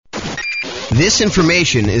This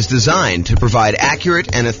information is designed to provide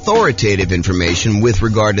accurate and authoritative information with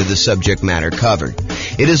regard to the subject matter covered.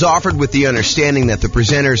 It is offered with the understanding that the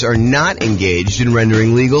presenters are not engaged in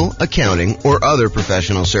rendering legal, accounting, or other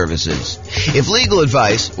professional services. If legal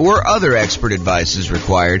advice or other expert advice is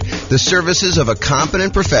required, the services of a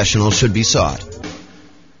competent professional should be sought.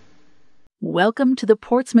 Welcome to the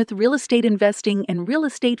Portsmouth Real Estate Investing and Real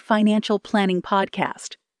Estate Financial Planning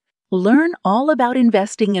Podcast. Learn all about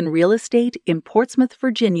investing in real estate in Portsmouth,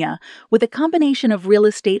 Virginia, with a combination of real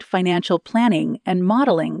estate financial planning and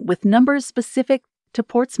modeling with numbers specific to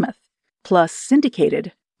Portsmouth, plus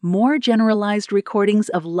syndicated, more generalized recordings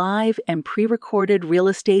of live and pre-recorded real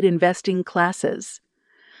estate investing classes.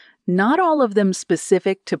 Not all of them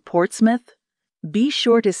specific to Portsmouth. Be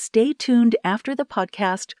sure to stay tuned after the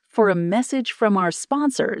podcast for a message from our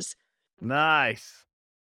sponsors. Nice.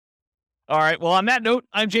 All right. Well, on that note,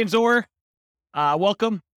 I'm James Orr.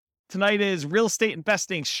 Welcome. Tonight is Real Estate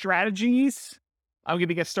Investing Strategies. I'm going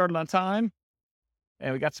to get started on time.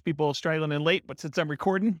 And we got some people straggling in late, but since I'm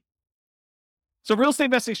recording. So Real Estate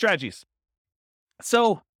Investing Strategies.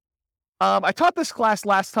 So I taught this class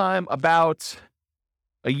last time about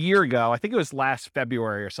a year ago. I think it was last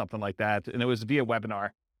February or something like that. And it was via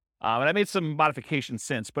webinar. And I made some modifications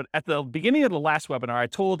since. But at the beginning of the last webinar, I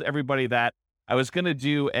told everybody that I was going to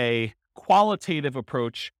do a qualitative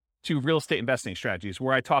approach to real estate investing strategies,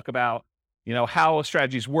 where I talk about, how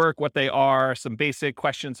strategies work, what they are, some basic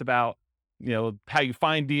questions about, how you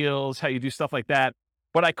find deals, how you do stuff like that.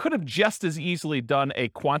 But I could have just as easily done a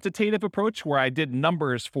quantitative approach where I did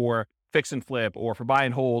numbers for fix and flip or for buy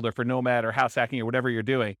and hold or for nomad or house hacking or whatever you're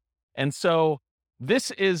doing. And so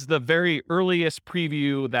this is the very earliest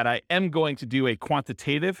preview that I am going to do a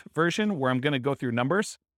quantitative version where I'm going to go through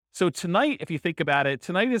numbers. So tonight, if you think about it,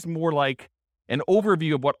 tonight is more like an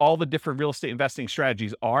overview of what all the different real estate investing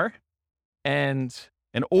strategies are and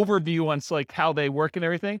an overview on like how they work and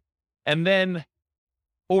everything. And then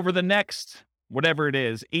over the next, whatever it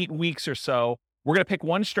is, 8 weeks or so, we're going to pick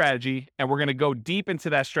one strategy and we're going to go deep into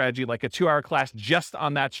that strategy, like a 2-hour class just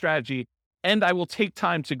on that strategy. And I will take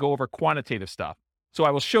time to go over quantitative stuff. So I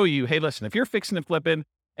will show you, hey, listen, if you're fixing and flipping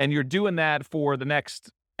and you're doing that for the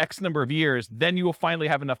next X number of years, then you will finally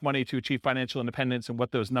have enough money to achieve financial independence and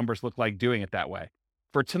what those numbers look like doing it that way.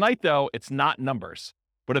 For tonight, though, it's not numbers,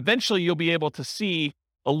 but eventually you'll be able to see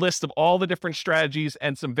a list of all the different strategies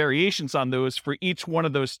and some variations on those for each one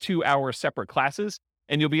of those 2-hour separate classes.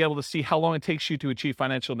 And you'll be able to see how long it takes you to achieve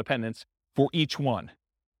financial independence for each one.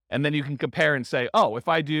 And then you can compare and say, oh, if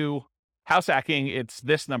I do house hacking, it's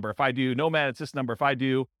this number. If I do nomad, it's this number. If I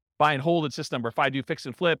do buy and hold, it's this number. If I do fix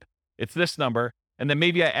and flip, it's this number. And then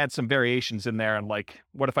maybe I add some variations in there and like,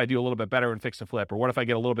 what if I do a little bit better in fix and flip? Or what if I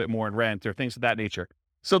get a little bit more in rent or things of that nature?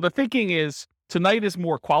 So the thinking is tonight is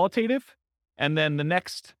more qualitative. And then the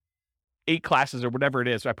next 8 classes or whatever it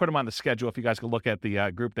is, I put them on the schedule. If you guys can look at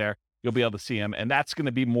the group there, you'll be able to see them. And that's going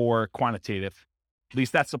to be more quantitative. At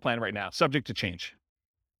least that's the plan right now, subject to change.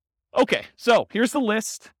 Okay, so here's the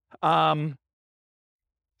list.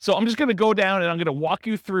 So I'm just going to go down and I'm going to walk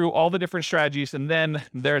you through all the different strategies. And then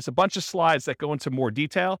there's a bunch of slides that go into more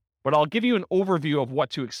detail, but I'll give you an overview of what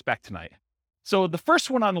to expect tonight. So the first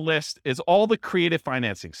one on the list is all the creative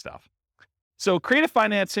financing stuff. So creative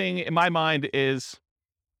financing, in my mind, is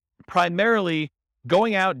primarily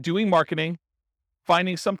going out, doing marketing,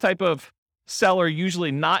 finding some type of seller,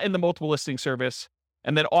 usually not in the multiple listing service,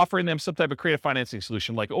 and then offering them some type of creative financing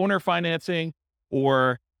solution like owner financing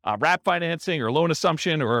or wrap financing or loan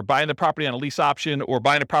assumption or buying the property on a lease option or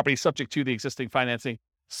buying a property subject to the existing financing,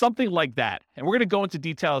 something like that. And we're going to go into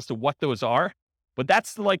detail as to what those are, but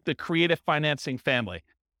that's like the creative financing family.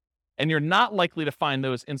 And you're not likely to find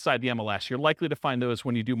those inside the MLS. You're likely to find those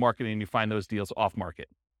when you do marketing and you find those deals off market.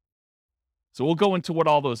 So we'll go into what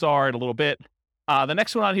all those are in a little bit. The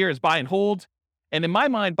next one on here is buy and hold. And in my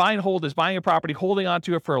mind, buy and hold is buying a property, holding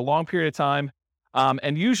onto it for a long period of time,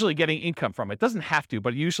 and usually getting income from it. It doesn't have to,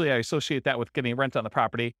 but usually I associate that with getting rent on the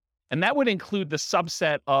property. And that would include the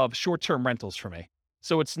subset of short-term rentals for me.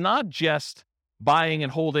 So it's not just buying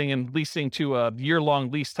and holding and leasing to a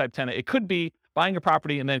year-long lease type tenant. It could be buying a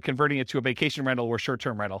property and then converting it to a vacation rental or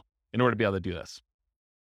short-term rental in order to be able to do this.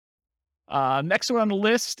 Next one on the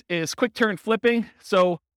list is quick turn flipping.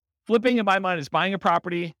 So flipping in my mind is buying a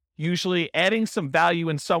property, usually adding some value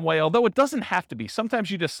in some way, although it doesn't have to be.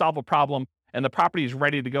 Sometimes you just solve a problem and the property is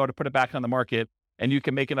ready to go to put it back on the market and you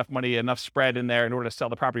can make enough money, enough spread in there in order to sell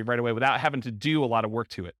the property right away without having to do a lot of work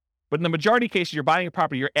to it. But in the majority of cases, you're buying a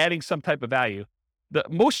property, you're adding some type of value.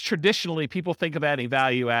 Most traditionally, people think of adding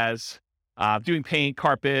value as doing paint,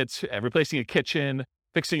 carpets, replacing a kitchen,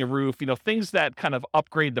 fixing a roof, things that kind of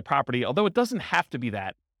upgrade the property, although it doesn't have to be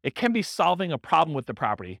that. It can be solving a problem with the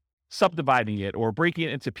property, subdividing it or breaking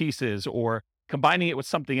it into pieces or combining it with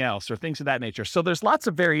something else or things of that nature. So there's lots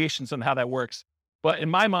of variations on how that works. But in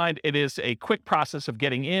my mind, it is a quick process of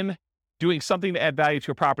getting in, doing something to add value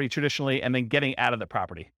to a property traditionally, and then getting out of the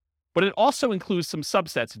property. But it also includes some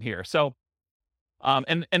subsets in here. So,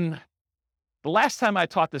 and the last time I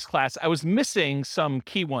taught this class, I was missing some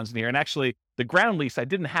key ones in here. And actually, the ground lease I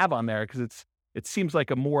didn't have on there because it seems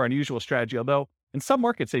like a more unusual strategy, although in some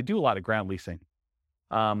markets, they do a lot of ground leasing.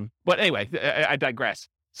 But anyway, I digress.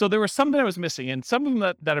 So there was some that I was missing, and some of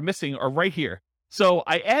them that are missing are right here. So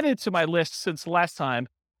I added to my list since the last time,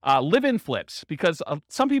 live-in flips, because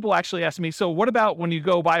some people actually ask me, so what about when you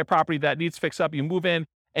go buy a property that needs fix up, you move in,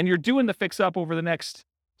 and you're doing the fix up over the next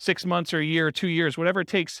 6 months or a year or 2 years, whatever it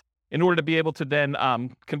takes in order to be able to then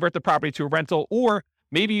convert the property to a rental, or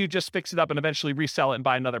maybe you just fix it up and eventually resell it and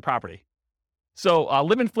buy another property. So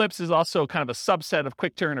live-in flips is also kind of a subset of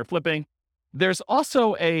quick turn or flipping. There's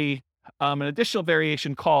also an additional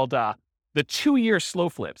variation called the 2-year slow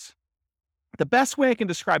flips. The best way I can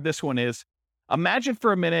describe this one is, imagine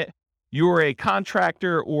for a minute you're a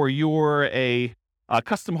contractor or you're a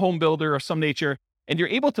custom home builder of some nature, and you're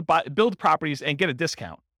able to build properties and get a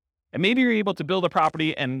discount. And maybe you're able to build a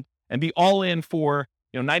property and be all in for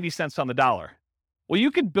 90 cents on the dollar. Well,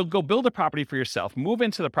 you could go build a property for yourself, move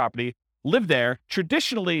into the property, live there.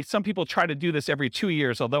 Traditionally, some people try to do this every 2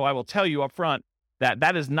 years, although I will tell you up front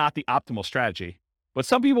that is not the optimal strategy. But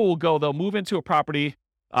some people will they'll move into a property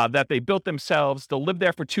that they built themselves. They'll live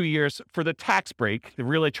there for 2 years for the tax break. They're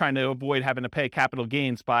really trying to avoid having to pay capital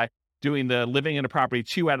gains by doing the living in a property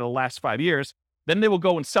 2 out of the last 5 years. Then they will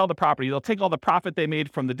go and sell the property. They'll take all the profit they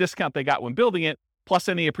made from the discount they got when building it, plus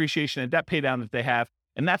any appreciation and debt pay down that they have.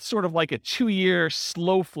 And that's sort of like a 2-year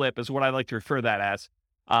slow flip is what I like to refer to that as.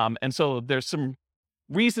 And so there's some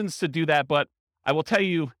reasons to do that, but I will tell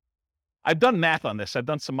you, I've done math on this. I've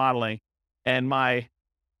done some modeling, and my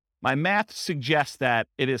math suggests that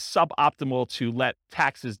it is suboptimal to let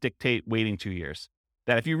taxes dictate waiting 2 years.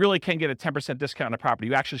 That if you really can get a 10% discount on a property,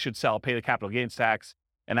 you actually should sell, pay the capital gains tax,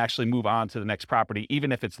 and actually move on to the next property,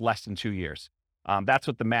 even if it's less than 2 years. That's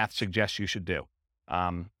what the math suggests you should do.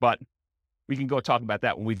 But we can go talk about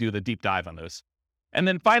that when we do the deep dive on those. And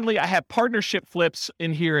then finally, I have partnership flips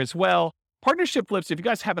in here as well. Partnership flips, if you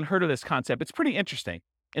guys haven't heard of this concept, it's pretty interesting.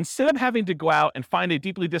 Instead of having to go out and find a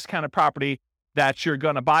deeply discounted property that you're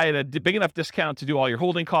going to buy at a big enough discount to do all your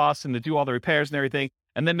holding costs and to do all the repairs and everything,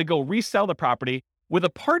 and then to go resell the property, with a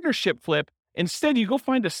partnership flip, instead you go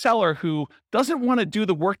find a seller who doesn't want to do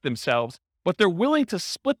the work themselves, but they're willing to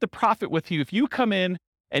split the profit with you if you come in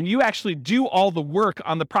and you actually do all the work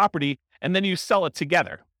on the property and then you sell it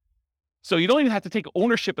together. So you don't even have to take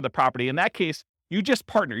ownership of the property. In that case, you just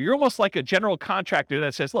partner. You're almost like a general contractor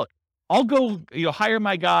that says, look, I'll go, hire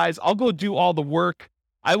my guys. I'll go do all the work.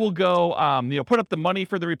 I will go, put up the money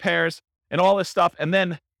for the repairs and all this stuff. And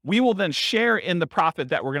then we will then share in the profit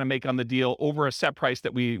that we're going to make on the deal over a set price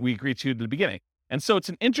that we agreed to at the beginning. And so it's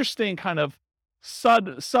an interesting kind of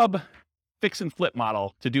sub fix and flip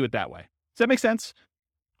model to do it that way. Does that make sense?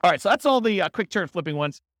 All right. So that's all the quick turn flipping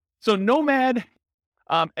ones. So Nomad,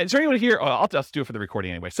 is there anyone here? Oh, I'll just do it for the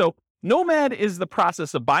recording anyway. So Nomad is the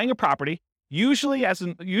process of buying a property, usually as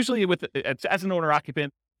an owner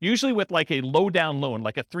occupant, usually with like a low down loan,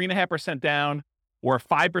 like a 3.5% down or a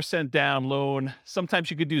 5% down loan.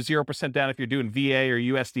 Sometimes you could do 0% down if you're doing VA or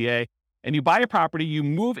USDA. And you buy a property, you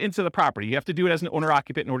move into the property. You have to do it as an owner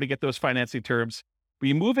occupant in order to get those financing terms. But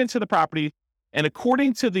you move into the property, and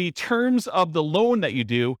according to the terms of the loan that you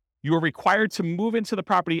do, you are required to move into the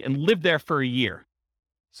property and live there for a year.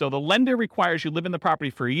 So the lender requires you live in the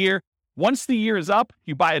property for a year. Once the year is up,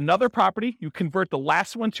 you buy another property, you convert the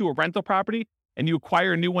last one to a rental property, and you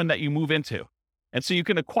acquire a new one that you move into. And so you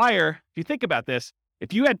can acquire, if you think about this,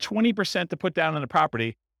 if you had 20% to put down on a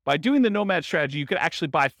property, by doing the Nomad strategy, you could actually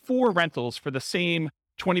buy 4 rentals for the same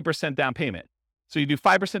 20% down payment. So you do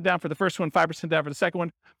 5% down for the first one, 5% down for the second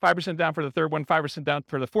one, 5% down for the third one, 5% down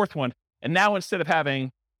for the fourth one. And now instead of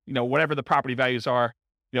having, whatever the property values are,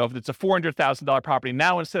 if it's a $400,000 property,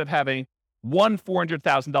 now instead of having one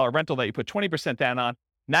 $400,000 rental that you put 20% down on,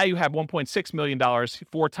 now you have $1.6 million,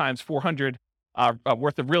 4 times 400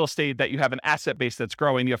 worth of real estate that you have an asset base that's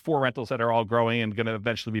growing. You have 4 rentals that are all growing and going to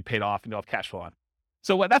eventually be paid off and you'll have cash flow on.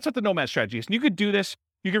 So that's what the Nomad strategy is. And you could do this.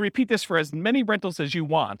 You can repeat this for as many rentals as you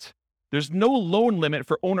want. There's no loan limit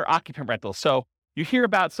for owner-occupant rentals. So you hear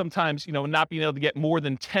about sometimes, not being able to get more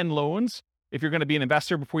than 10 loans if you're going to be an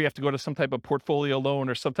investor before you have to go to some type of portfolio loan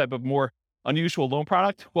or some type of more unusual loan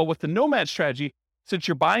product. Well, with the Nomad strategy, since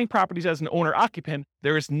you're buying properties as an owner-occupant,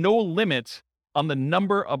 there is no limit on the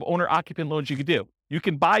number of owner-occupant loans you could do. You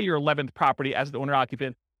can buy your 11th property as an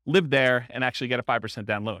owner-occupant, live there, and actually get a 5%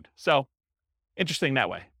 down loan. So interesting that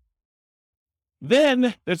way.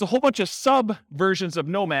 Then there's a whole bunch of sub versions of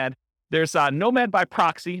Nomad. There's Nomad by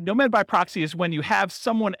proxy. Nomad by proxy is when you have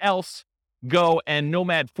someone else go and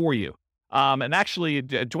Nomad for you. And actually,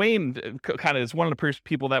 Dwayne kind of is one of the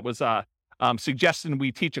people that was suggesting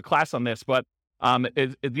we teach a class on this. But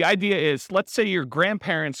the idea is, let's say your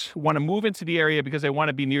grandparents want to move into the area because they want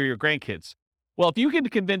to be near your grandkids. Well, if you can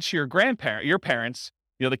convince your parents,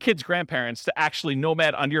 the kids' grandparents, to actually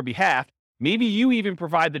Nomad on your behalf, maybe you even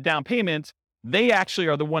provide the down payment. They actually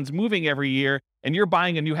are the ones moving every year, and you're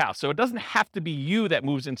buying a new house. So it doesn't have to be you that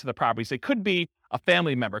moves into the properties. It could be a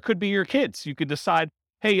family member. It could be your kids. You could decide,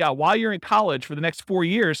 hey, while you're in college for the next 4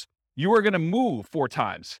 years, you are going to move 4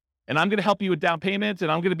 times. And I'm going to help you with down payment,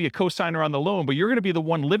 and I'm going to be a co-signer on the loan, but you're going to be the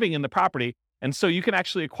one living in the property. And so you can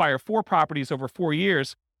actually acquire 4 properties over 4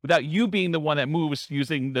 years without you being the one that moves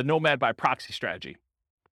using the Nomad by proxy strategy.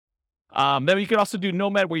 Then you can also do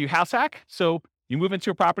Nomad where you house hack. So you move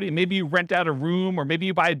into a property, and maybe you rent out a room, or maybe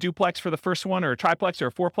you buy a duplex for the first one, or a triplex, or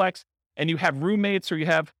a fourplex, and you have roommates, or you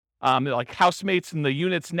have like housemates in the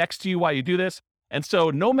units next to you while you do this. And so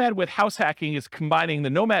Nomad with house hacking is combining the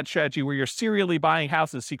Nomad strategy where you're serially buying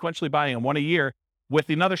houses, sequentially buying them 1 a year, with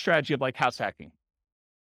another strategy of like house hacking.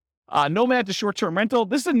 Nomad to short-term rental.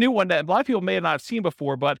 This is a new one that a lot of people may not have seen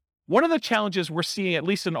before, but one of the challenges we're seeing, at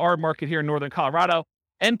least in our market here in Northern Colorado,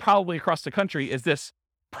 and probably across the country, is this: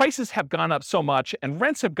 prices have gone up so much and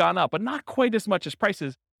rents have gone up, but not quite as much as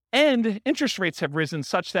prices. And interest rates have risen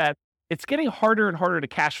such that it's getting harder and harder to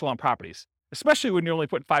cash flow on properties, especially when you're only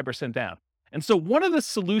putting 5% down. And so one of the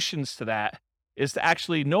solutions to that is to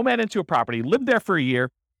actually Nomad into a property, live there for a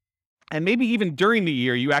year, and maybe even during the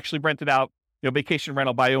year, you actually rent it out, vacation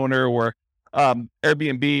rental by owner, or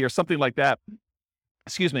Airbnb or something like that.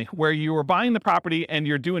 Where you are buying the property and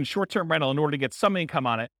you're doing short-term rental in order to get some income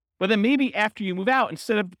on it. But then maybe after you move out,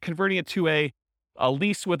 instead of converting it to a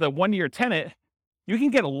lease with a 1-year tenant, you can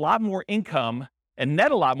get a lot more income and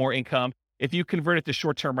net a lot more income if you convert it to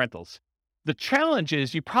short-term rentals. The challenge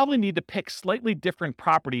is you probably need to pick slightly different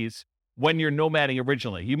properties when you're nomading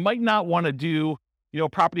originally. You might not want to do,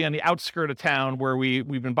 property on the outskirt of town where we've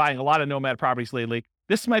been buying a lot of nomad properties lately.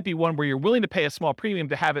 This might be one where you're willing to pay a small premium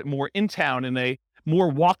to have it more in town in a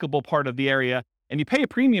more walkable part of the area. And you pay a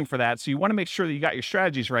premium for that. So you want to make sure that you got your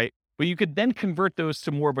strategies right, but you could then convert those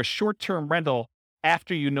to more of a short-term rental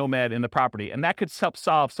after you nomad in the property. And that could help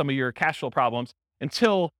solve some of your cash flow problems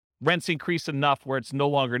until rents increase enough where it's no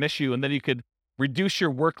longer an issue. And then you could reduce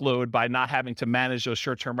your workload by not having to manage those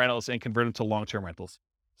short-term rentals and convert them to long-term rentals.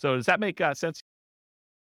 So does that make sense?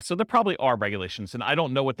 So there probably are regulations, and I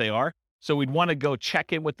don't know what they are. So we'd want to go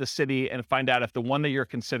check in with the city and find out if the one that you're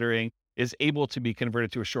considering is able to be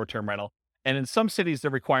converted to a short-term rental. And in some cities, they're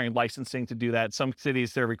requiring licensing to do that. Some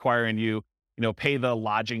cities, they're requiring you, pay the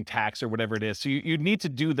lodging tax or whatever it is. So you need to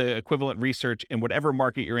do the equivalent research in whatever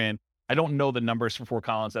market you're in. I don't know the numbers for Fort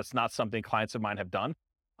Collins. That's not something clients of mine have done.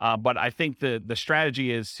 But I think the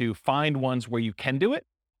strategy is to find ones where you can do it.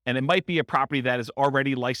 And it might be a property that is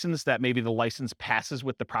already licensed, that maybe the license passes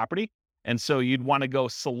with the property. And so you'd want to go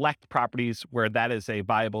select properties where that is a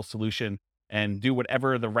viable solution and do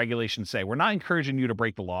whatever the regulations say. We're not encouraging you to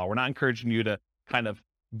break the law. We're not encouraging you to kind of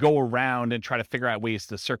go around and try to figure out ways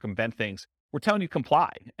to circumvent things. We're telling you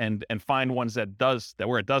comply and find ones that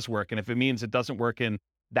where it does work. And if it means it doesn't work in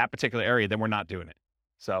that particular area, then we're not doing it.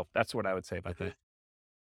 So that's what I would say about that.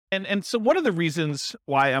 And so one of the reasons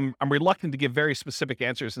why I'm reluctant to give very specific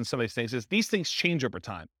answers in some of these things is these things change over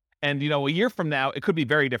time. And, a year from now, it could be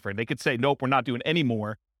very different. They could say, nope, we're not doing any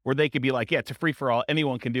more. Or they could be like, yeah, it's a free for all.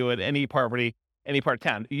 Anyone can do it. Any property, any part of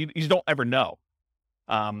town. You just don't ever know.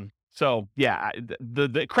 So yeah,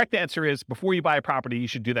 the correct answer is before you buy a property, you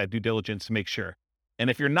should do that due diligence to make sure. And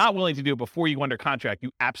if you're not willing to do it before you go under contract,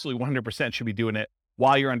 you absolutely 100% should be doing it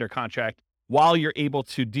while you're under contract, while you're able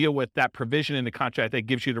to deal with that provision in the contract that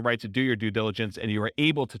gives you the right to do your due diligence, and you are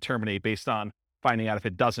able to terminate based on finding out if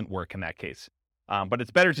it doesn't work in that case. But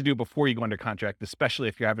it's better to do before you go under contract, especially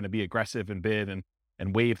if you're having to be aggressive and bid and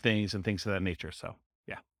waive things and things of that nature. So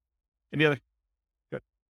yeah. Any other? Good.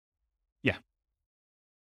 Yeah.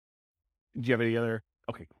 Do you have any other?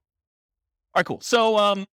 Okay. All right, cool.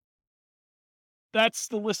 So that's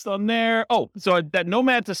the list on there. Oh, so that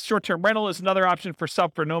Nomad to short-term rental is another option for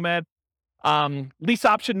Nomad. Lease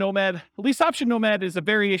option Nomad. Lease option Nomad is a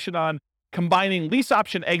variation on combining lease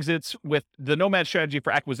option exits with the Nomad strategy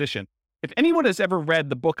for acquisition. If anyone has ever read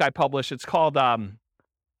the book I published, it's called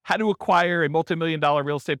how to acquire a multi-million-dollar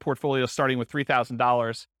real estate portfolio starting with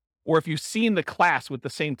 $3,000, or if you've seen the class with the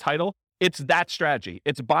same title, it's that strategy.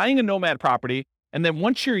 It's buying a nomad property, and then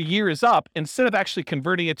once your year is up, instead of actually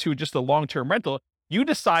converting it to just a long-term rental, you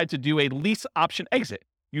decide to do a lease option exit.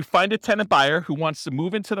 You find a tenant buyer who wants to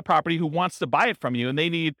move into the property, who wants to buy it from you, and they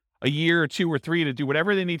need a year or 2 or 3 to do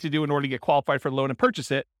whatever they need to do in order to get qualified for the loan and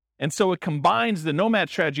purchase it. And so it combines the nomad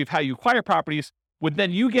strategy of how you acquire properties with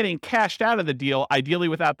then you getting cashed out of the deal, ideally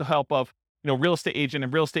without the help of, real estate agent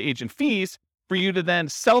and real estate agent fees, for you to then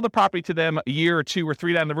sell the property to them a year or 2 or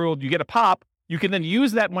 3 down the road. You get a pop. You can then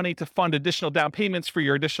use that money to fund additional down payments for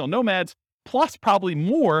your additional nomads, plus probably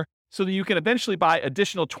more, so that you can eventually buy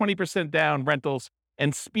additional 20% down rentals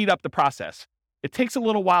and speed up the process. It takes a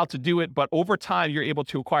little while to do it, but over time, you're able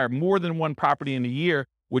to acquire more than one property in a year,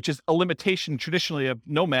 which is a limitation traditionally of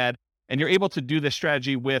nomad. And you're able to do this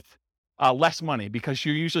strategy with less money, because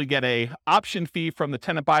you usually get a option fee from the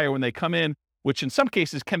tenant buyer when they come in, which in some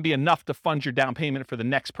cases can be enough to fund your down payment for the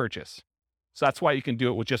next purchase. So that's why you can do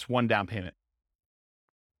it with just one down payment.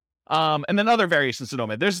 And then other variations of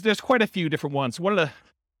nomad. There's quite a few different ones. One of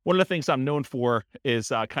the things I'm known for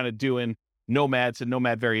is kind of doing nomads and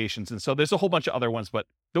nomad variations. And so there's a whole bunch of other ones, but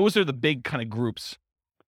those are the big kind of groups.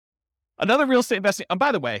 Another real estate investing, and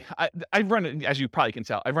by the way, I run, as you probably can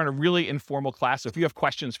tell, I run a really informal class. So if you have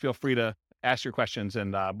questions, feel free to ask your questions,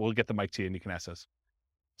 and we'll get the mic to you and you can ask us.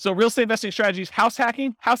 So real estate investing strategies, house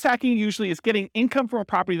hacking. House hacking usually is getting income from a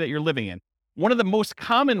property that you're living in. One of the most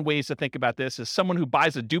common ways to think about this is someone who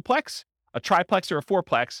buys a duplex, a triplex, or a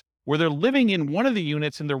fourplex, where they're living in one of the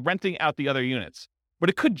units and they're renting out the other units. But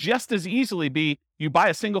it could just as easily be you buy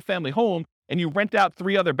a single family home and you rent out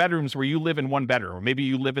 3 other bedrooms where you live in one bedroom, or maybe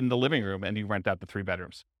you live in the living room and you rent out the 3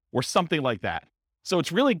 bedrooms, or something like that. So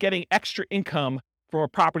it's really getting extra income from a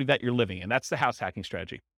property that you're living in. That's the house hacking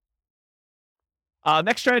strategy.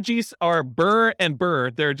 Next strategies are BRRRR and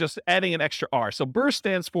BRRRR. They're just adding an extra R. So BRRRR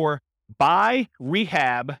stands for buy,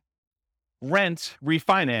 rehab, rent,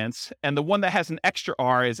 refinance. And the one that has an extra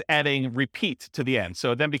R is adding repeat to the end.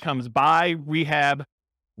 So it then becomes buy, rehab,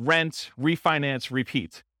 rent, refinance,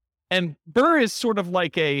 repeat. And BRRRR is sort of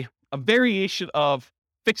like a variation of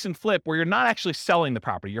fix and flip, where you're not actually selling the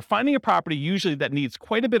property. You're finding a property usually that needs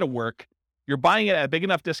quite a bit of work. You're buying it at a big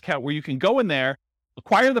enough discount where you can go in there,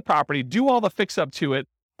 acquire the property, do all the fix up to it,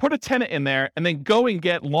 put a tenant in there, and then go and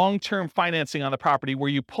get long-term financing on the property, where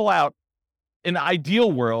you pull out, in an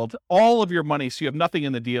ideal world, all of your money so you have nothing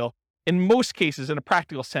in the deal. In most cases, in a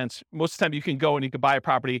practical sense, most of the time you can go and you can buy a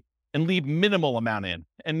property and leave minimal amount in.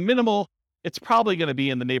 And minimal, it's probably going to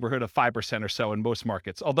be in the neighborhood of 5% or so in most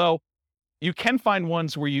markets. Although you can find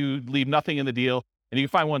ones where you leave nothing in the deal, and you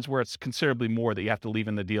can find ones where it's considerably more that you have to leave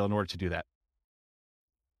in the deal in order to do that.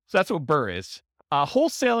 So that's what BRRRR is.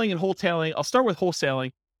 Wholesaling and wholetailing. I'll start with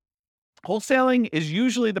wholesaling. Wholesaling is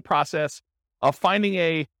usually the process of finding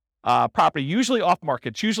a property, usually off market.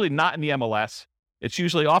 It's usually not in the MLS. It's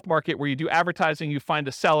usually off market, where you do advertising, you find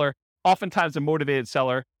a seller, oftentimes a motivated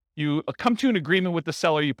seller. You come to an agreement with the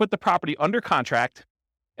seller, you put the property under contract,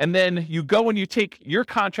 and then you go and you take your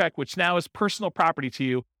contract, which now is personal property to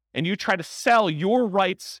you, and you try to sell your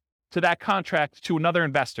rights to that contract to another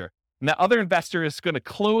investor. And that other investor is going to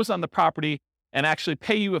close on the property and actually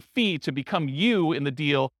pay you a fee to become you in the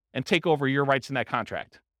deal and take over your rights in that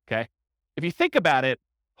contract. Okay. If you think about it,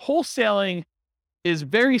 wholesaling is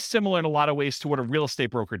very similar in a lot of ways to what a real estate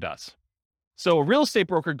broker does. So a real estate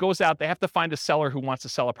broker goes out, they have to find a seller who wants to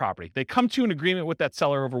sell a property. They come to an agreement with that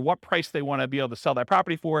seller over what price they want to be able to sell that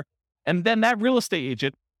property for. And then that real estate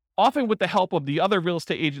agent, often with the help of the other real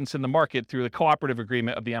estate agents in the market through the cooperative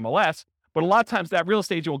agreement of the MLS, but a lot of times that real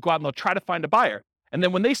estate agent will go out and they'll try to find a buyer. And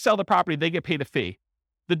then when they sell the property, they get paid a fee.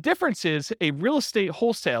 The difference is a real estate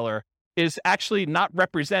wholesaler is actually not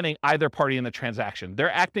representing either party in the transaction.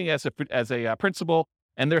 They're acting as a principal,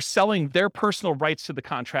 and they're selling their personal rights to the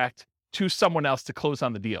contract to someone else to close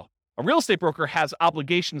on the deal. A real estate broker has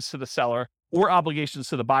obligations to the seller or obligations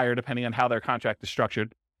to the buyer, depending on how their contract is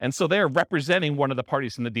structured. And so they're representing one of the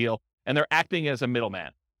parties in the deal, and they're acting as a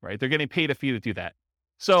middleman, right? They're getting paid a fee to do that.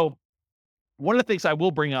 So one of the things I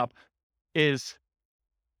will bring up is,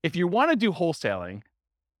 if you want to do wholesaling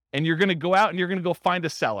and you're going to go out and you're going to go find a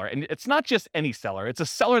seller, and it's not just any seller, it's a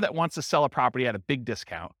seller that wants to sell a property at a big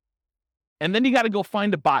discount. And then you got to go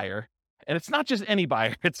find a buyer, and it's not just any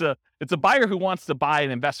buyer. It's a buyer who wants to buy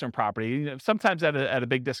an investment property, sometimes at a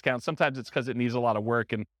big discount. Sometimes it's because it needs a lot of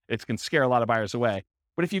work and it can scare a lot of buyers away.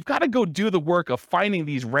 But if you've got to go do the work of finding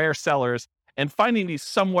these rare sellers and finding these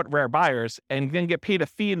somewhat rare buyers and then get paid a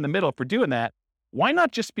fee in the middle for doing that, why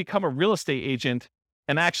not just become a real estate agent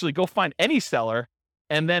and actually go find any seller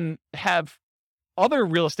and then have other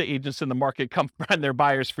real estate agents in the market come find their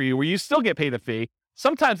buyers for you, where you still get paid a fee.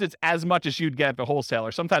 Sometimes it's as much as you'd get at the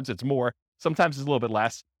wholesaler. Sometimes it's more. Sometimes it's a little bit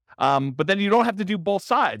less. But then you don't have to do both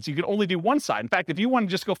sides. You can only do one side. In fact, if you want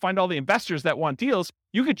to just go find all the investors that want deals,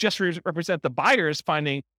 you could just represent the buyers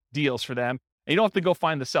finding deals for them. And you don't have to go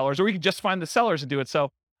find the sellers, or you can just find the sellers and do it. So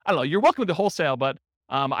I don't know. You're welcome to wholesale, but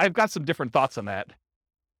I've got some different thoughts on that.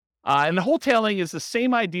 And the wholetailing is the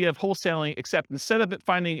same idea of wholesaling, except instead of it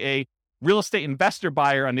finding a real estate investor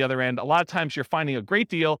buyer on the other end, a lot of times you're finding a great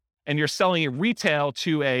deal and you're selling it retail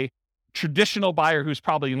to a traditional buyer who's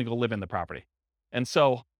probably going to go live in the property. And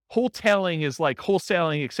so wholetailing is like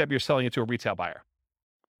wholesaling, except you're selling it to a retail buyer.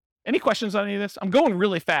 Any questions on any of this? I'm going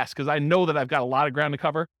really fast because I know that I've got a lot of ground to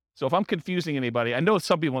cover. So if I'm confusing anybody, I know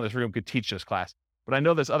some people in this room could teach this class, but I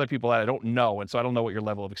know there's other people that I don't know. And so I don't know what your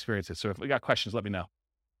level of experience is. So if you got questions, let me know.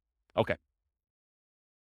 Okay.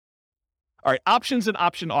 All right. Options and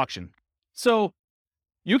option auction. So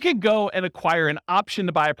you can go and acquire an option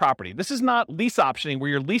to buy a property. This is not lease optioning where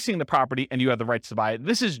you're leasing the property and you have the rights to buy it.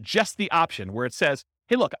 This is just the option where it says,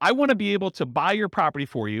 hey, look, I want to be able to buy your property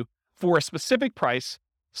for you for a specific price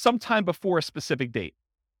sometime before a specific date.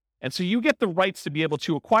 And so you get the rights to be able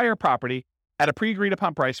to acquire property at a pre-agreed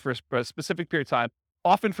upon price for a specific period of time,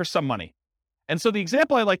 often for some money. And so the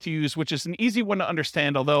example I like to use, which is an easy one to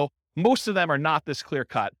understand, although most of them are not this clear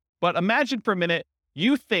cut, but imagine for a minute,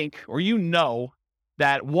 you think, or you know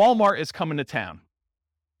that Walmart is coming to town,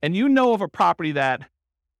 and you know of a property that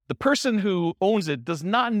the person who owns it does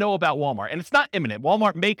not know about Walmart, and it's not imminent.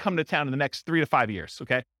 Walmart may come to town in the next 3 to 5 years,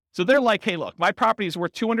 okay? So they're like, hey, look, my property is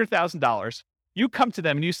worth $200,000. You come to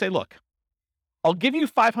them and you say, look, I'll give you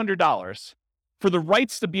 $500 for the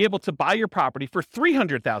rights to be able to buy your property for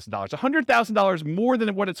 $300,000, $100,000 more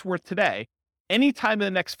than what it's worth today, anytime in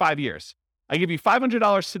the next 5 years. I give you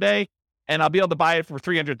 $500 today, and I'll be able to buy it for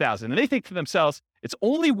 $300,000. And they think to themselves, it's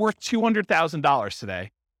only worth $200,000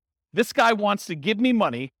 today. This guy wants to give me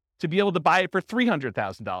money to be able to buy it for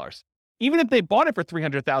 $300,000. Even if they bought it for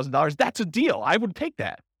 $300,000, that's a deal. I would take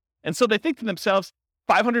that. And so they think to themselves,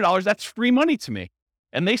 $500, that's free money to me.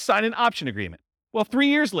 And they sign an option agreement. Well, 3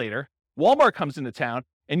 years later, Walmart comes into town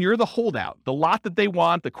and you're the holdout. The lot that they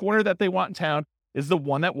want, the corner that they want in town is the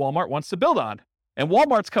one that Walmart wants to build on. And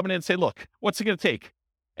Walmart's coming in and say, look, what's it going to take?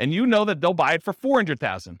 And you know that they'll buy it for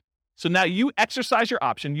 $400,000. So now you exercise your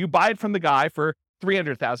option. You buy it from the guy for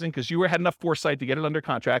 $300,000 because you had enough foresight to get it under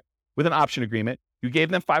contract with an option agreement. You gave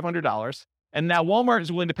them $500. And now Walmart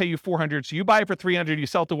is willing to pay you $400. So you buy it for $300, you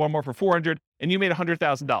sell it to Walmart for $400, and you made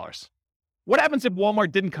 $100,000. What happens if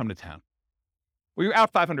Walmart didn't come to town? Well, you're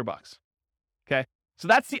out $500. Okay. So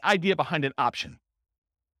that's the idea behind an option.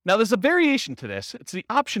 Now there's a variation to this. It's the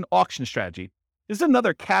option auction strategy. This is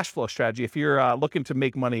another cash flow strategy if you're looking to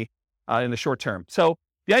make money in the short term. So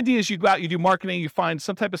the idea is you go out, you do marketing, you find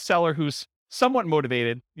some type of seller who's somewhat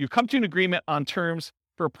motivated. You come to an agreement on terms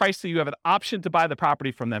for a price that you have an option to buy the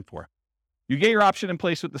property from them for. You get your option in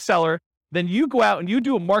place with the seller. Then you go out and you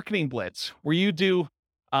do a marketing blitz where you do,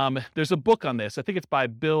 there's a book on this. I think it's by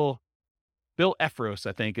Bill Efros,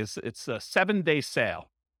 I think. It's a 7-day sale.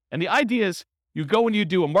 And the idea is you go and you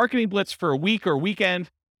do a marketing blitz for a week or a weekend,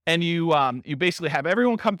 and you basically have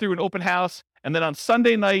everyone come through an open house. And then on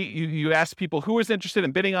Sunday night, you ask people who is interested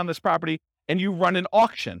in bidding on this property, and you run an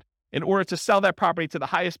auction in order to sell that property to the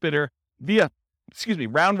highest bidder via,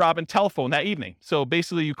 round robin telephone that evening. So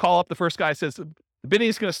basically you call up the first guy, says, the bidding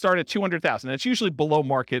is going to start at $200,000. And it's usually below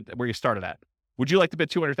market where you started at. Would you like to bid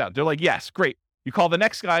 $200,000? They're like, yes, great. You call the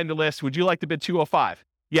next guy in the list. Would you like to bid $205,000?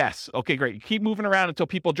 Yes. Okay, great. You keep moving around until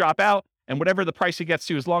people drop out, and whatever the price it gets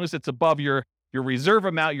to, as long as it's above your reserve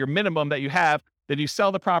amount, your minimum that you have, then you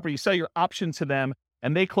sell the property, you sell your option to them,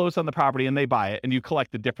 and they close on the property and they buy it, and you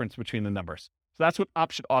collect the difference between the numbers. So that's what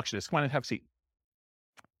option auction is. Come on and have a seat.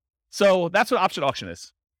 So that's what option auction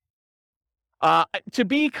is. To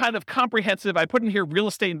be kind of comprehensive, I put in here real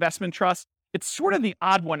estate investment trust. It's sort of the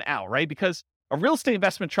odd one out, right? Because a real estate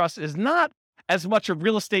investment trust is not as much a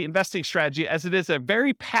real estate investing strategy as it is a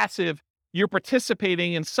very passive, you're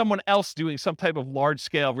participating in someone else doing some type of large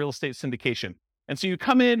scale real estate syndication. And so you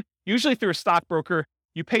come in, usually through a stockbroker,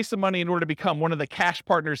 you pay some money in order to become one of the cash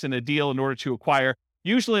partners in a deal in order to acquire,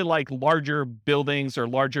 usually like larger buildings or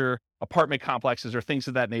larger apartment complexes or things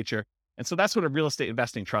of that nature. And so that's what a real estate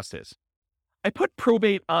investing trust is. I put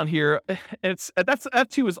probate on here. That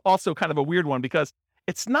too is also kind of a weird one because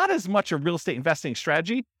it's not as much a real estate investing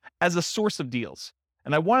strategy as a source of deals.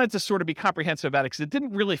 And I wanted to sort of be comprehensive about it because it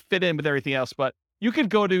didn't really fit in with everything else. But you could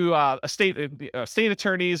go to state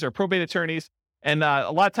attorneys or probate attorneys, and a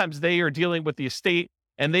lot of times they are dealing with the estate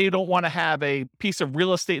and they don't want to have a piece of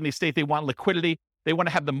real estate in the estate. They want liquidity. they want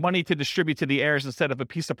to have the money to distribute to the heirs instead of a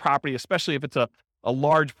piece of property, especially if it's a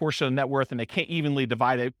large portion of net worth and they can't evenly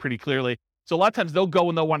divide it pretty clearly. So a lot of times they'll go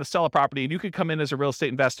and they'll want to sell a property, and you could come in as a real estate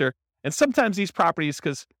investor. And sometimes these properties,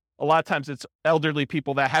 because a lot of times it's elderly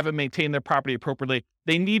people that haven't maintained their property appropriately,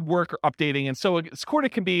 they need work or updating. And so it sort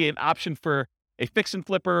of can be an option for a fix and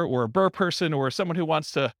flipper or a BRRRR person or someone who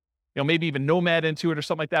wants to, maybe even nomad into it or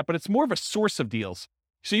something like that. But it's more of a source of deals.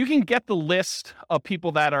 So you can get the list of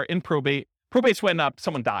people that are in probate. Probate's when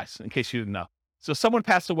someone dies, in case you didn't know. So someone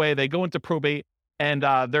passed away, they go into probate, and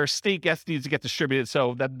their estate needs to get distributed.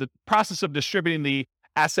 So that the process of distributing the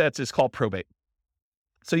assets is called probate.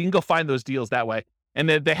 So you can go find those deals that way. And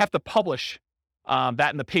they have to publish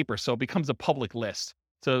that in the paper, so it becomes a public list.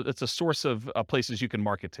 So it's a source of places you can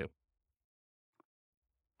market to.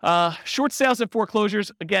 Short sales and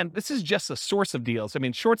foreclosures. Again, this is just a source of deals. I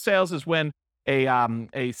mean, short sales is when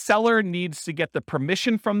a seller needs to get the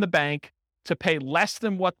permission from the bank to pay less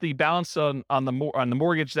than what the balance on the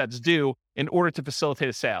mortgage that's due in order to facilitate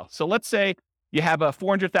a sale. So let's say you have a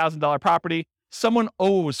 $400,000 property. Someone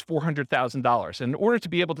owes $400,000. In order to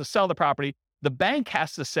be able to sell the property, the bank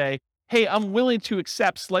has to say, hey, I'm willing to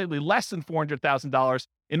accept slightly less than $400,000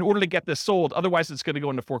 in order to get this sold. Otherwise, it's going to go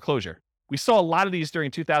into foreclosure. We saw a lot of these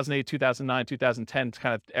during 2008, 2009, 2010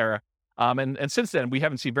 kind of era. And since then, we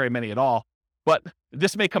haven't seen very many at all. But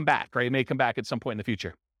this may come back, right? It may come back at some point in the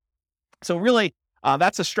future. So really,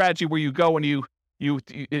 that's a strategy where you go and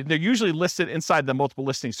they're usually listed inside the multiple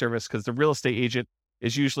listing service because the real estate agent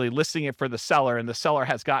is usually listing it for the seller, and the seller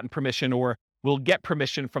has gotten permission or will get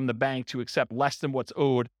permission from the bank to accept less than what's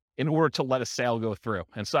owed in order to let a sale go through.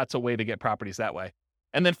 And so that's a way to get properties that way.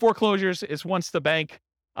 And then foreclosures is once the bank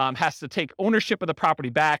has to take ownership of the property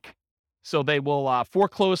back. So they will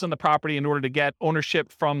foreclose on the property in order to get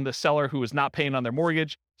ownership from the seller who is not paying on their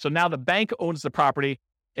mortgage. So now the bank owns the property.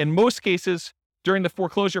 In most cases, during the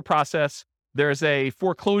foreclosure process, there's a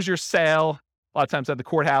foreclosure sale, a lot of times at the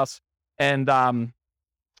courthouse, and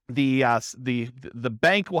the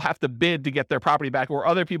bank will have to bid to get their property back, or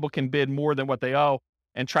other people can bid more than what they owe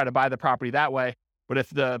and try to buy the property that way. But if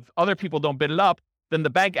the other people don't bid it up, then the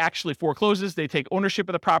bank actually forecloses. They take ownership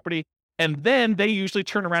of the property, and then they usually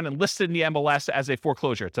turn around and list it in the MLS as a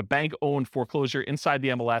foreclosure. It's a bank-owned foreclosure inside the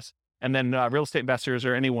MLS, and then real estate investors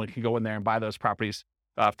or anyone can go in there and buy those properties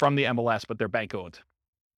from the MLS, but they're bank-owned.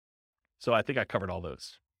 So I think I covered all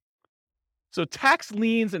those. So tax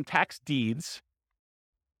liens and tax deeds.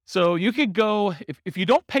 So you could go, if you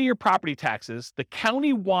don't pay your property taxes, the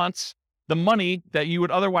county wants the money that you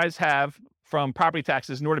would otherwise have from property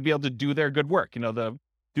taxes in order to be able to do their good work,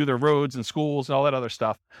 do their roads and schools and all that other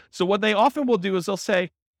stuff. So what they often will do is they'll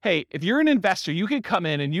say, hey, if you're an investor, you can come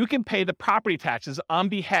in and you can pay the property taxes on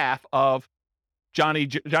behalf of Johnny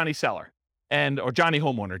Seller or Johnny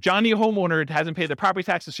Homeowner. Johnny Homeowner hasn't paid the property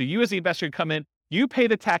taxes, so you as the investor can come in, you pay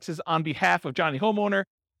the taxes on behalf of Johnny Homeowner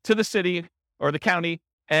to the city or the county,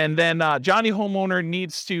 and then Johnny Homeowner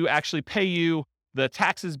needs to actually pay you the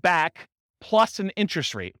taxes back plus an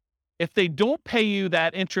interest rate. If they don't pay you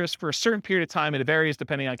that interest for a certain period of time, and it varies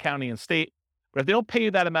depending on county and state, but if they don't pay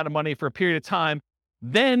you that amount of money for a period of time,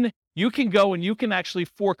 then you can go and you can actually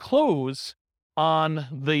foreclose on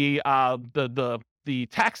the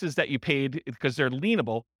taxes that you paid because they're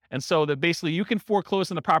lienable. And so that basically you can foreclose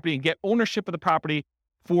on the property and get ownership of the property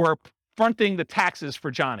for fronting the taxes for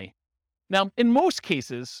Johnny. Now, in most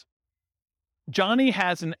cases, Johnny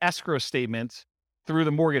has an escrow statement through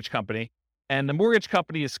the mortgage company, and the mortgage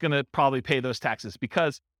company is going to probably pay those taxes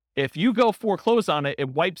because if you go foreclose on it, it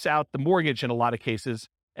wipes out the mortgage in a lot of cases.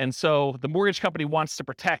 And so the mortgage company wants to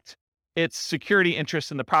protect its security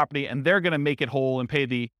interest in the property, and they're going to make it whole and pay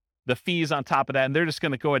the fees on top of that. And they're just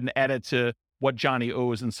going to go ahead and add it to what Johnny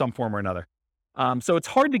owes in some form or another. So it's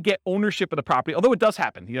hard to get ownership of the property, although it does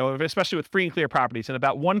happen, especially with free and clear properties. And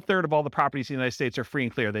about 1/3 of all the properties in the United States are free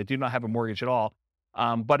and clear. They do not have a mortgage at all.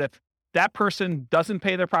 But if that person doesn't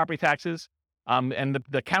pay their property taxes, and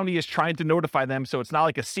the county is trying to notify them, so it's not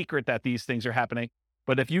like a secret that these things are happening.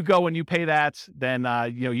 But if you go and you pay that, then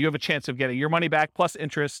you have a chance of getting your money back plus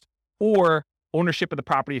interest or ownership of the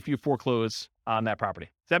property if you foreclose on that property.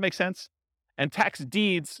 Does that make sense? And tax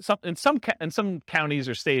deeds, in some counties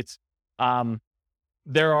or states,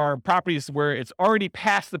 there are properties where it's already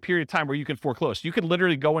past the period of time where you can foreclose. You could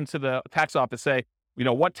literally go into the tax office, say,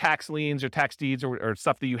 what tax liens or tax deeds or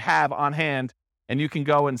stuff that you have on hand, and you can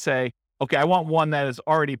go and say, okay, I want one that is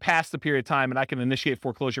already past the period of time, and I can initiate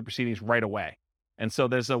foreclosure proceedings right away. And so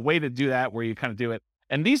there's a way to do that where you kind of do it.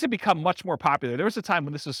 And these have become much more popular. There was a time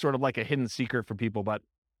when this was sort of like a hidden secret for people, but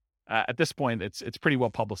at this point, it's pretty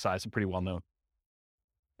well publicized and pretty well known.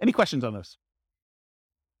 Any questions on this?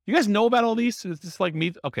 You guys know about all these? Is this like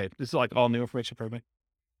me? Okay, this is like all new information for me.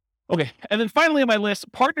 Okay, and then finally on my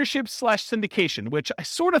list, partnerships/syndication, which I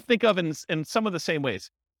sort of think of in some of the same ways.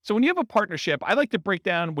 So when you have a partnership, I like to break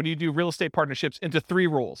down when you do real estate partnerships into 3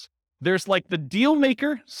 roles. There's like the deal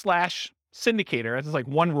maker/syndicator. That's like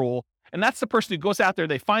one role, and that's the person who goes out there,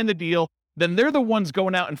 they find the deal, then they're the ones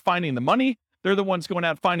going out and finding the money. They're the ones going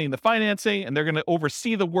out finding the financing, and they're going to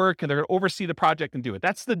oversee the work, and they're going to oversee the project and do it.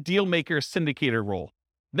 That's the deal maker syndicator role.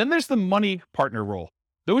 Then there's the money partner role.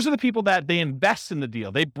 Those are the people that they invest in the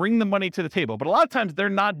deal. They bring the money to the table, but a lot of times they're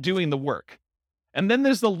not doing the work. And then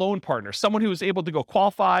there's the loan partner, someone who is able to go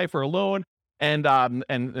qualify for a loan and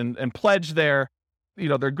pledge their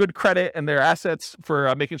good credit and their assets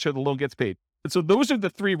for making sure the loan gets paid. And so those are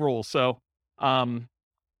the 3 roles. So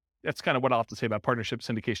that's kind of what I'll have to say about partnership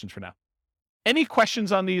syndications for now. Any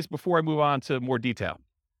questions on these before I move on to more detail?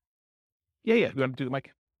 Yeah. You want to do the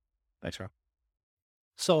mic? Thanks, Rob.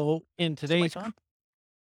 So in today's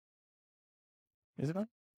Is it on?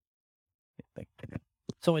 Yeah,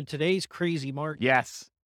 So in today's crazy market,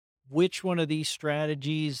 yes. which one of these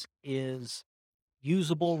strategies is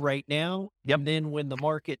usable right now? Yep. And then when the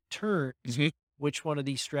market turns, Mm-hmm. which one of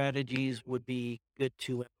these strategies would be good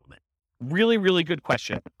to implement? Really, really good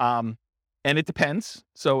question. And it depends.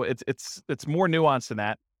 So it's more nuanced than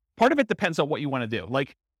that. Part of it depends on what you want to do.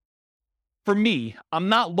 Like for me, I'm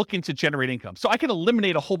not looking to generate income. So I can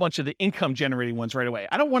eliminate a whole bunch of the income generating ones right away.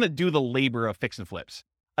 I don't want to do the labor of fix and flips.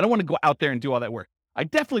 I don't want to go out there and do all that work. I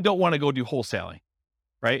definitely don't want to go do wholesaling,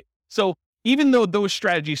 right? So even though those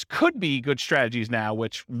strategies could be good strategies now,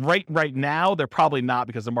 which right now, they're probably not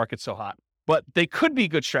because the market's so hot, but they could be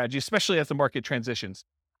good strategies, especially as the market transitions.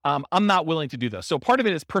 I'm not willing to do those. So part of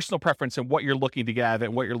it is personal preference and what you're looking to get out of it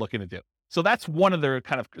and what you're looking to do. So that's one of the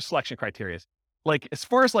kind of selection criteria. Like as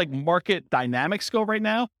far as like market dynamics go right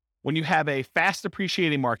now, when you have a fast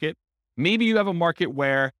appreciating market, maybe you have a market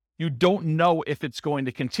where you don't know if it's going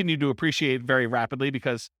to continue to appreciate very rapidly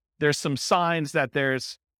because there's some signs that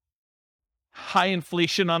there's high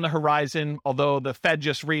inflation on the horizon, although the Fed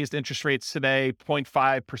just raised interest rates today,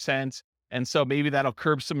 0.5%. And so maybe that'll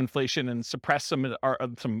curb some inflation and suppress some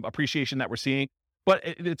appreciation that we're seeing. But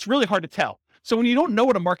it's really hard to tell. So when you don't know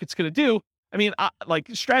what a market's going to do, I mean, like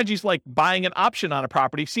strategies like buying an option on a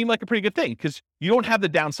property seem like a pretty good thing because you don't have the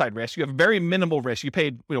downside risk. You have very minimal risk. You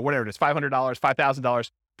paid, whatever it is, $500, $5,000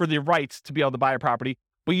 for the rights to be able to buy a property,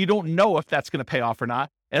 but you don't know if that's going to pay off or not.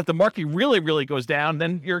 And if the market really, really goes down,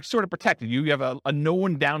 then you're sort of protected. You have a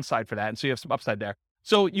known downside for that. And so you have some upside there.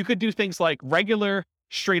 So you could do things like regular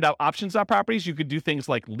straight up options on properties. You could do things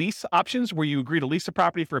like lease options where you agree to lease a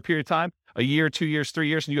property for a period of time, a year, 2 years, 3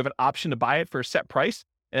 years, and you have an option to buy it for a set price.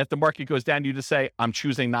 And if the market goes down, you just say, I'm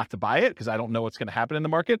choosing not to buy it because I don't know what's going to happen in the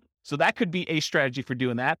market. So that could be a strategy for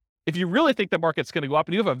doing that. If you really think the market's going to go up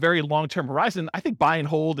and you have a very long-term horizon, I think buy and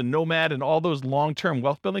hold and nomad and all those long-term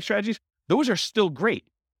wealth building strategies, those are still great.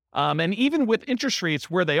 And even with interest rates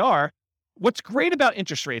where they are, what's great about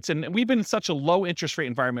interest rates, and we've been in such a low interest rate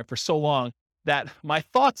environment for so long that my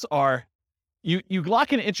thoughts are you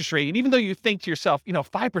lock in an interest rate. And even though you think to yourself,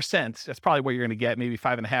 5%, that's probably what you're going to get, maybe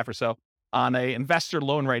 5.5 or so on a investor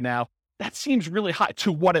loan right now. That seems really high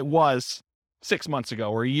to what it was 6 months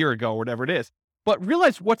ago or a year ago, or whatever it is. But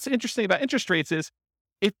realize what's interesting about interest rates is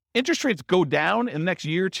if interest rates go down in the next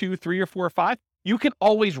year, 2, 3, or 4, or 5, you can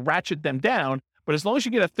always ratchet them down. But as long as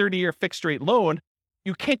you get a 30-year fixed rate loan,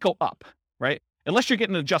 you can't go up, right? Unless you're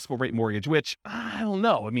getting an adjustable rate mortgage, which I don't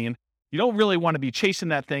know. I mean, you don't really want to be chasing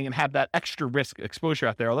that thing and have that extra risk exposure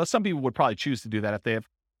out there. Although some people would probably choose to do that if they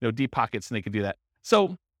have deep pockets and they could do that.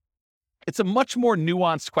 So it's a much more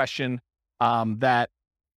nuanced question that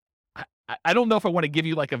I don't know if I want to give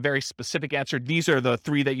you like a very specific answer. These are the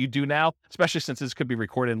 3 that you do now, especially since this could be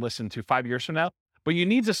recorded and listened to 5 years from now. But you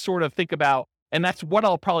need to sort of think about, and that's what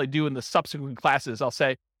I'll probably do in the subsequent classes. I'll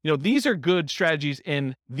say, these are good strategies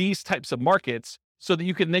in these types of markets so that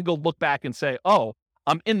you can then go look back and say, oh,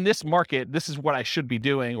 I'm in this market. This is what I should be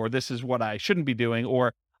doing, or this is what I shouldn't be doing,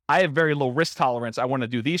 or I have very low risk tolerance. I want to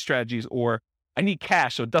do these strategies, or I need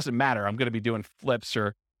cash, so it doesn't matter. I'm going to be doing flips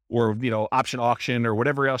or option auction or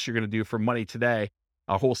whatever else you're going to do for money today,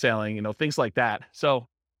 wholesaling, things like that. So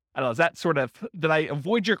I don't know, is that sort of, did I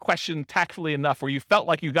avoid your question tactfully enough where you felt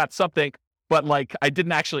like you got something, but like I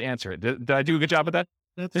didn't actually answer it? Did I do a good job at that?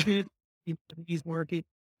 That's it. He's working.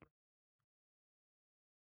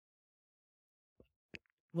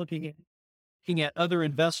 Looking at other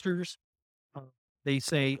investors, they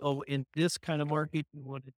say, oh, in this kind of market, you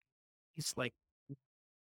want to, it's like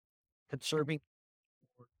conserving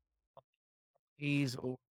or fees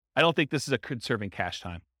or. I don't think this is a conserving cash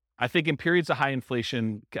time. I think in periods of high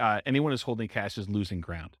inflation, anyone who's holding cash is losing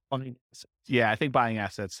ground. Yeah, I think buying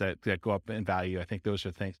assets that go up in value, I think those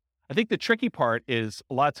are things. I think the tricky part is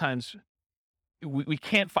a lot of times we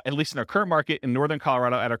can't, at least in our current market in Northern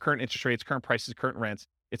Colorado, at our current interest rates, current prices, current rents,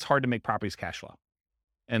 it's hard to make properties cash flow.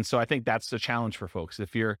 And so I think that's the challenge for folks.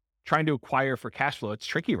 If you're trying to acquire for cash flow, it's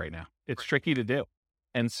tricky right now. It's tricky to do.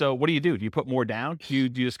 And so what do? Do you put more down? Do you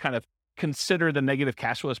just kind of consider the negative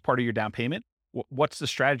cash flow as part of your down payment? What's the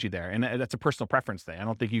strategy there? And that's a personal preference thing. I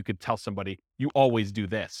don't think you could tell somebody you always do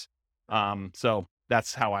this. So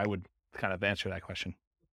that's how I would kind of answer that question.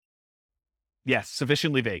 Yes,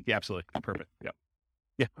 sufficiently vague. Yeah, absolutely. Perfect. Yep.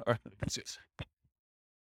 Yeah. That's it.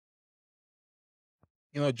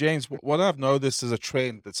 James, what I've noticed is a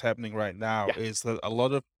trend that's happening right now is that a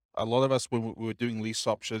lot of us, when we were doing lease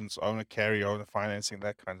options, owner carry, owner financing,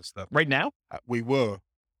 that kind of stuff. Right now?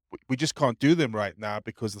 We just can't do them right now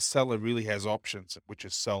because the seller really has options, which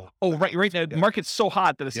is sell. Oh, right now. The market's so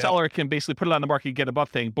hot that a seller can basically put it on the market and get above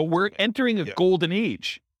thing. But we're entering a golden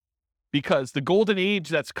age, because the golden age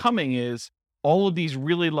that's coming is all of these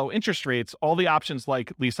really low interest rates, all the options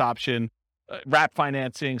like lease option, wrap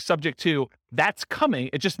financing, subject to, that's coming.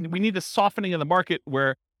 We need a softening of the market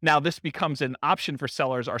where now this becomes an option for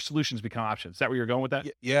sellers. Our solutions become options. Is that where you're going with that?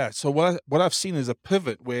 Yeah. So what I've seen is a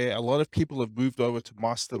pivot where a lot of people have moved over to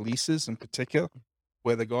master leases in particular,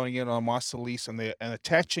 where they're going in on a master lease and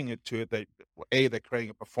attaching it to it. They're creating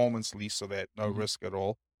a performance lease so that no risk at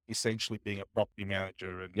all, essentially being a property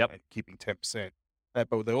manager and keeping 10%.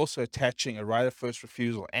 But they're also attaching a right of first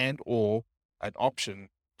refusal and or an option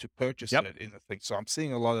to purchase it in the thing. So I'm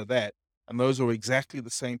seeing a lot of that. And those are exactly the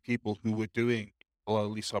same people who were doing a lot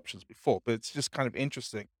of lease options before. But it's just kind of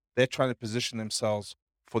interesting. They're trying to position themselves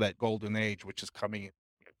for that golden age, which is coming in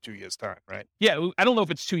 2 years' time, right? Yeah, I don't know if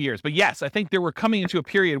it's 2 years, but yes, I think they were coming into a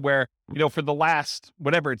period where, for the last,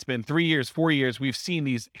 whatever it's been, 3 years, 4 years, we've seen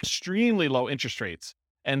these extremely low interest rates.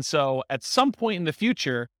 And so at some point in the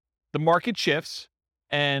future, the market shifts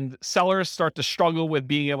and sellers start to struggle with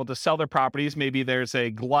being able to sell their properties. Maybe there's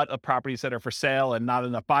a glut of properties that are for sale and not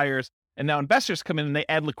enough buyers. And now investors come in and they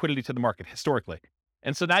add liquidity to the market historically.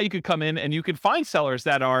 And so now you could come in and you can find sellers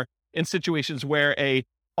that are in situations where a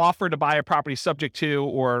offer to buy a property subject to,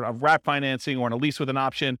 or a wrap financing, or a lease with an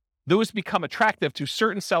option, those become attractive to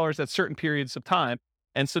certain sellers at certain periods of time.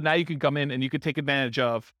 And so now you can come in and you could take advantage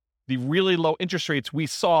of the really low interest rates we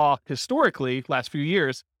saw historically last few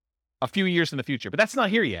years, a few years in the future. But that's not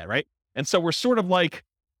here yet, right? And so we're sort of like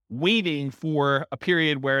waiting for a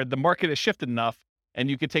period where the market has shifted enough and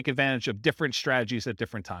you could take advantage of different strategies at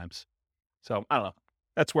different times. So I don't know.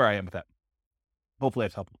 That's where I am with that. Hopefully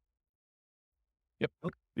that's helpful. Yep.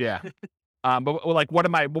 Yeah. But like, what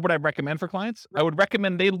would I recommend for clients? I would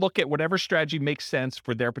recommend they look at whatever strategy makes sense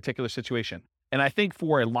for their particular situation. And I think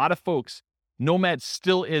for a lot of folks, Nomad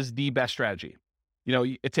still is the best strategy.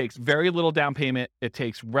 It takes very little down payment. It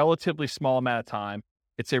takes relatively small amount of time.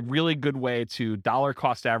 It's a really good way to dollar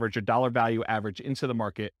cost average or dollar value average into the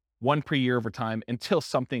market, one per year over time until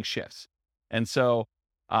something shifts. And so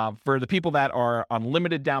for the people that are on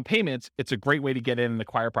limited down payments, it's a great way to get in and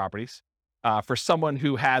acquire properties. For someone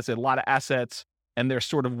who has a lot of assets and they're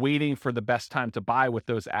sort of waiting for the best time to buy with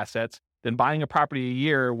those assets, then buying a property a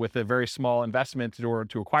year with a very small investment in order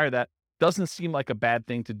to acquire that doesn't seem like a bad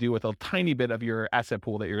thing to do with a tiny bit of your asset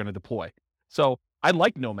pool that you're going to deploy. So I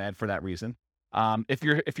like Nomad for that reason.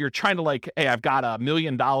 If you're trying to like, hey, I've got $1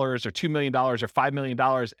 million or $2 million or $5 million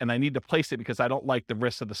and I need to place it because I don't like the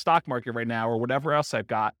risk of the stock market right now or whatever else I've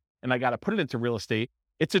got, and I got to put it into real estate,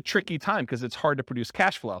 it's a tricky time because it's hard to produce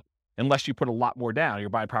cash flow unless you put a lot more down. You're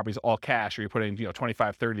buying properties all cash, or you're putting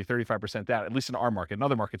 25, 30, 35% down, at least in our market. In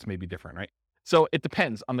other markets may be different, right? So it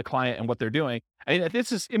depends on the client and what they're doing. You're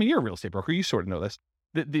a real estate broker. You sort of know this.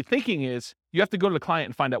 The thinking is you have to go to the client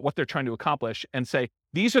and find out what they're trying to accomplish and say,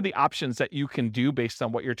 these are the options that you can do based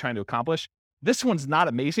on what you're trying to accomplish. This one's not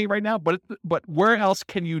amazing right now, but where else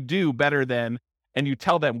can you do better than, and you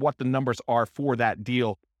tell them what the numbers are for that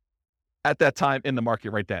deal at that time in the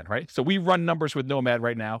market right then, right? So we run numbers with Nomad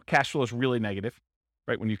right now. Cash flow is really negative,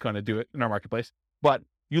 right, when you kind of do it in our marketplace. But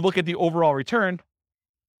you look at the overall return,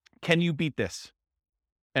 can you beat this?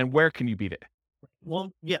 And where can you beat it?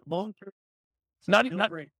 Long term.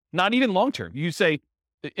 Not even long term. You say,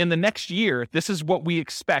 in the next year, this is what we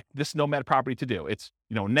expect this Nomad property to do. It's,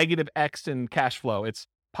 negative X in cash flow. It's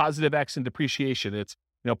positive X in depreciation. It's,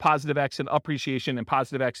 positive X in appreciation and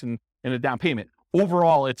positive X in a down payment.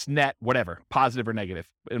 Overall, it's net, whatever, positive or negative.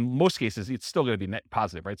 In most cases, it's still going to be net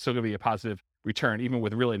positive, right? It's still going to be a positive return, even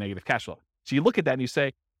with really negative cash flow. So you look at that and you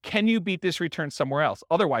say, can you beat this return somewhere else?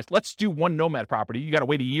 Otherwise, let's do one Nomad property. You got to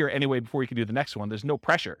wait a year anyway before you can do the next one. There's no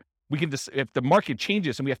pressure. We can just, if the market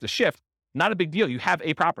changes and we have to shift, not a big deal. You have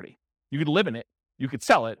a property. You could live in it. You could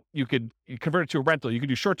sell it. You convert it to a rental. You could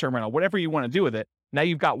do short-term rental, whatever you want to do with it. Now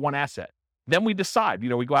you've got one asset. Then we decide,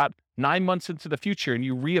 we go out 9 months into the future and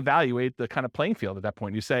you reevaluate the kind of playing field at that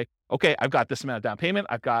point. You say, okay, I've got this amount of down payment.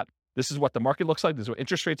 This is what the market looks like. This is what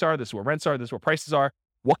interest rates are. This is what rents are. This is what prices are.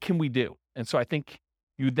 What can we do? And so I think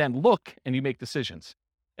you then look and you make decisions.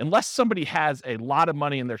 Unless somebody has a lot of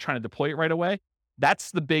money and they're trying to deploy it right away,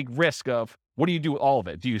 that's the big risk of what do you do with all of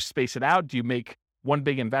it? Do you space it out? Do you make one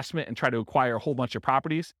big investment and try to acquire a whole bunch of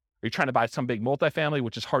properties? Are you trying to buy some big multifamily,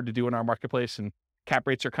 which is hard to do in our marketplace and cap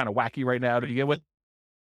rates are kind of wacky right now to begin with?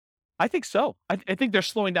 I think so. I think they're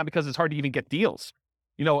slowing down because it's hard to even get deals.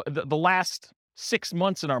 The last 6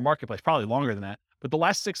 months in our marketplace, probably longer than that, but the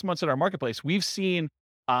last 6 months in our marketplace, we've seen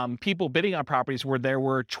people bidding on properties where there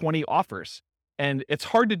were 20 offers. And it's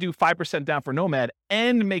hard to do 5% down for Nomad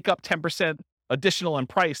and make up 10% additional in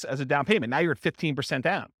price as a down payment. Now you're at 15%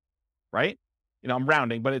 down, right? I'm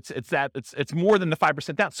rounding, but it's more than the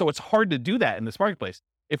 5% down. So it's hard to do that in this marketplace.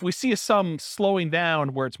 If we see some slowing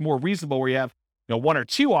down where it's more reasonable, where you have 1 or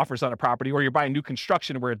 2 offers on a property, or you're buying new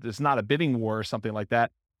construction where there's not a bidding war or something like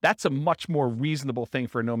that, that's a much more reasonable thing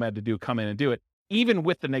for a Nomad to do, come in and do it, even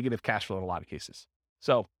with the negative cash flow in a lot of cases.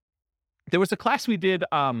 So there was a class we did,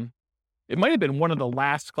 it might have been one of the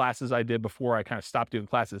last classes I did before I kind of stopped doing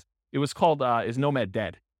classes. It was called, Is Nomad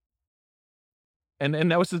Dead?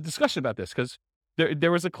 And that was a discussion about this, because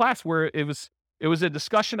there was a class where it was a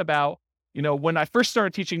discussion about, when I first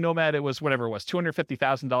started teaching Nomad, it was whatever it was,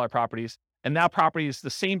 $250,000 properties. And now the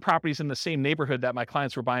same properties in the same neighborhood that my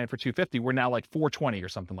clients were buying for $250 were now like $420 or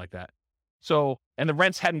something like that. So, and the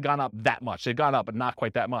rents hadn't gone up that much. They'd gone up, but not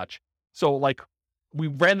quite that much. So like we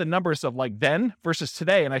ran the numbers of like then versus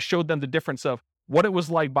today. And I showed them the difference of what it was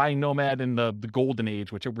like buying Nomad in the golden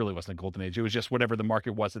age, which it really wasn't a golden age. It was just whatever the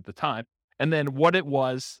market was at the time. And then what it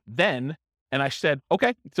was then. And I said,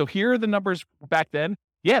 okay, so here are the numbers back then.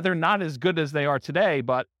 Yeah, they're not as good as they are today,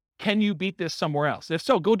 but can you beat this somewhere else? If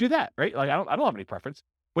so, go do that, right? Like I don't have any preference.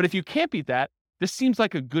 But if you can't beat that, this seems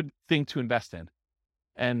like a good thing to invest in.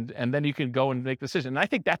 And then you can go and make a decision. And I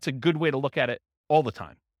think that's a good way to look at it all the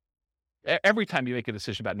time. Every time you make a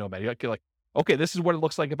decision about Nomad, you're like, okay, this is what it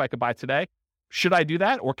looks like if I could buy today. Should I do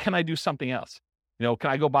that? Or can I do something else? Can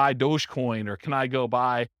I go buy Dogecoin, or can I go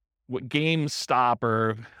buy GameStop,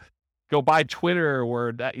 or go buy Twitter,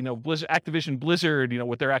 or that, Activision Blizzard,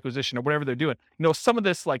 with their acquisition or whatever they're doing. Some of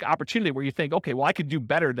this like opportunity where you think, okay, well, I could do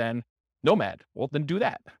better than Nomad. Well, then do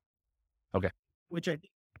that. Okay. Which I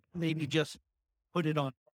maybe just put it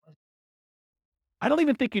on. I don't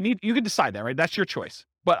even think you could decide that, right? That's your choice.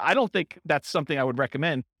 But I don't think that's something I would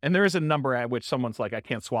recommend. And there is a number at which someone's like, I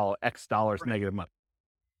can't swallow X dollars negative money.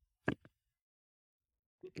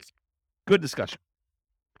 Good discussion.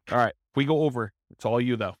 All right. If we go over, it's all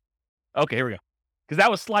you though. Okay, here we go. Because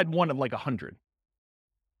that was slide 1 of like 100.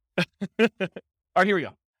 All right, here we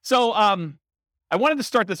go. So I wanted to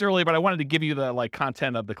start this early, but I wanted to give you the like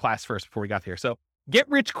content of the class first before we got here. So get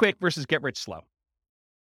rich quick versus get rich slow.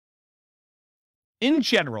 In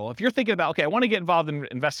general, if you're thinking about, okay, I want to get involved in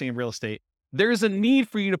investing in real estate, there's a need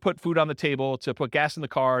for you to put food on the table, to put gas in the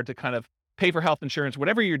car, to kind of pay for health insurance,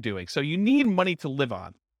 whatever you're doing. So you need money to live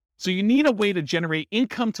on. So you need a way to generate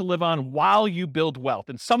income to live on while you build wealth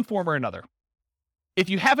in some form or another. If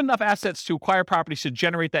you have enough assets to acquire properties to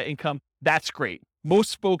generate that income, that's great.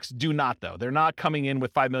 Most folks do not, though. They're not coming in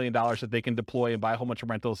with $5 million that they can deploy and buy a whole bunch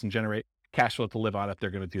of rentals and generate cash flow to live on if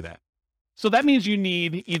they're going to do that. So that means you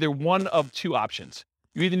need either one of 2 options.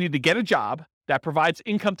 You either need to get a job that provides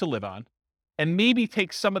income to live on, and maybe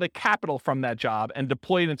take some of the capital from that job and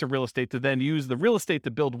deploy it into real estate to then use the real estate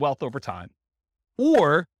to build wealth over time.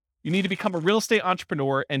 Or you need to become a real estate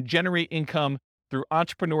entrepreneur and generate income through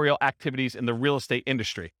entrepreneurial activities in the real estate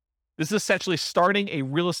industry. This is essentially starting a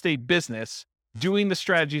real estate business, doing the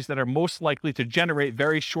strategies that are most likely to generate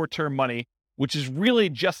very short-term money, which is really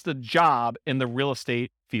just a job in the real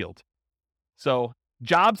estate field. So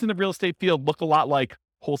jobs in the real estate field look a lot like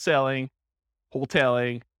wholesaling,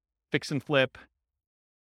 fix and flip,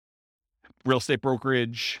 real estate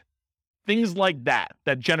brokerage, things like that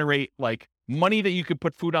generate like money that you could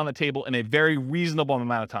put food on the table in a very reasonable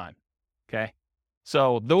amount of time. Okay.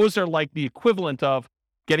 So those are like the equivalent of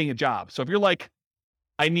getting a job. So if you're like,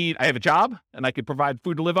 I have a job and I could provide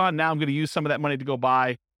food to live on. Now I'm going to use some of that money to go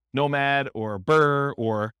buy Nomad or Burr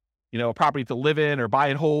or, a property to live in or buy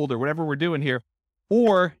and hold or whatever we're doing here.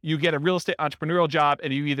 Or you get a real estate entrepreneurial job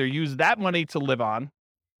and you either use that money to live on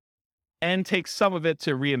and take some of it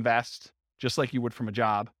to reinvest, just like you would from a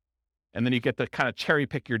job. And then you get to kind of cherry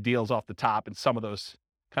pick your deals off the top in some of those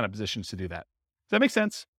kind of positions to do that. Does that make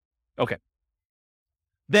sense? Okay.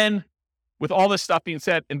 Then, with all this stuff being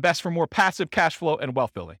said, invest for more passive cash flow and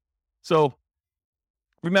wealth building. So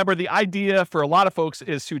remember, the idea for a lot of folks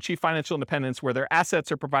is to achieve financial independence where their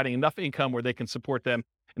assets are providing enough income where they can support them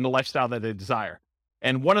in the lifestyle that they desire.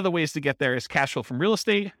 And one of the ways to get there is cash flow from real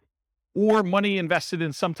estate or money invested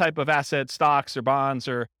in some type of asset, stocks or bonds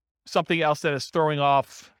or something else that is throwing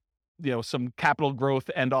off, some capital growth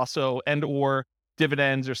and or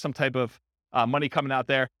dividends or some type of money coming out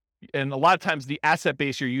there. And a lot of times the asset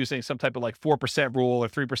base you're using some type of like 4% rule or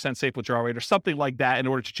 3% safe withdrawal rate or something like that in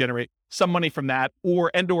order to generate some money from that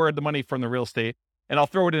or the money from the real estate. And I'll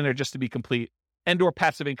throw it in there just to be complete, or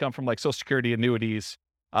passive income from like Social Security, annuities,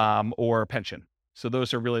 or pension. So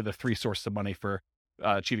those are really the three sources of money for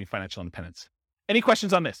achieving financial independence. Any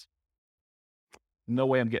questions on this? No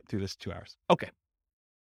way I'm getting through this 2 hours. Okay.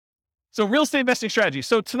 So real estate investing strategy.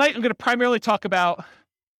 So tonight I'm going to primarily talk about,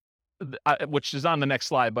 which is on the next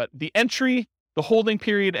slide, but the entry, the holding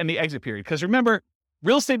period, and the exit period. Because remember,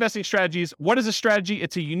 real estate investing strategies, what is a strategy?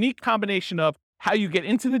 It's a unique combination of how you get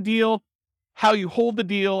into the deal, how you hold the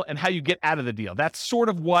deal, and how you get out of the deal. That's sort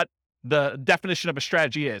of what the definition of a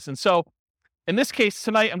strategy is. And so in this case,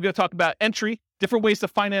 tonight, I'm going to talk about entry, different ways to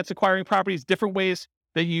finance acquiring properties, different ways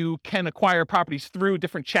that you can acquire properties through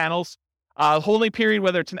different channels. Holding period,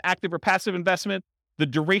 whether it's an active or passive investment, the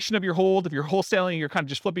duration of your hold, if you're wholesaling, you're kind of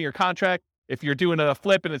just flipping your contract. If you're doing a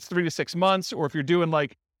flip and it's 3 to 6 months, or if you're doing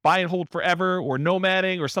like buy and hold forever or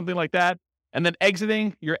nomading or something like that. And then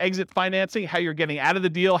exiting, your exit financing, how you're getting out of the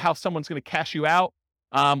deal, how someone's going to cash you out,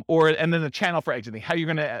 and then the channel for exiting, how you're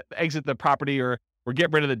going to exit the property or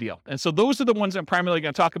get rid of the deal. And so those are the ones I'm primarily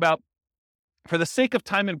going to talk about. For the sake of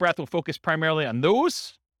time and breath, we'll focus primarily on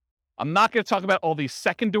those. I'm not going to talk about all these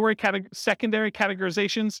secondary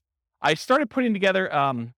categorizations. I started putting together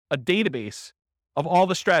a database of all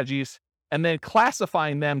the strategies and then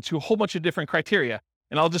classifying them to a whole bunch of different criteria.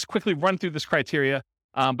 And I'll just quickly run through this criteria,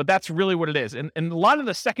 but that's really what it is. And a lot of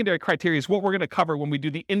the secondary criteria is what we're going to cover when we do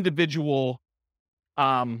the individual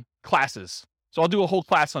classes. So I'll do a whole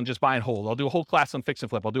class on just buy and hold. I'll do a whole class on fix and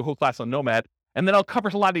flip. I'll do a whole class on nomad. And then I'll cover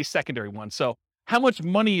a lot of these secondary ones. So how much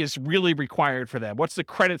money is really required for them? What's the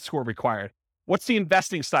credit score required? What's the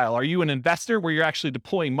investing style? Are you an investor where you're actually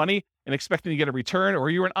deploying money and expecting to get a return? Or are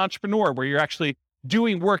you an entrepreneur where you're actually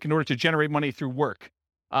doing work in order to generate money through work?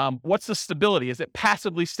 What's the stability? Is it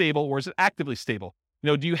passively stable or is it actively stable?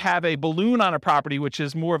 Do you have a balloon on a property, which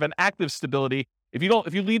is more of an active stability? If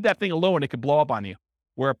you leave that thing alone, it could blow up on you.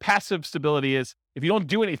 Where passive stability is, if you don't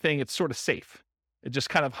do anything, it's sort of safe. It just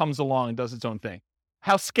kind of hums along and does its own thing.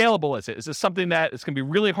 How scalable is it? Is this something that it's going to be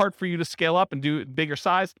really hard for you to scale up and do bigger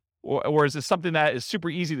size? Or is this something that is super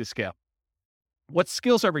easy to scale? What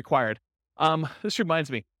skills are required? This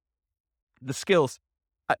reminds me, the skills.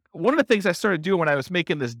 One of the things I started doing when I was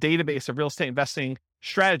making this database of real estate investing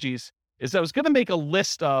strategies is I was going to make a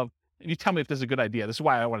list of, and you tell me if this is a good idea. This is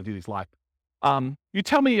why I want to do these live. You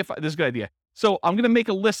tell me if this is a good idea. So I'm going to make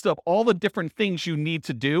a list of all the different things you need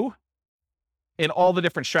to do in all the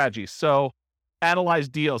different strategies. So analyze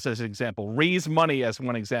deals as an example, raise money as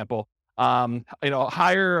one example,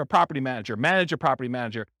 hire a property manager, manage a property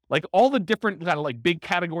manager, like all the different kind of like big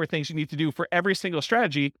category things you need to do for every single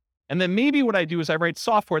strategy. And then maybe what I do is I write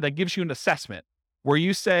software that gives you an assessment where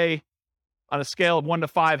you say on a scale of 1 to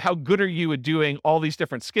 5, how good are you at doing all these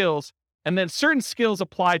different skills? And then certain skills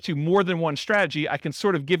apply to more than one strategy. I can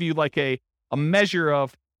sort of give you like a measure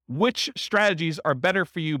of which strategies are better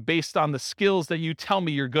for you based on the skills that you tell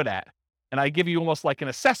me you're good at. And I give you almost like an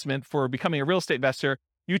assessment for becoming a real estate investor.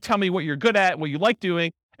 You tell me what you're good at, what you like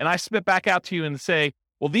doing, and I spit back out to you and say,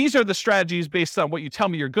 well, these are the strategies based on what you tell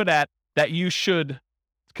me you're good at that you should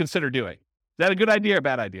consider doing. Is that a good idea or a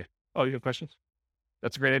bad idea? Oh, you have questions?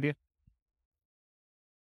 That's a great idea.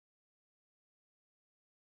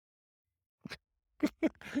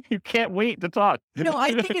 You can't wait to talk. No,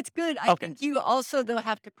 I think it's good. I Okay. think you also, though,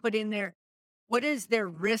 have to put in there, what is their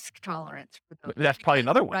risk tolerance for those? That's probably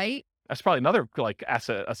another one. Right? That's probably another like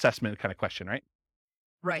asset assessment kind of question, right?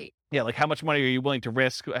 Right. Yeah, like how much money are you willing to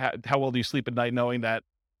risk? How well do you sleep at night knowing that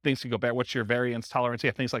things can go bad? What's your variance tolerance?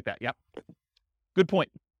 Yeah, things like that. Yep. Good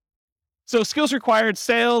point. So skills required,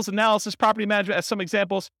 sales, analysis, property management as some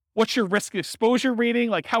examples. What's your risk exposure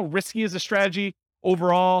rating? Like how risky is the strategy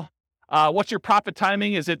overall? What's your profit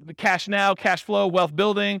timing? Is it cash now, cash flow, wealth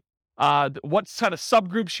building? What kind of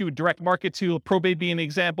subgroups you would direct market to? Probate being an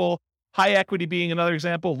example, high equity being another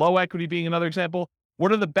example, low equity being another example.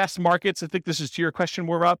 What are the best markets? I think this is to your question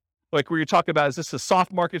more up, like where you're talking about, is this a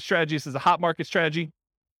soft market strategy? Is this a hot market strategy?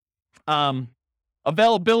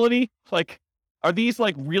 Availability, like, are these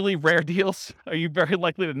like really rare deals? Are you very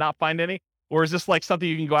likely to not find any? Or is this like something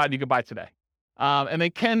you can go out and you can buy today? And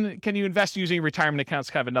then can you invest using retirement accounts?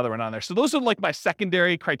 Kind of another one on there. So those are like my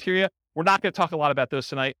secondary criteria. We're not going to talk a lot about those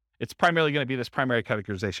tonight. It's primarily going to be this primary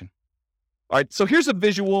categorization. All right, so here's a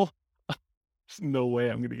visual. There's no way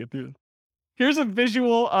I'm going to get through this. Here's a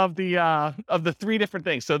visual of the three different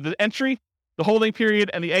things. So the entry, the holding period,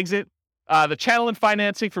 and the exit. The channel and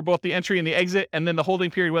financing for both the entry and the exit, and then the holding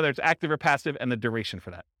period, whether it's active or passive, and the duration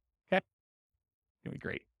for that. Okay, gonna be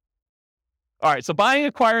great. All right, so buying,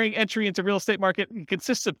 acquiring, entry into real estate market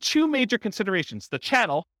consists of two major considerations: the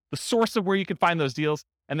channel, the source of where you can find those deals,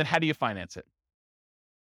 and then how do you finance it?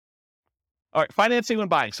 All right, financing when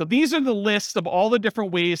buying. So these are the lists of all the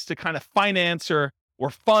different ways to kind of finance or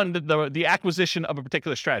fund the acquisition of a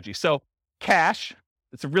particular strategy. So cash,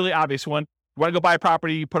 it's a really obvious one. You want to go buy a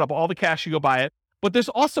property, you put up all the cash, you go buy it. But there's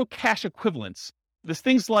also cash equivalents. There's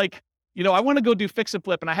things like, I want to go do fix and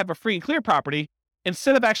flip and I have a free and clear property.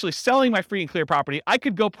 Instead of actually selling my free and clear property, I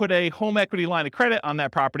could go put a home equity line of credit on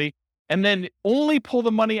that property and then only pull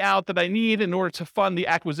the money out that I need in order to fund the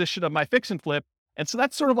acquisition of my fix and flip. And so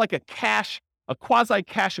that's sort of like a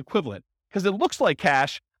quasi-cash equivalent, because it looks like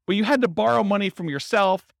cash, but you had to borrow money from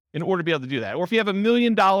yourself in order to be able to do that. Or if you have $1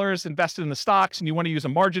 million invested in the stocks and you want to use a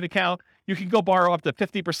margin account, you can go borrow up to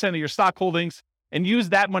 50% of your stock holdings and use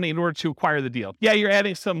that money in order to acquire the deal. Yeah, you're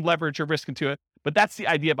adding some leverage or risk into it, but that's the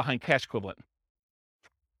idea behind cash equivalent.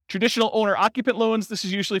 Traditional owner-occupant loans, this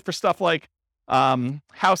is usually for stuff like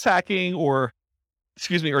house hacking or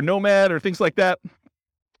Nomad or things like that.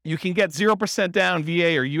 You can get 0% down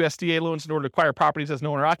VA or USDA loans in order to acquire properties as an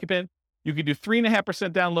owner-occupant. You can do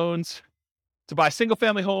 3.5% down loans to buy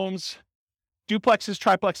single-family homes, duplexes,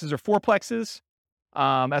 triplexes, or fourplexes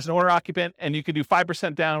as an owner-occupant, and you can do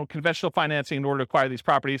 5% down conventional financing in order to acquire these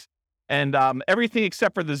properties. And everything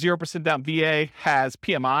except for the 0% down VA has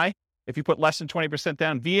PMI. If you put less than 20%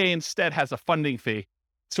 down, VA instead has a funding fee,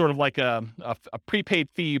 sort of like a prepaid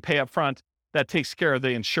fee you pay up front that takes care of the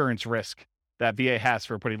insurance risk that VA has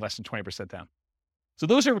for putting less than 20% down. So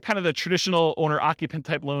those are kind of the traditional owner-occupant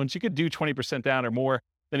type loans. You could do 20% down or more,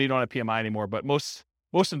 then you don't have PMI anymore, but most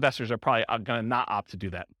investors are probably going to not opt to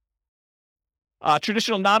do that.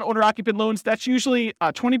 Traditional non-owner-occupant loans, that's usually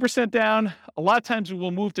 20% down. A lot of times we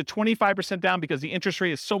will move to 25% down because the interest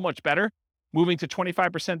rate is so much better, moving to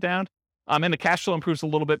 25% down. And the cash flow improves a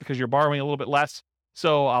little bit because you're borrowing a little bit less.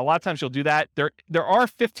 So a lot of times you'll do that. There are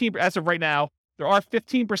 15, as of right now, there are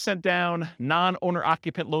 15% down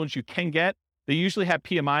non-owner-occupant loans you can get. They usually have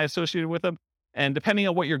PMI associated with them. And depending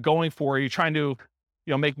on what you're going for, you're trying to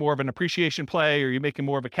make more of an appreciation play or you're making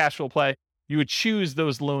more of a cash flow play, you would choose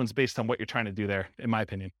those loans based on what you're trying to do there, in my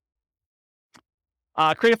opinion.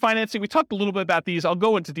 Creative financing, we talked a little bit about these. I'll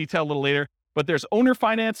go into detail a little later, but there's owner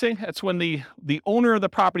financing. That's when the owner of the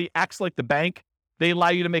property acts like the bank. They allow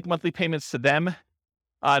you to make monthly payments to them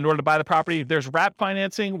in order to buy the property. There's wrap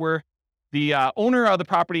financing, where the owner of the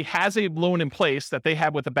property has a loan in place that they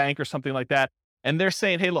have with a bank or something like that. And they're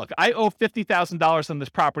saying, hey, look, I owe $50,000 on this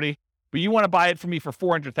property, but you want to buy it from me for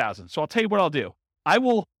 $400,000. So I'll tell you what I'll do. I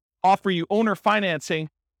will offer you owner financing,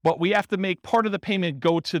 but we have to make part of the payment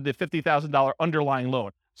go to the $50,000 underlying loan.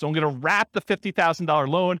 So I'm going to wrap the $50,000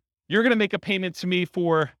 loan. You're going to make a payment to me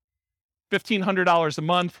for $1,500 a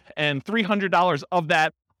month, and $300 of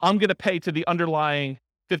that I'm going to pay to the underlying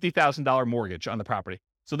 $50,000 mortgage on the property.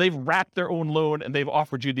 So they've wrapped their own loan and they've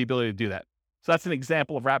offered you the ability to do that. So that's an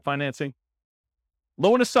example of wrap financing.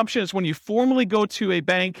 Loan assumption is when you formally go to a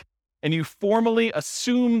bank and you formally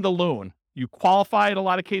assume the loan. You qualify in a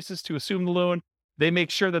lot of cases to assume the loan. They make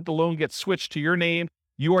sure that the loan gets switched to your name.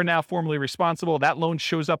 You are now formally responsible. That loan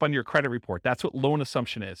shows up on your credit report. That's what loan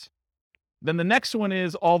assumption is. Then the next one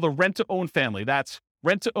is all the rent-to-own family. That's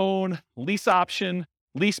rent-to-own, lease option,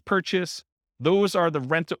 lease purchase. Those are the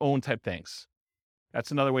rent-to-own type things.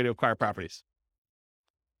 That's another way to acquire properties.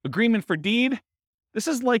 Agreement for deed. This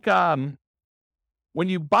is like when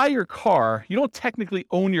you buy your car, you don't technically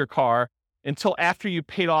own your car until after you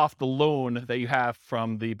paid off the loan that you have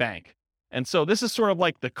from the bank. And so this is sort of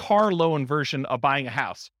like the car loan version of buying a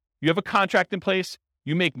house. You have a contract in place,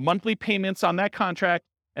 you make monthly payments on that contract,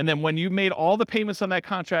 and then when you made all the payments on that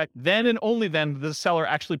contract, then and only then the seller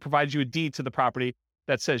actually provides you a deed to the property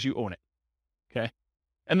that says you own it. Okay.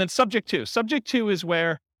 And then subject to. Subject to is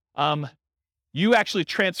where you actually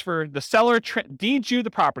transfer, the seller deeds you the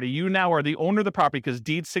property. You now are the owner of the property because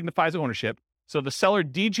deed signifies ownership. So the seller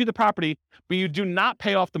deeds you the property, but you do not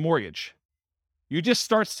pay off the mortgage. You just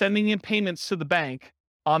start sending in payments to the bank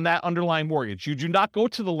on that underlying mortgage. You do not go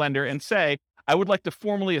to the lender and say, I would like to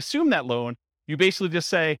formally assume that loan. You basically just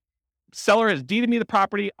say, seller has deeded me the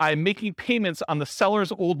property. I'm making payments on the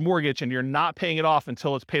seller's old mortgage, and you're not paying it off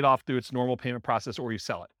until it's paid off through its normal payment process or you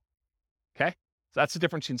sell it. Okay? So that's the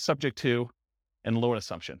difference between subject to and loan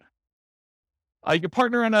assumption. You can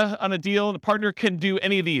partner on a deal, and the partner can do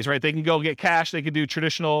any of these, right? They can go get cash. They can do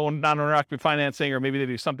traditional non-owner occupant financing, or maybe they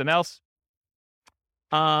do something else.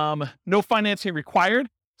 No financing required.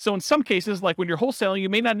 So in some cases, like when you're wholesaling, you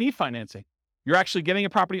may not need financing. You're actually getting a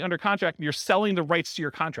property under contract and you're selling the rights to your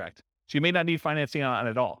contract. So you may not need financing on it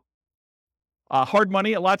at all. Hard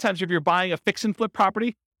money, a lot of times if you're buying a fix and flip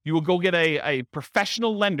property, you will go get a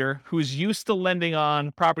professional lender who's used to lending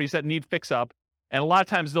on properties that need fix up. And a lot of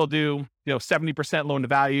times they'll do, 70% loan to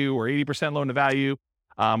value or 80% loan to value,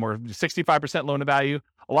 or 65% loan to value.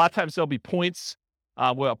 A lot of times there'll be points.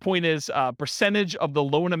 A point is a percentage of the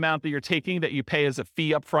loan amount that you're taking that you pay as a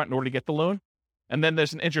fee up front in order to get the loan. And then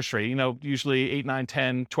there's an interest rate, usually 8, 9,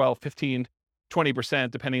 10, 12, 15,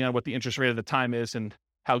 20%, depending on what the interest rate at the time is and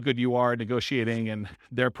how good you are negotiating and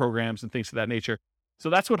their programs and things of that nature. So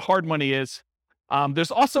that's what hard money is.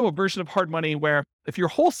 There's also a version of hard money where if you're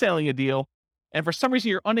wholesaling a deal and for some reason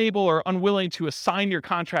you're unable or unwilling to assign your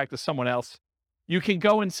contract to someone else, you can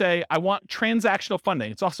go and say, I want transactional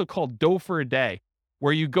funding. It's also called dough for a day,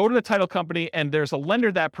 where you go to the title company and there's a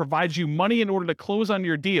lender that provides you money in order to close on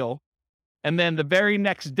your deal. And then the very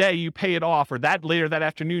next day you pay it off, or later that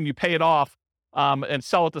afternoon, you pay it off and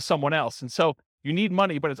sell it to someone else. And so you need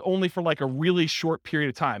money, but it's only for like a really short period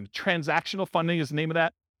of time. Transactional funding is the name of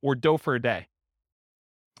that, or dough for a day.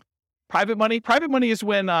 Private money is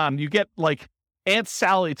when you get like Aunt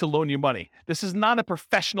Sally to loan you money. This is not a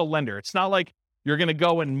professional lender. It's not like you're going to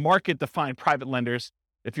go and market to find private lenders.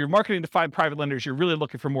 If you're marketing to find private lenders, you're really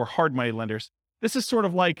looking for more hard money lenders. This is sort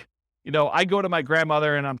of like, I go to my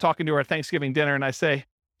grandmother and I'm talking to her at Thanksgiving dinner and I say,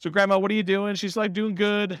 so Grandma, what are you doing? She's like, doing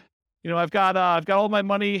good. I've got all my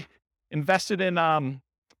money invested in, CDs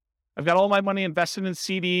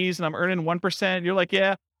and I'm earning 1%. You're like,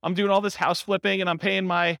 yeah, I'm doing all this house flipping and I'm paying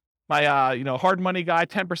my hard money guy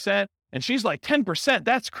 10%. And she's like, 10%?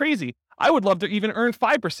 That's crazy. I would love to even earn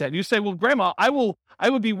 5%. You say, well, Grandma, I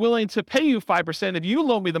would be willing to pay you 5% if you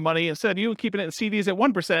loan me the money instead of you keeping it in CDs at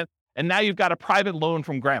 1%. And now you've got a private loan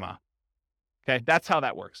from Grandma. Okay, that's how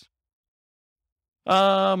that works.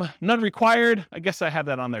 None required. I guess I have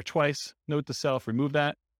that on there twice. Note to self, remove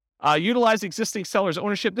that. Utilize existing seller's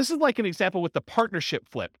ownership. This is like an example with the partnership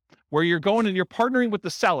flip, where you're going and you're partnering with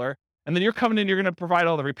the seller, and then you're coming in, you're going to provide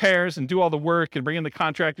all the repairs and do all the work and bring in the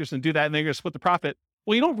contractors and do that, and then you're going to split the profit.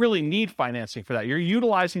 Well, you don't really need financing for that. You're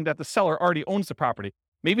utilizing that the seller already owns the property.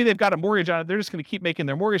 Maybe they've got a mortgage on it. They're just going to keep making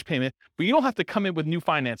their mortgage payment, but you don't have to come in with new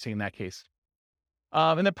financing in that case.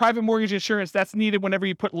 And then private mortgage insurance, that's needed whenever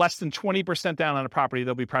you put less than 20% down on a property.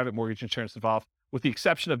 There'll be private mortgage insurance involved, with the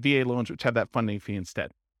exception of VA loans, which have that funding fee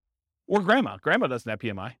instead. Or Grandma. Grandma doesn't have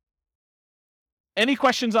PMI. Any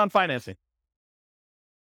questions on financing?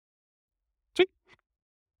 Sweet.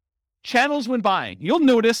 Channels when buying. You'll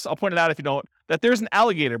notice, I'll point it out if you don't, that there's an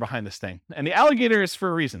alligator behind this thing. And the alligator is for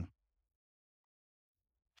a reason.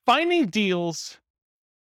 Finding deals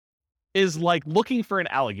is like looking for an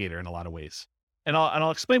alligator in a lot of ways. And I'll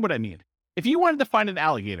explain what I mean. If you wanted to find an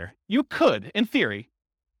alligator, you could, in theory,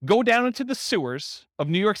 go down into the sewers of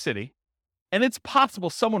New York City, and it's possible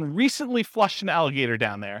someone recently flushed an alligator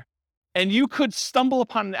down there, and you could stumble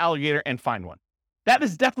upon an alligator and find one. That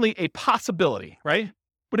is definitely a possibility, right?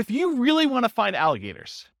 But if you really want to find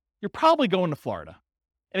alligators, you're probably going to Florida.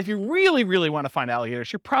 And if you really, really want to find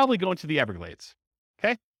alligators, you're probably going to the Everglades,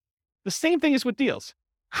 okay? The same thing is with deals.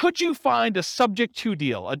 Could you find a subject to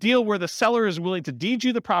deal, a deal where the seller is willing to deed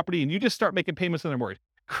you the property and you just start making payments on their mortgage?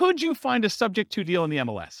 Could you find a subject to deal in the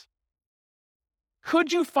MLS?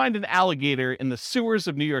 Could you find an alligator in the sewers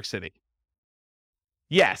of New York City?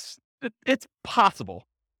 Yes, it's possible.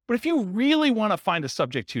 But if you really want to find a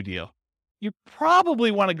subject to deal, you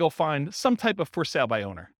probably want to go find some type of for sale by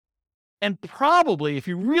owner. And probably, if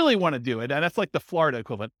you really want to do it, and that's like the Florida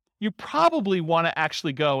equivalent, you probably want to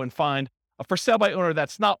actually go and find a for sale by owner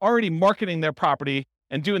that's not already marketing their property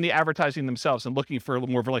and doing the advertising themselves and looking for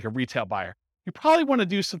more of like a retail buyer. You probably want to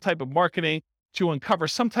do some type of marketing to uncover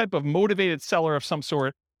some type of motivated seller of some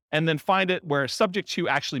sort, and then find it where subject to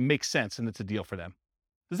actually makes sense and it's a deal for them.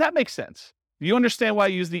 Does that make sense? Do you understand why I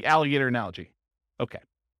use the alligator analogy? Okay.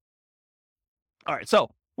 All right, so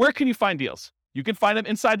where can you find deals? You can find them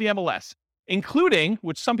inside the MLS, including,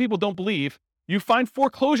 which some people don't believe, you find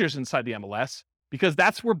foreclosures inside the MLS because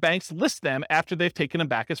that's where banks list them after they've taken them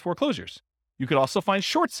back as foreclosures. You could also find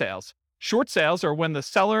short sales. Short sales are when the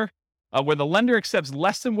seller, where the lender accepts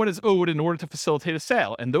less than what is owed in order to facilitate a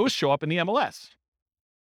sale, and those show up in the MLS.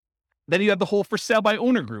 Then you have the whole for sale by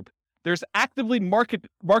owner group. there's actively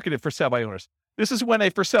marketed for sale by owners. This is when a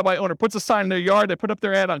for sale by owner puts a sign in their yard, they put up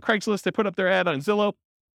their ad on Craigslist, they put up their ad on Zillow,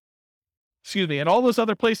 and all those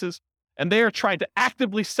other places, and they are trying to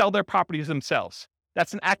actively sell their properties themselves.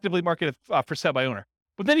 That's an actively marketed for sale by owner.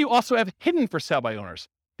 But then you also have hidden for sale by owners.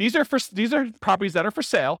 These are properties that are for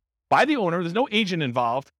sale by the owner. There's no agent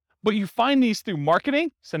involved, but you find these through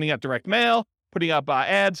marketing, sending out direct mail, putting up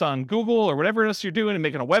ads on Google or whatever else you're doing, and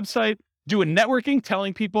making a website, doing networking,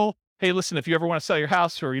 telling people, hey, listen, if you ever want to sell your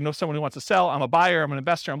house or you know someone who wants to sell, I'm a buyer, I'm an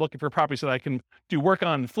investor, I'm looking for a property so that I can do work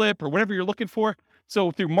on and flip or whatever you're looking for.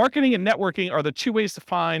 So through marketing and networking are the two ways to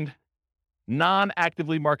find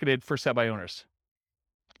non-actively marketed for sale by owners.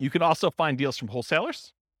 You can also find deals from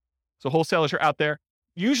wholesalers. So wholesalers are out there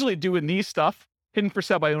usually doing these stuff, hidden for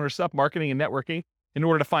sale by owner stuff, marketing and networking in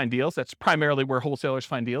order to find deals. That's primarily where wholesalers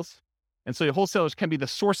find deals. And so the wholesalers can be the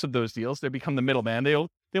source of those deals. They become the middleman. They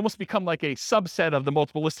almost become like a subset of the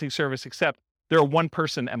multiple listing service, except they're a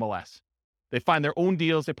one-person MLS. They find their own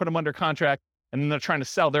deals, they put them under contract, and then they're trying to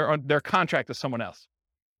sell their contract to someone else.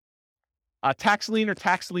 Tax lien or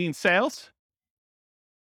tax lien sales.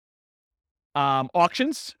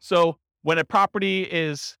 Auctions. So when a property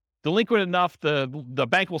is delinquent enough, the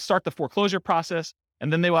bank will start the foreclosure process,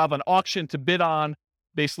 and then they will have an auction to bid on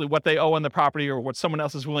basically what they owe on the property or what someone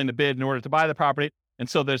else is willing to bid in order to buy the property. And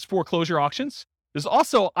so there's foreclosure auctions. There's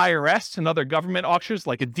also IRS and other government auctions,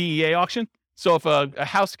 like a DEA auction. So if a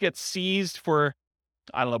house gets seized for,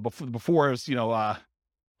 I don't know, before it was,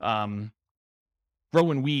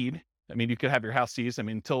 growing weed, I mean, you could have your house seized. I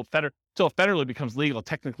mean, until it federally becomes legal,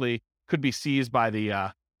 technically could be seized by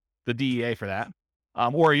the DEA for that.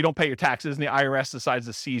 Or you don't pay your taxes and the IRS decides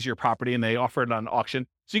to seize your property and they offer it on auction.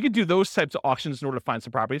 So you could do those types of auctions in order to find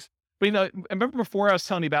some properties. But, I remember before I was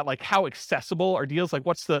telling you about like how accessible are deals, like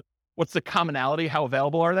what's the commonality, how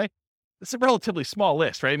available are they? It's a relatively small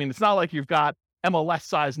list, right? I mean, it's not like you've got MLS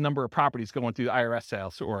sized number of properties going through the IRS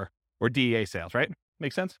sales or DEA sales, right?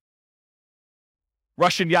 Make sense?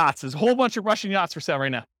 Russian yachts. There's a whole bunch of Russian yachts for sale right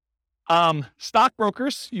now.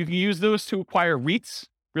 Stockbrokers, you can use those to acquire REITs,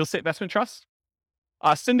 real estate investment trusts.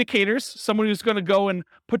 Syndicators, someone who's going to go and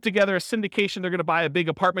put together a syndication. They're going to buy a big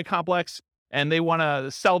apartment complex and they want to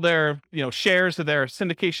sell their, shares of their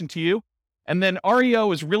syndication to you. And then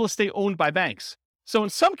REO is real estate owned by banks. So in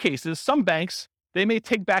some cases, some banks, they may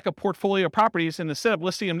take back a portfolio of properties and instead of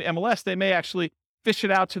listing them in MLS, they may actually fish it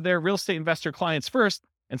out to their real estate investor clients first.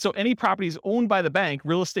 And so any properties owned by the bank,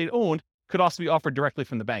 real estate owned, could also be offered directly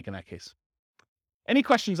from the bank in that case. Any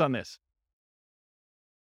questions on this?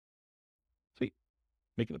 Sweet.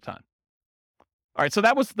 Making up time. All right, so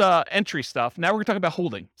that was the entry stuff. Now we're going to talk about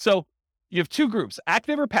holding. So you have two groups,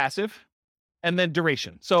 active or passive, and then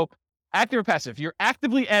duration. So active or passive, you're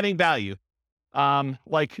actively adding value,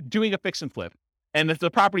 like doing a fix and flip. And is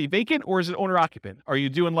the property vacant or is it owner occupant? Are you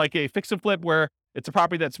doing like a fix and flip where it's a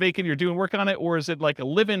property that's vacant, you're doing work on it, or is it like a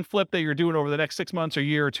live-in flip that you're doing over the next 6 months or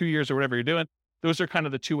year or 2 years or whatever you're doing? Those are kind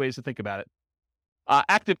of the two ways to think about it.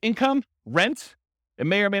 Active income, rent. It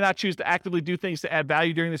may or may not choose to actively do things to add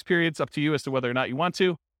value during this period. It's up to you as to whether or not you want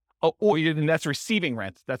to. And that's receiving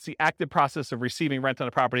rent. That's the active process of receiving rent on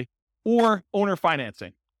a property. Or owner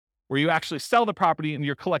financing, where you actually sell the property and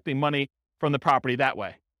you're collecting money from the property that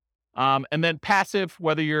way. And then passive,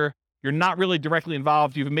 whether you're not really directly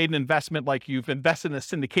involved, you've made an investment, like you've invested in a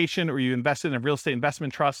syndication or you invested in a real estate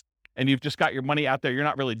investment trust, and you've just got your money out there. You're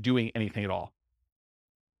not really doing anything at all.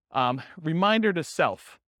 Reminder to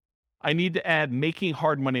self, I need to add making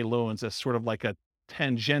hard money loans as sort of like a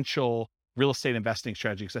tangential real estate investing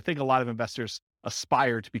strategy, because I think a lot of investors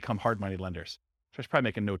aspire to become hard money lenders. So I should probably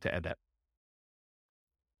make a note to add that.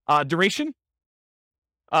 Duration.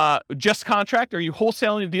 Just contract. Are you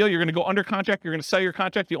wholesaling a deal? You're going to go under contract. You're going to sell your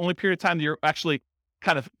contract. The only period of time that you're actually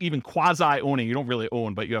kind of even quasi owning, you don't really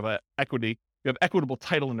own, but you have equitable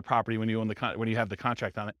title in the property when you own when you have the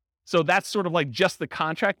contract on it. So that's sort of like just the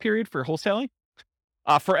contract period for wholesaling.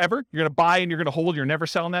 Forever. You're going to buy and you're going to hold. You're never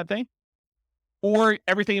selling that thing. Or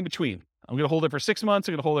everything in between. I'm going to hold it for 6 months.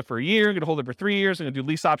 I'm going to hold it for a year. I'm going to hold it for 3 years. I'm going to do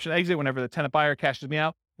lease option exit whenever the tenant buyer cashes me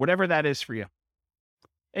out. Whatever that is for you.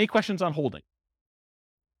 Any questions on holding?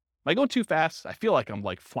 Am I going too fast? I feel like I'm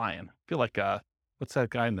like flying. I feel like, what's that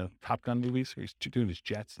guy in the Top Gun movies where he's doing his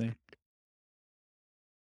jets thing?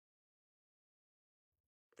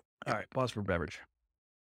 All right, pause for beverage.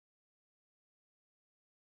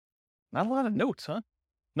 Not a lot of notes, huh?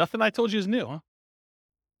 Nothing I told you is new, huh?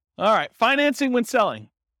 All right, financing when selling.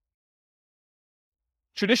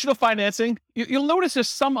 Traditional financing. You'll notice there's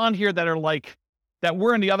some on here that are like, that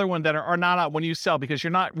were in the other one that are not out when you sell because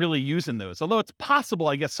you're not really using those. Although it's possible,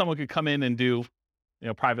 I guess someone could come in and do,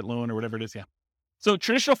 private loan or whatever it is. Yeah. So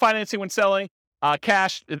traditional financing when selling,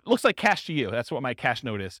 cash, it looks like cash to you. That's what my cash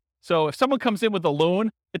note is. So if someone comes in with a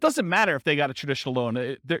loan, it doesn't matter if they got a traditional loan.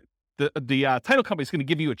 The title company is going to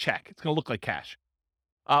give you a check. It's going to look like cash.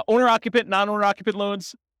 Owner-occupant, non-owner-occupant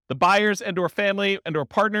loans, the buyers and/or family and/or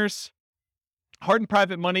partners, hard and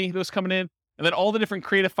private money, those coming in, and then all the different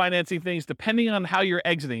creative financing things, depending on how you're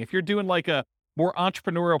exiting. If you're doing like a more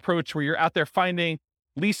entrepreneurial approach where you're out there finding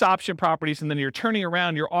lease option properties and then you're turning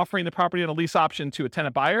around, you're offering the property on a lease option to a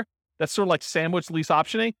tenant buyer, that's sort of like sandwich lease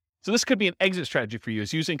optioning. So this could be an exit strategy for you,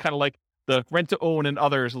 is using kind of like the rent to own and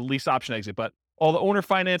others lease option exit. But all the owner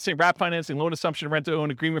financing, wrap financing, loan assumption, rent to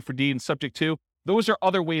own, agreement for deed, and subject to, those are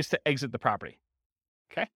other ways to exit the property.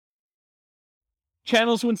 Okay.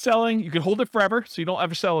 Channels when selling, you can hold it forever, so you don't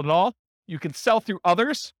ever sell it at all. You can sell through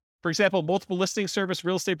others. For example, multiple listing service,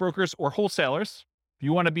 real estate brokers, or wholesalers. If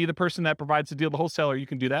you want to be the person that provides the deal to the wholesaler, you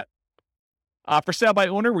can do that. For sale by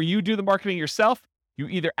owner, where you do the marketing yourself, you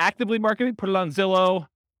either actively market it, put it on Zillow,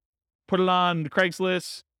 put it on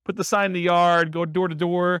Craigslist, put the sign in the yard, go door to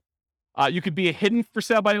door. You could be a hidden for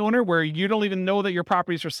sale by owner where you don't even know that your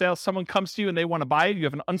property is for sale. Someone comes to you and they want to buy it. You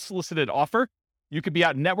have an unsolicited offer. You could be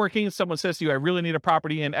out networking. Someone says to you, I really need a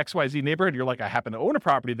property in XYZ neighborhood. You're like, I happen to own a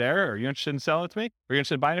property there. Are you interested in selling it to me? Are you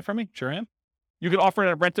interested in buying it from me? Sure am. You can offer it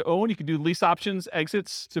at rent to own. You can do lease options,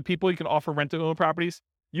 exits to people. You can offer rent to own properties.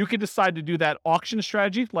 You could decide to do that auction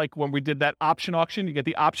strategy, like when we did that option auction. You get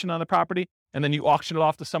the option on the property and then you auction it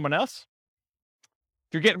off to someone else.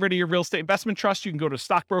 If you're getting rid of your real estate investment trust, you can go to a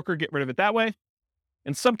stockbroker, get rid of it that way.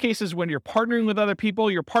 In some cases, when you're partnering with other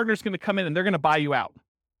people, your partner's going to come in and they're going to buy you out.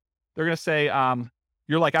 They're going to say,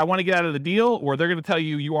 you're like, I want to get out of the deal, or they're going to tell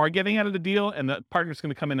you you are getting out of the deal, and the partner's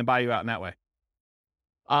going to come in and buy you out in that way.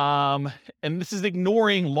 And this is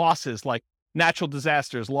ignoring losses like natural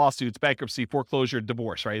disasters, lawsuits, bankruptcy, foreclosure,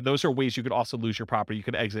 divorce, right? Those are ways you could also lose your property. You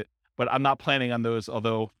could exit, but I'm not planning on those,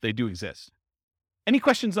 although they do exist. Any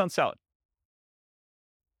questions on selling?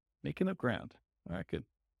 Making up ground. All right, good.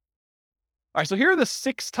 All right, so here are the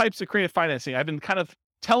 6 types of creative financing. I've been kind of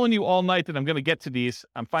telling you all night that I'm going to get to these.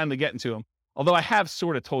 I'm finally getting to them, although I have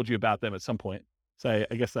sort of told you about them at some point. So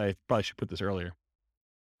I guess I probably should put this earlier.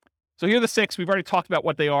 So here are the 6. We've already talked about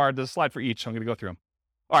what they are. There's a slide for each, so I'm going to go through them.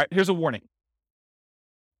 All right, here's a warning.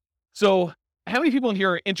 So how many people in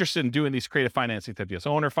here are interested in doing these creative financing type deals?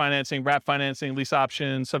 Owner financing, wrap financing, lease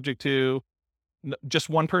option, subject to, just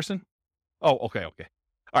one person? Oh, okay. All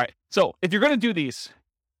right. So if you're going to do these,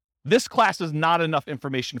 this class is not enough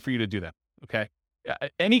information for you to do them. Okay.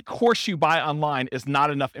 Any course you buy online is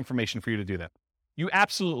not enough information for you to do that. You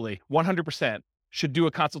absolutely 100% should do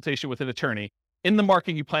a consultation with an attorney in the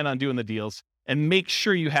market you plan on doing the deals and make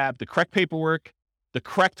sure you have the correct paperwork, the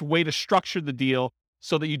correct way to structure the deal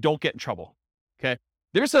so that you don't get in trouble. Okay.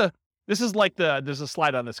 There's a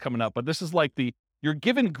slide on this coming up, but this is like you're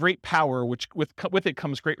given great power, which with it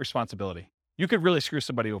comes great responsibility. You could really screw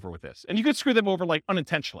somebody over with this, and you could screw them over like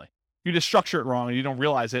unintentionally. You just structure it wrong and you don't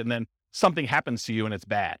realize it. And then something happens to you and it's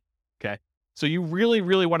bad. Okay. So you really,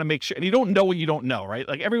 really want to make sure, and you don't know what you don't know, right?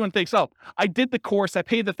 Like everyone thinks, oh, I did the course. I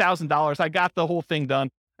paid the $1,000. I got the whole thing done.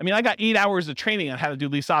 I mean, I got 8 hours of training on how to do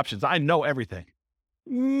lease options. I know everything.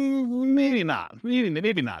 Maybe not,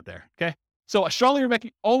 maybe not there. Okay. So I strongly recommend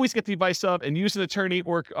you always get the advice of and use an attorney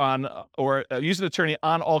use an attorney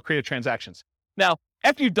on all creative transactions. Now,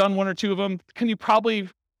 after you've done 1 or 2 of them, can you probably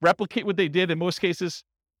replicate what they did in most cases?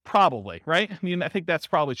 Probably, right? I mean, I think that's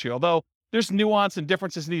probably true. Although there's nuance and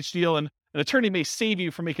differences in each deal, and an attorney may save you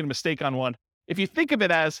from making a mistake on one. If you think of it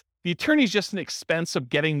as the attorney is just an expense of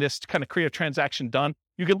getting this kind of creative transaction done,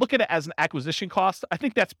 you can look at it as an acquisition cost. I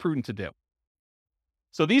think that's prudent to do.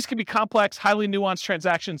 So these can be complex, highly nuanced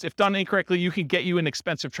transactions. If done incorrectly, you can get you in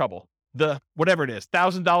expensive trouble. Whatever it is,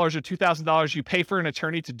 $1,000 or $2,000 you pay for an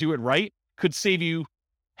attorney to do it right could save you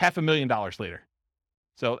 $500,000 later.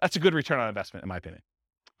 So that's a good return on investment, in my opinion.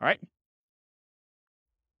 All right.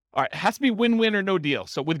 It has to be win-win or no deal.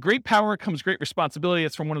 So with great power comes great responsibility.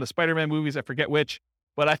 It's from one of the Spider-Man movies. I forget which,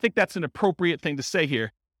 but I think that's an appropriate thing to say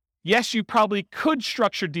here. Yes, you probably could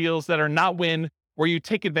structure deals that are not win where you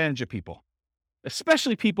take advantage of people,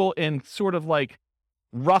 especially people in sort of like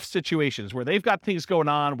rough situations where they've got things going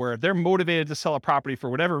on, where they're motivated to sell a property for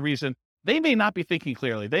whatever reason. They may not be thinking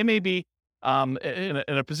clearly. They may be in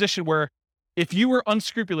a position where if you were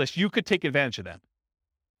unscrupulous, you could take advantage of them.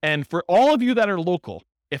 And for all of you that are local,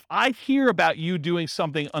 if I hear about you doing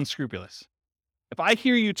something unscrupulous, if I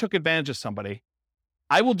hear you took advantage of somebody,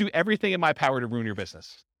 I will do everything in my power to ruin your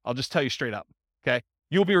business. I'll just tell you straight up. Okay.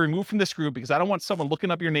 You'll be removed from this group because I don't want someone looking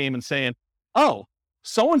up your name and saying, oh,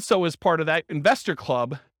 so-and-so is part of that investor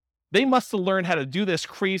club. They must have learned how to do this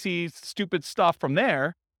crazy, stupid stuff from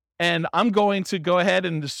there. And I'm going to go ahead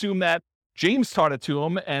and assume that James taught it to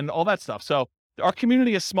him and all that stuff. So our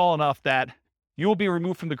community is small enough that you will be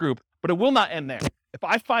removed from the group, but it will not end there. If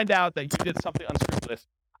I find out that you did something unscrupulous,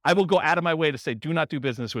 I will go out of my way to say, do not do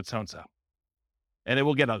business with so-and-so. And it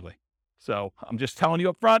will get ugly. So I'm just telling you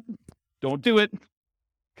up front, don't do it.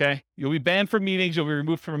 Okay. You'll be banned from meetings. You'll be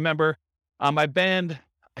removed from a member. I banned,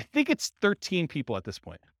 I think it's 13 people at this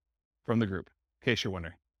point from the group, in case you're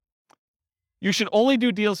wondering. You should only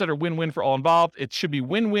do deals that are win-win for all involved. It should be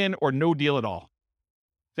win-win or no deal at all.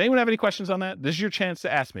 Does anyone have any questions on that? This is your chance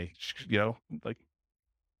to ask me. Yeah,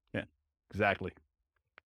 exactly.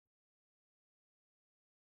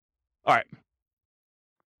 All right.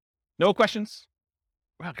 No questions?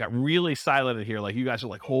 Wow, it got really silent in here. Like you guys are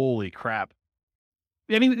like, holy crap.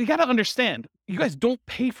 I mean, you got to understand, you guys don't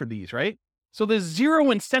pay for these, right? So there's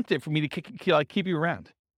zero incentive for me to keep you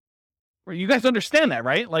around. You guys understand that,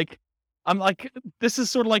 right? Like, I'm like, this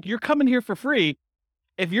is sort of like, you're coming here for free.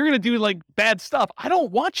 If you're going to do like bad stuff, I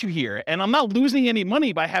don't want you here. And I'm not losing any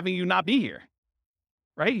money by having you not be here.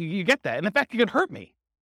 Right? You get that. And in fact, you could hurt me.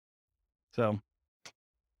 So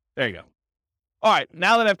there you go. All right.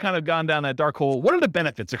 Now that I've kind of gone down that dark hole, what are the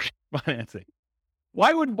benefits of financing?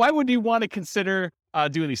 Why would you want to consider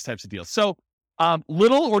doing these types of deals? So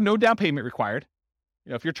little or no down payment required.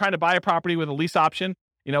 If you're trying to buy a property with a lease option,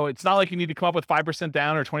 it's not like you need to come up with 5%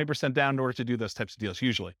 down or 20% down in order to do those types of deals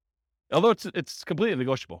usually. Although it's completely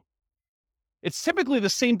negotiable. It's typically the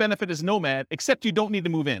same benefit as Nomad, except you don't need to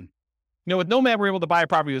move in. With Nomad, we're able to buy a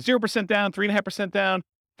property with 0% down, 3.5% down,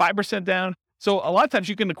 5% down. So a lot of times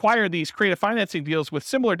you can acquire these creative financing deals with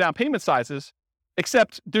similar down payment sizes,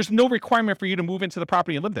 except there's no requirement for you to move into the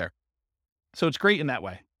property and live there. So it's great in that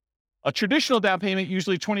way. A traditional down payment,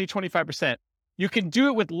 usually 20 to 25%. You can do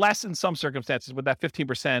it with less in some circumstances with that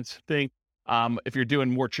 15% thing. If you're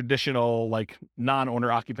doing more traditional, like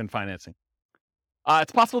non-owner occupant financing.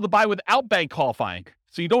 It's possible to buy without bank qualifying.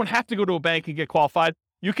 So you don't have to go to a bank and get qualified.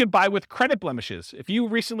 You can buy with credit blemishes. If you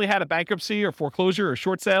recently had a bankruptcy or foreclosure or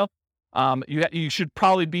short sale, you should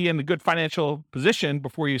probably be in a good financial position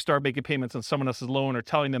before you start making payments on someone else's loan or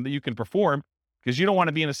telling them that you can perform, because you don't want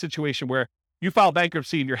to be in a situation where you file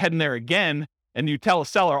bankruptcy and you're heading there again and you tell a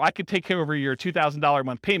seller, I could take care of your $2,000 a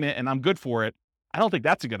month payment and I'm good for it. I don't think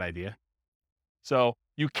that's a good idea. So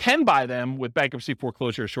you can buy them with bankruptcy,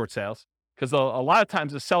 foreclosure, or short sales, because a lot of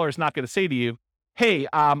times the seller is not going to say to you, hey,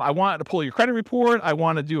 I want to pull your credit report. I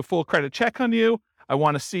want to do a full credit check on you. I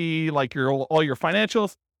want to see like all your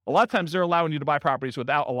financials. A lot of times they're allowing you to buy properties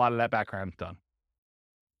without a lot of that background done.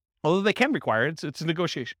 Although they can require it, it's a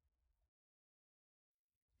negotiation.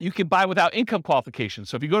 You can buy without income qualification.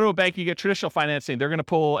 So if you go to a bank, you get traditional financing, they're going to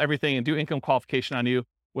pull everything and do income qualification on you.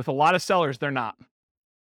 With a lot of sellers, they're not.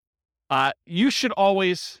 You should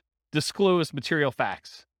always disclose material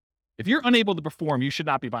facts. If you're unable to perform, you should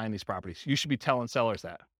not be buying these properties. You should be telling sellers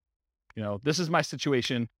that, this is my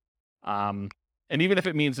situation. And even if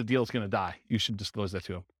it means the deal is going to die, you should disclose that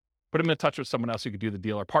to them. Put them in touch with someone else who could do the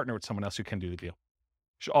deal or partner with someone else who can do the deal.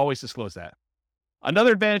 You should always disclose that.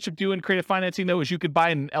 Another advantage of doing creative financing, though, is you could buy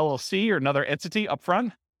an LLC or another entity up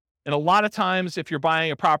front. And a lot of times, if you're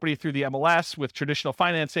buying a property through the MLS with traditional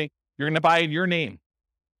financing, you're going to buy in your name.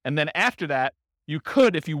 And then after that, you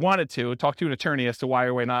could, if you wanted to, talk to an attorney as to why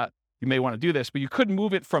or why not you may want to do this, but you could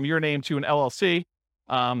move it from your name to an LLC.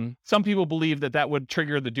 Some people believe that would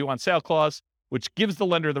trigger the due on sale clause, which gives the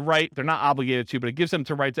lender the right, they're not obligated to, but it gives them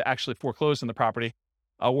the right to actually foreclose on the property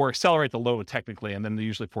or accelerate the loan technically, and then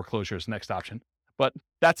usually foreclosure is the next option. But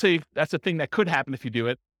that's a thing that could happen if you do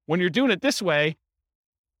it. When you're doing it this way,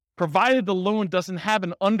 provided the loan doesn't have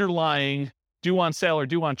an underlying due on sale or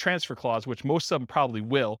due on transfer clause, which most of them probably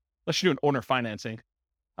will, unless you're doing owner financing.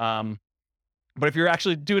 But if you're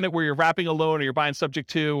actually doing it where you're wrapping a loan or you're buying subject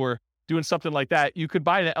to or doing something like that, you could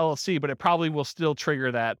buy an LLC, but it probably will still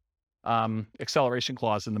trigger that acceleration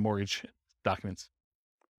clause in the mortgage documents.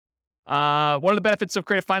 One of the benefits of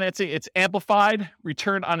creative financing, it's amplified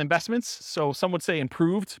return on investments. So some would say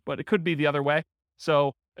improved, but it could be the other way.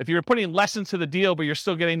 So if you're putting less into the deal, but you're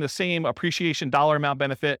still getting the same appreciation dollar amount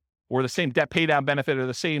benefit or the same debt pay down benefit or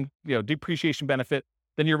the same depreciation benefit,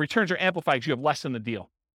 then your returns are amplified because you have less in the deal.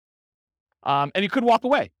 And you could walk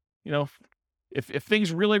away. If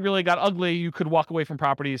things really, really got ugly, you could walk away from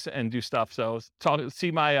properties and do stuff. So see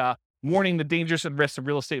my warning the dangers and risks of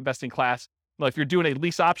real estate investing class. Well, if you're doing a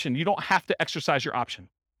lease option, you don't have to exercise your option.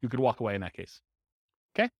 You could walk away in that case.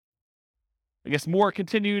 Okay. I guess more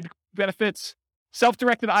continued benefits,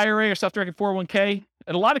 self-directed IRA or self-directed 401k.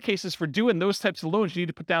 In a lot of cases for doing those types of loans, you need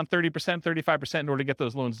to put down 30%, 35% in order to get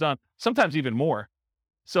those loans done. Sometimes even more.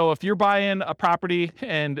 So if you're buying a property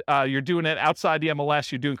and you're doing it outside the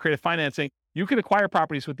MLS, you're doing creative financing, you can acquire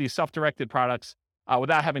properties with these self-directed products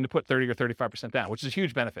without having to put 30 or 35% down, which is a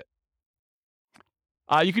huge benefit.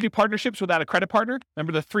 You can do partnerships without a credit partner.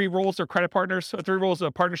 Remember the 3 roles of credit partners, 3 roles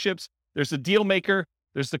of partnerships. There's the deal maker,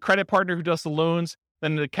 there's the credit partner who does the loans,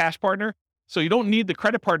 then the cash partner. So you don't need the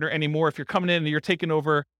credit partner anymore if you're coming in and you're taking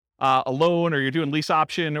over a loan, or you're doing lease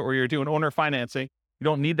option, or you're doing owner financing. You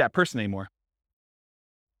don't need that person anymore.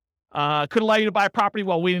 Could allow you to buy a property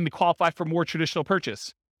while waiting to qualify for more traditional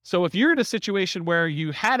purchase. So if you're in a situation where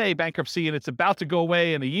you had a bankruptcy and it's about to go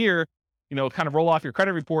away in a year, kind of roll off your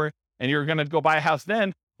credit report, and you're going to go buy a house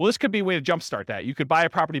then, well, this could be a way to jumpstart that. You could buy a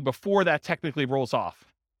property before that technically rolls off.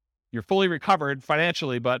 You're fully recovered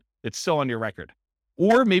financially, but it's still on your record.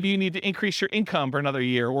 Or maybe you need to increase your income for another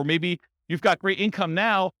year, or maybe you've got great income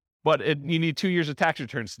now, but you need 2 years of tax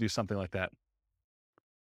returns to do something like that.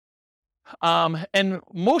 And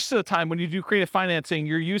most of the time when you do creative financing,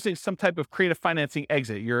 you're using some type of creative financing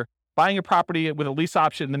exit. You're buying a property with a lease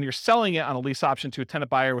option, and then you're selling it on a lease option to a tenant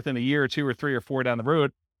buyer within a year or 2 or 3 or 4 down the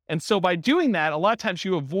road. And so by doing that, a lot of times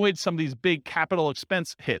you avoid some of these big capital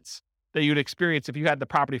expense hits that you'd experience if you had the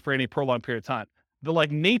property for any prolonged period of time. The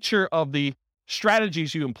nature of the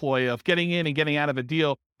strategies you employ of getting in and getting out of a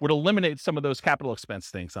deal would eliminate some of those capital expense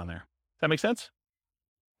things on there. Does that make sense?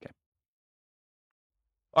 Okay.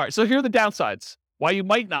 All right, so here are the downsides, why you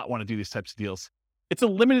might not want to do these types of deals. It's a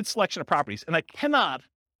limited selection of properties, and I cannot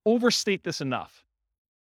overstate this enough.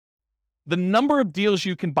 The number of deals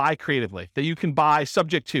you can buy creatively, that you can buy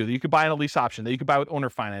subject to, that you can buy on a lease option, that you can buy with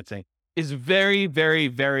owner financing, is very, very,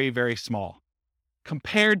 very, very small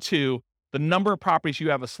compared to the number of properties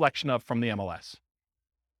you have a selection of from the MLS.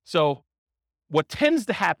 So what tends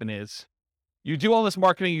to happen is you do all this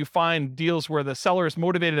marketing, you find deals where the seller is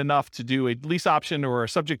motivated enough to do a lease option or a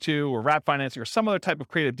subject to or wrap financing or some other type of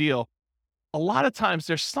creative deal. A lot of times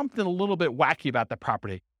there's something a little bit wacky about that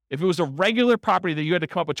property. If it was a regular property that you had to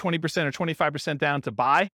come up with 20% or 25% down to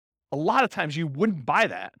buy, a lot of times you wouldn't buy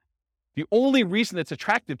that. The only reason it's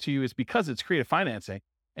attractive to you is because it's creative financing.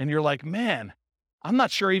 And you're like, man, I'm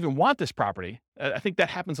not sure I even want this property. I think that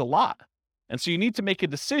happens a lot. And so you need to make a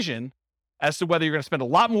decision as to whether you're going to spend a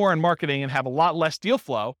lot more on marketing and have a lot less deal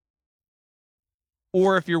flow,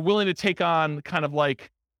 or if you're willing to take on kind of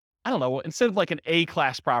instead of an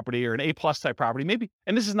A-class property or an A-plus type property, maybe,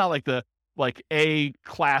 and this is not the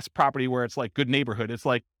A-class property where it's good neighborhood. It's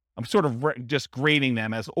I'm sort of just grading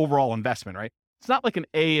them as overall investment, right? It's not like an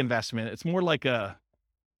A investment. It's more like a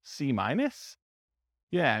C minus.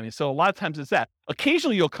 Yeah, so a lot of times it's that.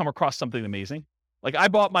 Occasionally you'll come across something amazing. I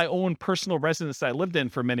bought my own personal residence that I lived in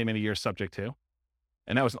for many, many years subject to,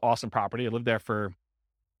 and that was an awesome property. I lived there for,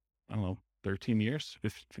 13 years,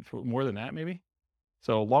 more than that maybe.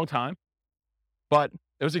 So a long time, but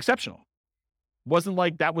it was exceptional. Wasn't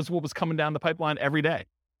like that was what was coming down the pipeline every day.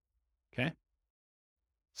 Okay.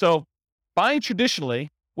 So buying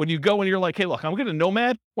traditionally, when you go and you're like, hey, look, I'm going to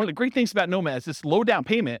Nomad. One of the great things about Nomad is this low down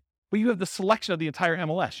payment, but you have the selection of the entire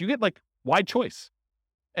MLS. You get wide choice.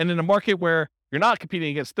 And in a market where you're not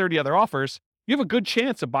competing against 30 other offers, you have a good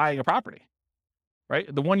chance of buying a property, right?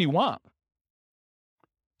 The one you want.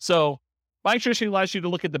 So buying traditionally allows you to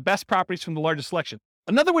look at the best properties from the largest selection.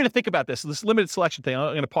 Another way to think about this limited selection thing,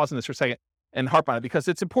 I'm going to pause on this for a second and harp on it because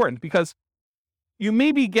it's important, because you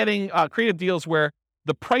may be getting creative deals where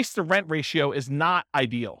the price to rent ratio is not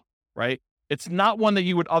ideal, right? It's not one that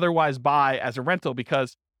you would otherwise buy as a rental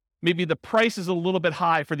because maybe the price is a little bit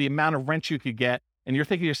high for the amount of rent you could get. And you're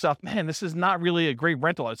thinking to yourself, man, this is not really a great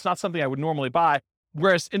rental. It's not something I would normally buy.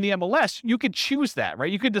 Whereas in the MLS, you could choose that,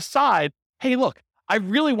 right? You could decide, hey, look, I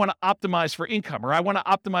really want to optimize for income, or I want to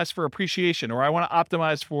optimize for appreciation, or I want to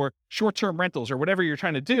optimize for short-term rentals, or whatever you're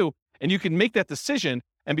trying to do. And you can make that decision.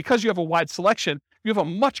 And because you have a wide selection, you have a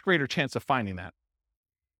much greater chance of finding that.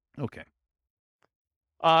 Okay.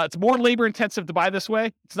 It's more labor intensive to buy this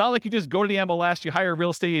way. It's not like you just go to the MLS, you hire a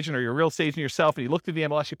real estate agent or you're a real estate agent yourself, and you look through the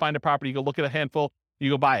MLS, you find a property, you go look at a handful,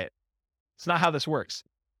 you go buy it. It's not how this works.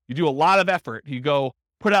 You do a lot of effort. You go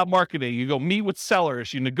put out marketing, you go meet with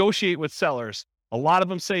sellers, you negotiate with sellers. A lot of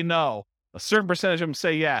them say no. A certain percentage of them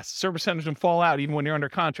say yes. A certain percentage of them fall out even when you're under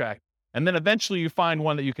contract. And then eventually you find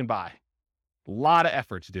one that you can buy. A lot of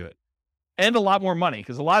effort to do it. And a lot more money,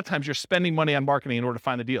 because a lot of times you're spending money on marketing in order to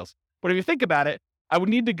find the deals. But if you think about it, I would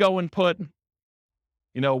need to go and put,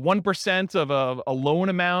 1% of a loan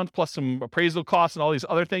amount plus some appraisal costs and all these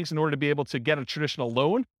other things in order to be able to get a traditional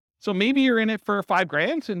loan. So maybe you're in it for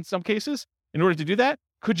 $5,000 in some cases. In order to do that,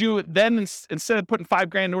 could you then, instead of putting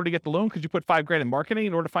 $5,000 in order to get the loan, could you put $5,000 in marketing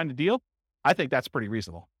in order to find a deal? I think that's pretty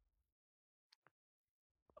reasonable.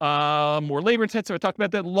 more labor intensive. I talked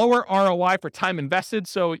about that. Lower ROI for time invested.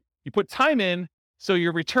 So you put time in, so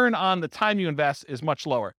your return on the time you invest is much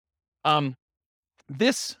lower.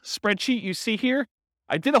 This spreadsheet you see here,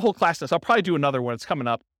 I did a whole class on this. I'll probably do another one. It's coming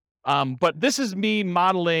up. But this is me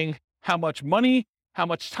modeling how much money, how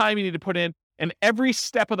much time you need to put in, and every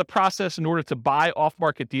step of the process in order to buy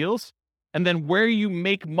off-market deals, and then where you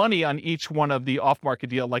make money on each one of the off-market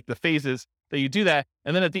deal, like the phases that you do that.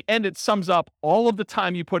 And then at the end, it sums up all of the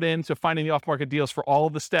time you put into finding the off-market deals for all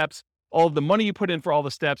of the steps, all of the money you put in for all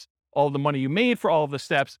the steps, all of the money you made for all of the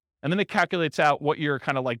steps. And then it calculates out what your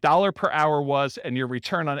kind of like dollar per hour was and your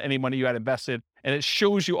return on any money you had invested. And it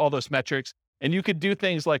shows you all those metrics. And you could do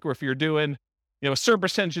things like, if you're doing, a certain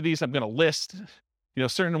percentage of these I'm going to list,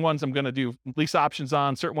 certain ones I'm going to do lease options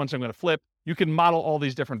on, certain ones I'm going to flip. You can model all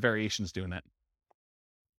these different variations doing that.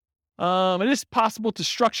 It is possible to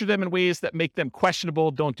structure them in ways that make them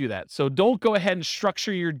questionable. Don't do that. So don't go ahead and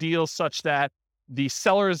structure your deal such that the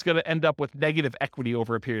seller is going to end up with negative equity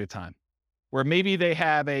over a period of time, where maybe they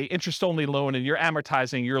have a interest-only loan and you're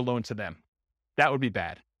amortizing your loan to them. That would be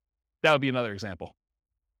bad. That would be another example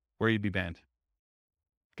where you'd be banned.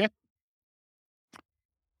 Okay?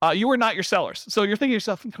 You are not your sellers. So you're thinking to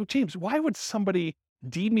yourself, James, why would somebody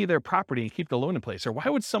deed me their property and keep the loan in place? Or why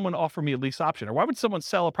would someone offer me a lease option? Or why would someone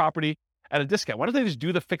sell a property at a discount? Why don't they just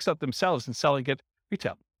do the fix up themselves and sell and get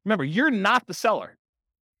retail? Remember, you're not the seller.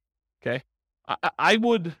 Okay? I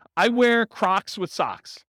wear Crocs with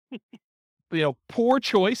socks. Poor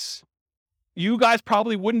choice. You guys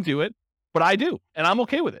probably wouldn't do it, but I do, and I'm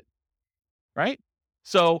okay with it. Right?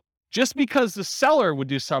 So just because the seller would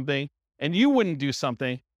do something and you wouldn't do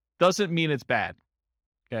something doesn't mean it's bad.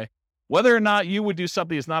 Okay? Whether or not you would do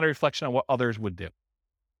something is not a reflection on what others would do.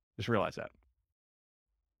 Just realize that.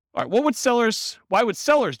 All right, why would sellers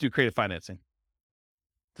do creative financing?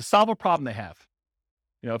 To solve a problem they have.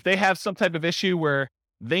 If they have some type of issue where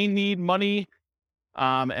they need money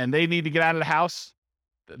and they need to get out of the house,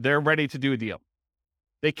 they're ready to do a deal.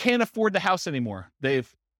 They can't afford the house anymore.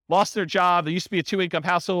 They've lost their job. They used to be a 2-income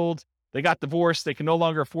household. They got divorced. They can no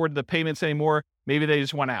longer afford the payments anymore. Maybe they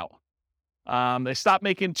just went out. They stopped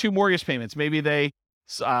making 2 mortgage payments. Maybe they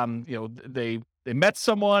met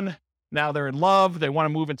someone. Now they're in love. They want to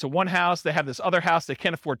move into one house. They have this other house. They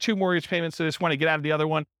can't afford 2 mortgage payments. So they just want to get out of the other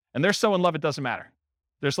one. And they're so in love, it doesn't matter.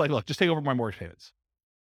 They're just like, look, just take over my mortgage payments.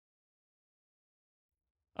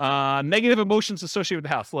 Negative emotions associated with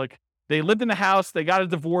the house. Look, they lived in the house, they got a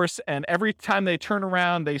divorce, and every time they turn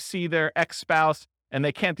around, they see their ex-spouse, and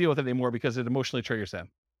they can't deal with it anymore because it emotionally triggers them.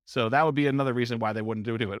 So that would be another reason why they wouldn't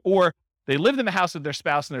do it. Or they lived in the house with their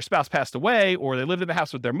spouse, and their spouse passed away, or they lived in the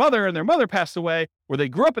house with their mother, and their mother passed away, or they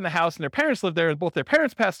grew up in the house, and their parents lived there, and both their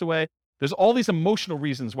parents passed away. There's all these emotional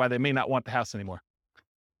reasons why they may not want the house anymore.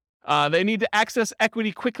 They need to access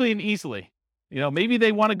equity quickly and easily. Maybe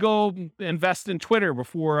they want to go invest in Twitter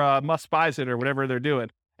before Musk buys it or whatever they're doing,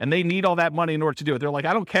 and they need all that money in order to do it. They're like,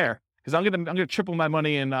 I don't care because I'm gonna triple my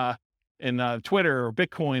money in Twitter or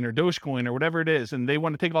Bitcoin or Dogecoin or whatever it is, and they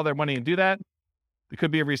want to take all their money and do that. It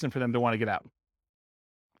could be a reason for them to want to get out.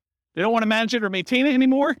 They don't want to manage it or maintain it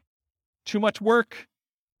anymore. Too much work,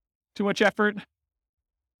 too much effort.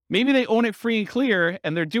 Maybe they own it free and clear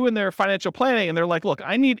and they're doing their financial planning and they're like, look,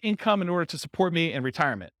 I need income in order to support me in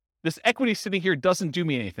retirement. This equity sitting here doesn't do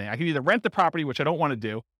me anything. I can either rent the property, which I don't want to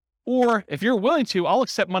do, or if you're willing to, I'll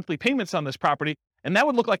accept monthly payments on this property, and that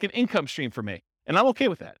would look like an income stream for me. And I'm okay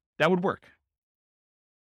with that. That would work.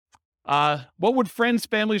 What would friends,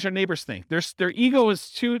 families, or neighbors think? Their ego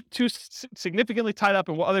is too significantly tied up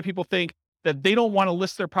in what other people think that they don't want to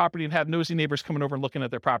list their property and have nosy neighbors coming over and looking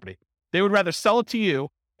at their property. They would rather sell it to you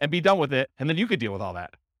and be done with it, and then you could deal with all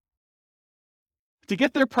that. To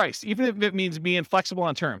get their price, even if it means being flexible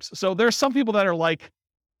on terms. So there are some people that are like,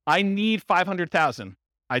 I need $500,000.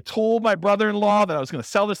 I told my brother-in-law that I was going to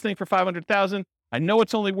sell this thing for $500,000. I know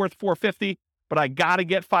it's only worth $450, but I got to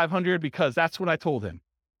get $500 because that's what I told him.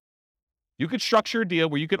 You could structure a deal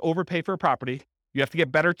where you could overpay for a property. You have to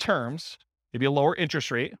get better terms, maybe a lower interest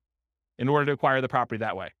rate in order to acquire the property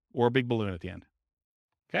that way, or a big balloon at the end.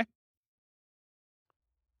 Okay?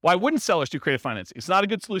 Why wouldn't sellers do creative financing? It's not a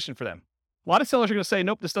good solution for them. A lot of sellers are going to say,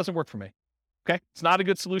 nope, this doesn't work for me. Okay? It's not a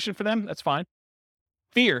good solution for them. That's fine.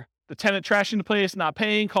 Fear, the tenant trashing the place, not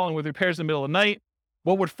paying, calling with repairs in the middle of the night.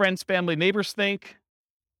 What would friends, family, neighbors think?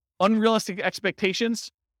 Unrealistic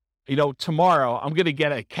expectations. Tomorrow I'm going to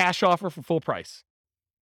get a cash offer for full price.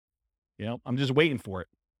 I'm just waiting for it.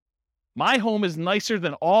 My home is nicer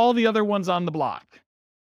than all the other ones on the block.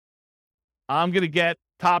 I'm going to get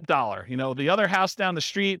top dollar. The other house down the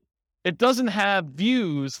street, it doesn't have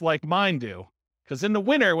views like mine do. Because in the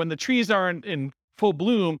winter, when the trees are in full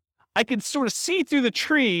bloom, I can sort of see through the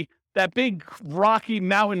tree that big rocky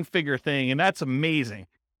mountain figure thing, and that's amazing.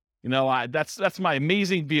 That's my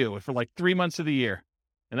amazing view for like 3 months of the year,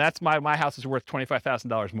 and that's my house is worth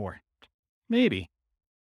 $25,000 more. Maybe.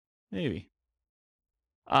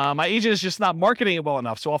 My agent is just not marketing it well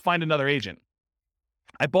enough, so I'll find another agent.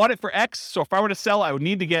 I bought it for X, so if I were to sell, I would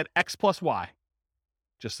need to get X plus Y.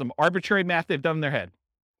 Just some arbitrary math they've done in their head.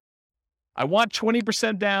 I want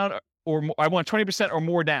 20% down, or I want 20% or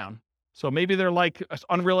more down. So maybe they're like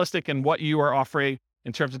unrealistic in what you are offering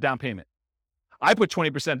in terms of down payment. I put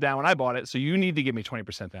 20% down when I bought it, so you need to give me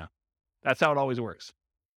 20% down. That's how it always works.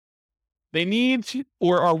 They need to,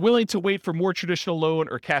 or are willing to wait for more traditional loan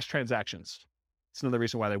or cash transactions. It's another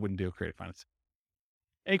reason why they wouldn't do creative finance.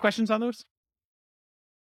 Any questions on those?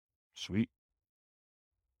 Sweet.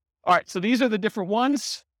 All right, so these are the different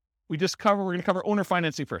ones we just covered. We're going to cover owner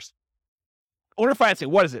financing first. Owner financing,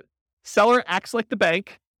 what is it? Seller acts like the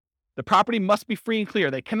bank. The property must be free and clear.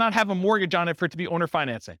 They cannot have a mortgage on it for it to be owner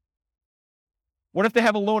financing. What if they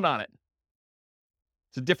have a loan on it?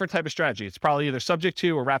 It's a different type of strategy. It's probably either subject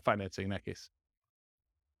to or wrap financing in that case.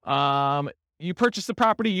 You purchase the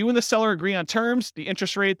property. You and the seller agree on terms, the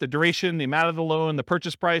interest rate, the duration, the amount of the loan, the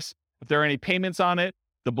purchase price, if there are any payments on it,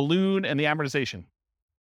 the balloon, and the amortization.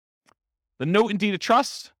 The note and deed of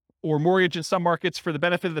trust or mortgage in some markets for the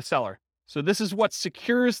benefit of the seller. So this is what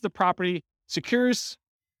secures the property, secures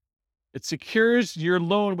your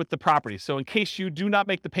loan with the property. So in case you do not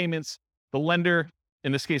make the payments, the lender,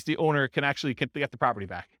 in this case, the owner, can get the property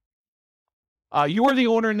back. You are the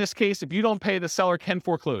owner in this case. If you don't pay, the seller can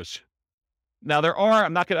foreclose. Now I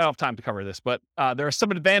don't have time to cover this, but there are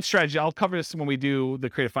some advanced strategies. I'll cover this when we do the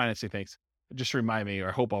creative financing things. Just remind me, or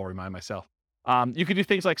I hope I'll remind myself. You can do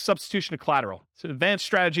things like substitution of collateral. It's an advanced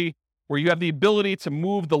strategy where you have the ability to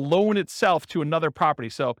move the loan itself to another property.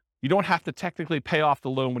 So you don't have to technically pay off the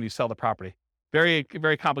loan when you sell the property. Very,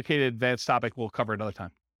 very complicated, advanced topic. We'll cover another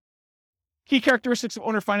time. Key characteristics of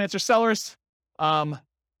owner finance or sellers.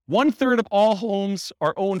 1/3 of all homes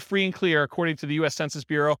are owned free and clear, according to the U.S. Census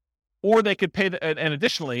Bureau, or they could pay,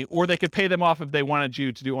 or they could pay them off if they wanted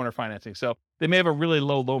you to do owner financing. So they may have a really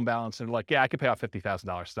low loan balance and they're like, yeah, I could pay off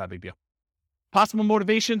 $50,000. It's not a big deal. Possible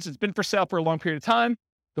motivations. It's been for sale for a long period of time.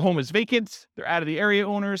 The home is vacant. They're out of the area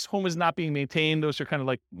owners. Home is not being maintained. Those are kind of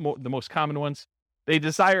like the most common ones. They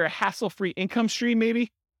desire a hassle-free income stream,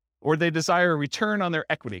 maybe, or they desire a return on their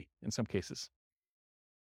equity in some cases.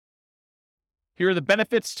 Here are the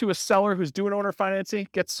benefits to a seller who's doing owner financing.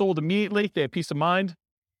 Gets sold immediately. They have peace of mind.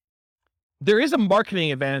 There is a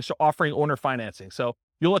marketing advantage to offering owner financing. So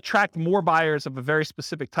you'll attract more buyers of a very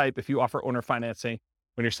specific type if you offer owner financing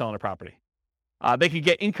when you're selling a property. They can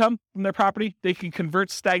get income from their property. They can convert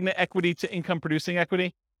stagnant equity to income-producing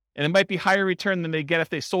equity. And it might be higher return than they get if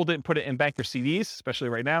they sold it and put it in bank or CDs, especially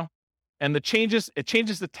right now. And it changes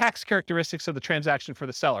the tax characteristics of the transaction for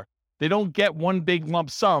the seller. They don't get one big lump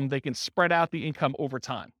sum. They can spread out the income over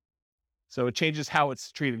time. So it changes how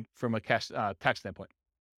it's treated from a tax standpoint.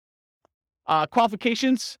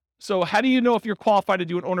 Qualifications. So how do you know if you're qualified to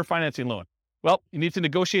do an owner financing loan? Well, you need to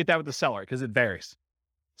negotiate that with the seller because it varies.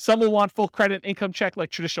 Some will want full credit income check like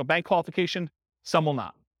traditional bank qualification. Some will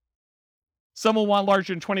not. Some will want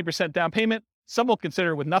larger than 20% down payment. Some will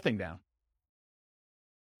consider with nothing down.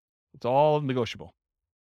 It's all negotiable.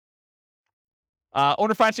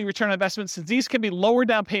 Owner financing return on investment. Since these can be lower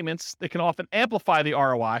down payments, they can often amplify the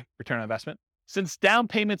ROI, return on investment, since down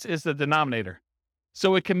payments is the denominator.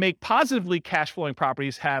 So it can make positively cash flowing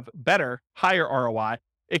properties have better, higher ROI.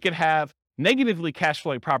 It can have negatively cash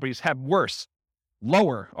flowing properties have worse,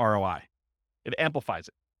 lower ROI. It amplifies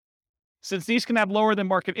it. Since these can have lower than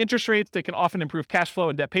market interest rates, they can often improve cash flow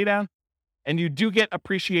and debt paydown. And you do get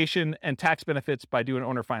appreciation and tax benefits by doing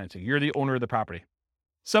owner financing. You're the owner of the property.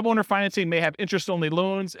 Some owner financing may have interest-only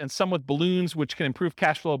loans and some with balloons, which can improve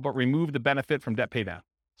cash flow but remove the benefit from debt paydown.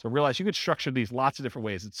 So realize you could structure these lots of different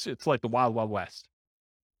ways. It's like the wild, wild west.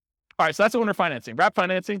 All right, so that's owner financing. Wrap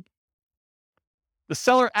financing. The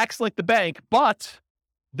seller acts like the bank, but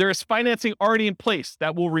there is financing already in place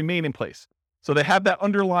that will remain in place. So they have that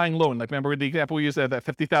underlying loan. Like remember the example we used, that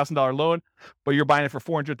 $50,000 loan, but you're buying it for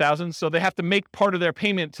 $400,000. So they have to make part of their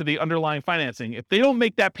payment to the underlying financing. If they don't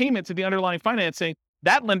make that payment to the underlying financing,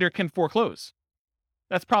 that lender can foreclose.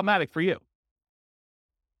 That's problematic for you.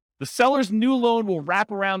 The seller's new loan will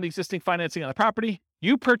wrap around the existing financing on the property.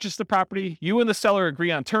 You purchase the property. You and the seller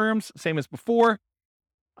agree on terms, same as before.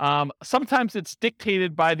 Sometimes it's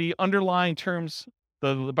dictated by the underlying terms,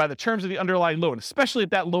 by the terms of the underlying loan, especially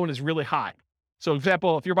if that loan is really high. So, for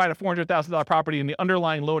example, if you're buying a $400,000 property and the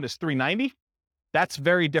underlying loan is $390,000, that's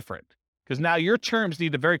very different because now your terms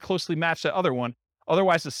need to very closely match that other one.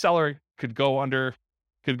 Otherwise, the seller could go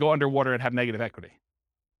underwater and have negative equity.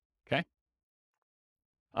 Okay.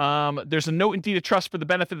 There's a note in deed of trust for the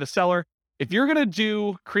benefit of the seller. If you're going to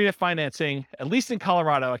do creative financing, at least in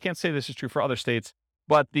Colorado, I can't say this is true for other states,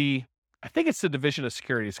 but I think it's the Division of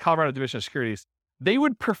Securities, Colorado Division of Securities, they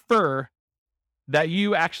would prefer that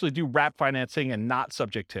you actually do wrap financing and not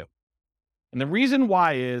subject to. And the reason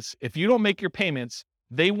why is if you don't make your payments,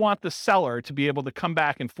 they want the seller to be able to come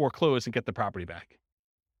back and foreclose and get the property back.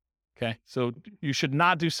 Okay. So you should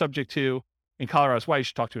not do subject to in Colorado. That's why you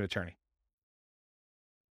should talk to an attorney.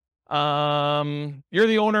 You're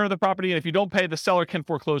the owner of the property, and if you don't pay, the seller can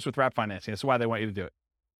foreclose with wrap financing. That's why they want you to do it.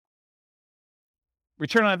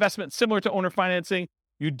 Return on investment, similar to owner financing.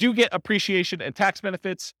 You do get appreciation and tax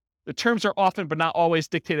benefits. The terms are often, but not always,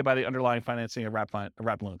 dictated by the underlying financing of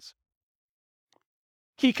wrap loans.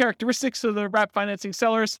 Key characteristics of the wrap financing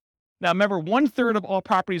sellers. Now, remember, 1/3 of all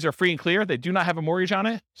properties are free and clear. They do not have a mortgage on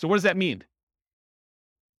it. So what does that mean?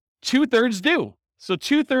 2/3 do. So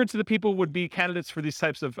 2/3 of the people would be candidates for these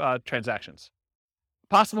types of transactions.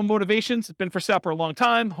 Possible motivations: it's been for sale for a long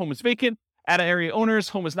time, home is vacant, out-of-area owners,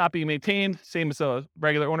 home is not being maintained, same as a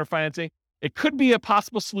regular owner financing. It could be a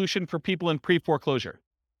possible solution for people in pre-foreclosure.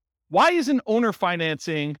 Why isn't owner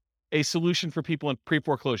financing a solution for people in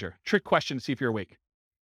pre-foreclosure? Trick question to see if you're awake.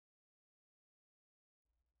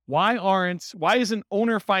 Why isn't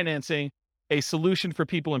owner financing a solution for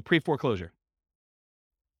people in pre-foreclosure?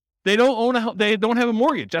 They don't have a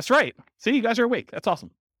mortgage. That's right. See, you guys are awake. That's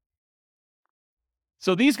awesome.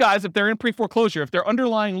 So these guys, if they're in pre-foreclosure, if their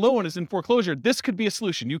underlying loan is in foreclosure, this could be a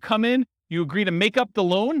solution. You come in, you agree to make up the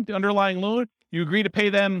loan, the underlying loan, you agree to pay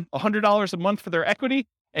them $100 a month for their equity,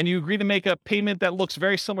 and you agree to make a payment that looks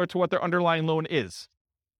very similar to what their underlying loan is.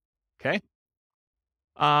 Okay?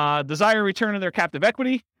 Desire return of their captive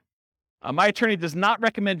equity. My attorney does not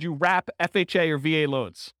recommend you wrap FHA or VA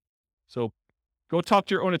loans. So go talk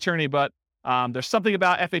to your own attorney, but there's something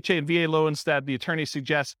about FHA and VA loans that the attorney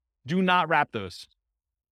suggests do not wrap those.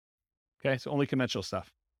 Okay, so only conventional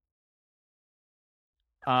stuff.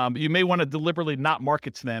 You may want to deliberately not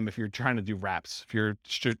market to them if you're trying to do wraps. If you're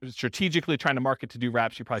strategically trying to market to do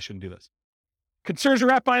wraps, you probably shouldn't do this. Concerns of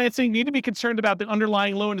wrap financing: you need to be concerned about the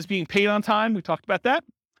underlying loan is being paid on time. We talked about that.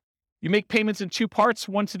 You make payments in 2 parts,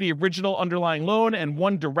 one to the original underlying loan and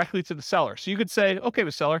one directly to the seller. So you could say, okay,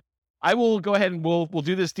 the seller, I will go ahead and we'll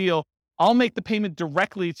do this deal. I'll make the payment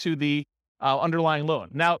directly to the underlying loan.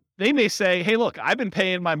 Now, they may say, hey, look, I've been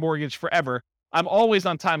paying my mortgage forever. I'm always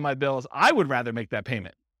on time with my bills. I would rather make that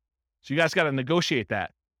payment. So you guys got to negotiate that.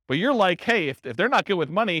 But you're like, hey, if they're not good with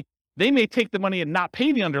money, they may take the money and not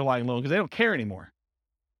pay the underlying loan because they don't care anymore.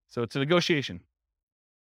 So it's a negotiation.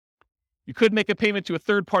 You could make a payment to a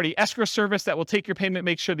third-party escrow service that will take your payment,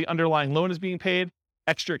 make sure the underlying loan is being paid.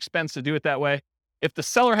 Extra expense to do it that way. If the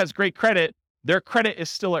seller has great credit, their credit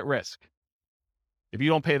is still at risk if you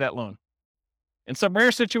don't pay that loan. In some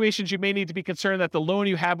rare situations, you may need to be concerned that the loan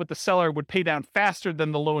you have with the seller would pay down faster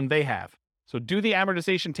than the loan they have. So do the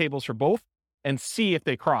amortization tables for both and see if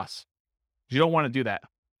they cross. You don't want to do that.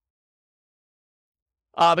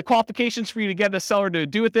 The qualifications for you to get the seller to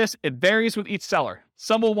do with this, it varies with each seller.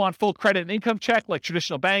 Some will want full credit and income check like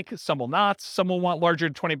traditional bank. Some will not. Some will want larger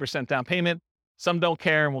than 20% down payment. Some don't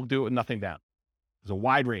care and will do it with nothing down. There's a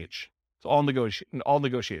wide range. It's all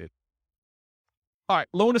negotiated. All right,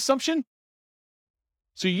 loan assumption.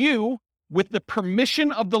 So you, with the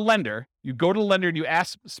permission of the lender, you go to the lender and you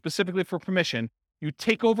ask specifically for permission. You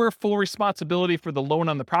take over full responsibility for the loan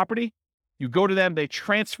on the property. You go to them, they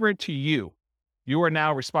transfer it to you. You are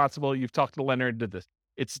now responsible. You've talked to the lender and did this.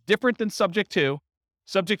 It's different than subject to.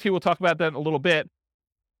 Subject to, we'll talk about that in a little bit.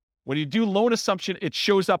 When you do loan assumption, it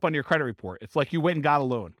shows up on your credit report. It's like you went and got a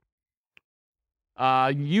loan.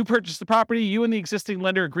 You purchase the property, you and the existing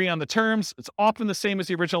lender agree on the terms. It's often the same as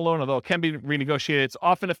the original loan, although it can be renegotiated. It's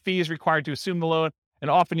often a fee is required to assume the loan, and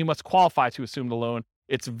often you must qualify to assume the loan.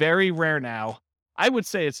 It's very rare now. I would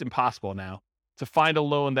say it's impossible now to find a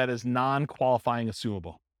loan that is non-qualifying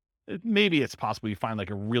assumable. Maybe it's possible you find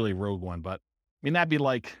like a really rogue one, but I mean, that'd be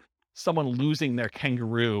like someone losing their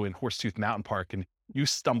kangaroo in Horsetooth Mountain Park and you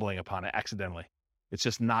stumbling upon it accidentally. It's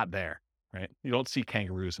just not there, right? You don't see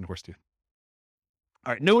kangaroos in Horsetooth.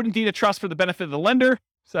 All right, note and deed of trust for the benefit of the lender.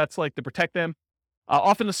 So that's like to protect them.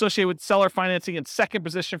 Often associated with seller financing in second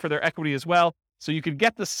position for their equity as well. So you could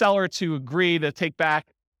get the seller to agree to take back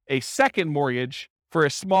a second mortgage for a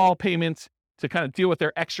small payment to kind of deal with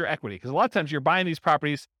their extra equity. Because a lot of times you're buying these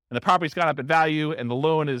properties and the property's gone up in value and the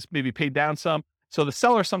loan is maybe paid down some. So the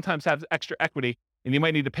seller sometimes has extra equity and you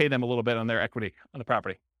might need to pay them a little bit on their equity on the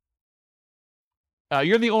property.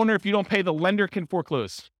 You're the owner. If you don't pay, the lender can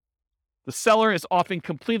foreclose. The seller is often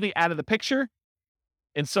completely out of the picture.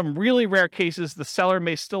 In some really rare cases, the seller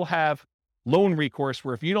may still have loan recourse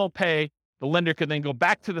where if you don't pay, the lender could then go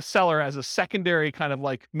back to the seller as a secondary kind of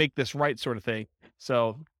like make this right sort of thing.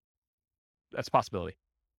 So that's a possibility.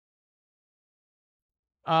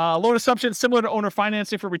 Loan assumption, similar to owner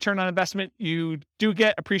financing for return on investment, you do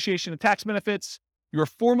get appreciation and tax benefits. You're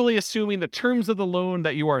formally assuming the terms of the loan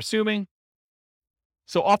that you are assuming.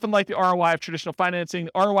 So often like the ROI of traditional financing,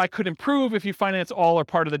 ROI could improve if you finance all or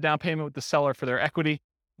part of the down payment with the seller for their equity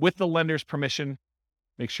with the lender's permission.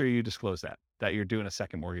 Make sure you disclose that you're doing a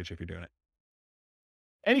second mortgage if you're doing it.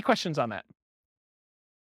 Any questions on that?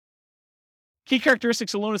 Key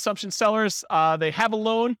characteristics of loan assumption sellers, they have a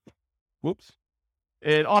loan. Whoops.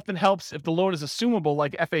 It often helps if the loan is assumable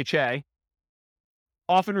like FHA.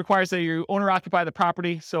 Often requires that you owner occupy the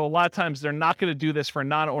property. So a lot of times they're not going to do this for a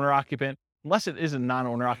non-owner occupant unless it is a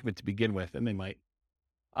non-owner occupant to begin with, and they might.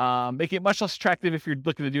 Make it much less attractive if you're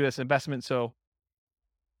looking to do this investment. So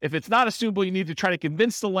if it's not assumable, you need to try to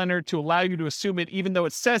convince the lender to allow you to assume it, even though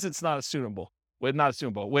it says it's not assumable,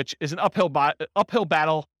 which is an uphill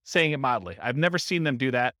battle, saying it mildly. I've never seen them do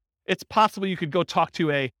that. It's possible you could go talk to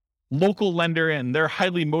a local lender and they're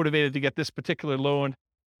highly motivated to get this particular loan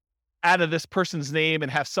out of this person's name and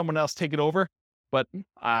have someone else take it over. But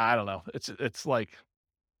I don't know. It's like,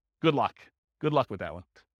 good luck. Good luck with that one.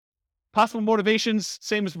 Possible motivations,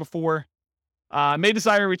 same as before. May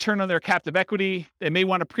desire a return on their captive equity. They may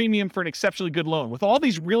want a premium for an exceptionally good loan. With all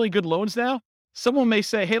these really good loans now, someone may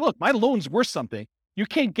say, hey, look, my loan's worth something. You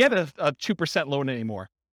can't get a 2% loan anymore.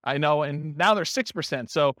 I know, and now they're 6%.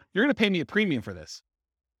 So you're going to pay me a premium for this.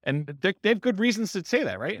 And they have good reasons to say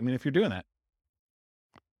that, right? I mean, if you're doing that.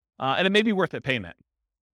 And it may be worth it paying that.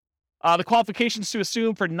 The qualifications to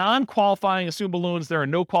assume for non-qualifying assumable loans, there are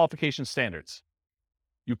no qualification standards.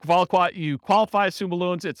 You qualify assumable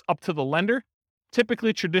loans, it's up to the lender,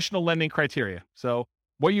 typically traditional lending criteria. So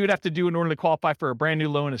what you would have to do in order to qualify for a brand new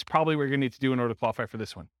loan is probably what you're going to need to do in order to qualify for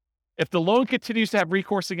this one. If the loan continues to have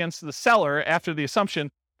recourse against the seller after the assumption,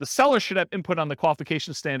 the seller should have input on the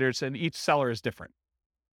qualification standards, and each seller is different.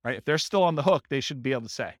 Right? If they're still on the hook, they should be able to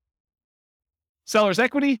say. Seller's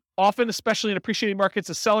equity, often, especially in appreciating markets,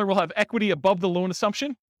 a seller will have equity above the loan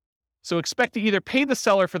assumption. So expect to either pay the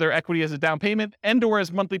seller for their equity as a down payment and or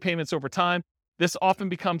as monthly payments over time. This often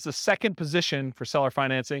becomes the second position for seller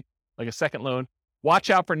financing, like a second loan. Watch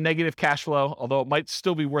out for negative cash flow, although it might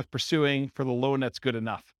still be worth pursuing for the loan that's good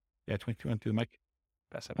enough. Yeah, 22 on through the mic.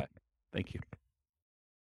 Pass that back. Thank you.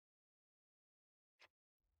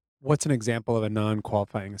 What's an example of a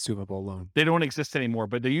non-qualifying assumable loan? They don't exist anymore,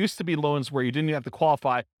 but there used to be loans where you didn't even have to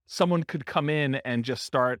qualify. Someone could come in and just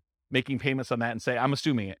start making payments on that and say, I'm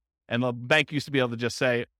assuming it. And the bank used to be able to just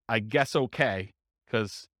say, I guess okay,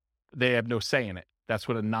 because they have no say in it. That's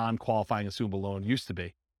what a non-qualifying assumable loan used to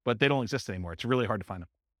be, but they don't exist anymore. It's really hard to find them.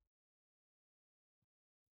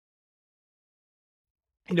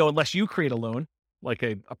 You know, unless you create a loan, like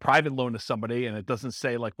a private loan to somebody, and it doesn't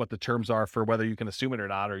say like what the terms are for whether you can assume it or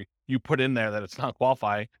not, or you put in there that it's not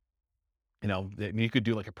qualifying, you know, you could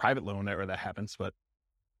do like a private loan where that happens, but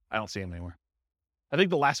I don't see them anymore. I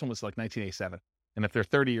think the last one was like 1987. And if they're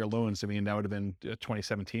 30-year loans, I mean, that would have been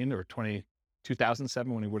 2017 or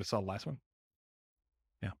 2007 when we would have saw the last one.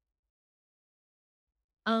 Yeah.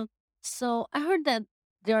 So I heard that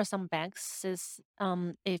there are some banks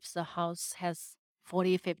if the house has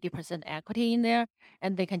 40-50% equity in there,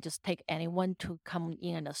 and they can just take anyone to come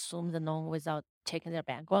in and assume the loan without checking their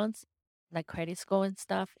backgrounds, like credit score and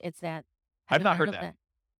stuff. Is that? Have I've you not heard heard of that.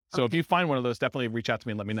 So if you find one of those, definitely reach out to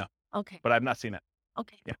me and let me know. Okay. But I've not seen it.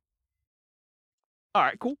 Okay. Yeah. All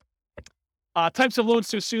right, cool. Types of loans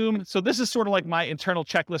to assume. So this is sort of like my internal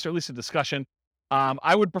checklist, or at least a discussion.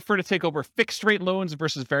 I would prefer to take over fixed rate loans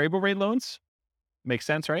versus variable rate loans. Makes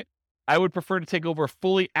sense, right? I would prefer to take over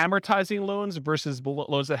fully amortizing loans versus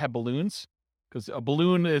loans that have balloons, because a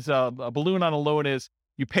balloon on a loan is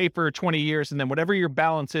you pay for 20 years, and then whatever your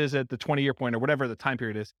balance is at the 20-year point or whatever the time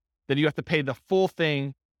period is, then you have to pay the full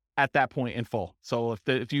thing at that point in full. So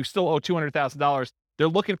if you still owe $200,000, they're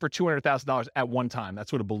looking for $200,000 at one time.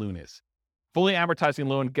 That's what a balloon is. Fully amortizing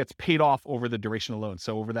loan gets paid off over the duration of the loan.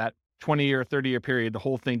 So over that 20-year, 30-year period, the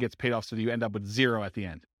whole thing gets paid off so that you end up with zero at the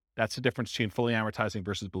end. That's the difference between fully amortizing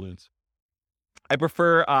versus balloons. I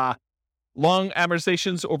prefer long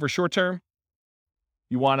amortizations over short term.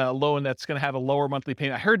 You want a loan that's going to have a lower monthly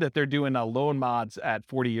payment. I heard that they're doing loan mods at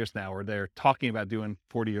 40 years now, or they're talking about doing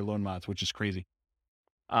 40-year loan mods, which is crazy.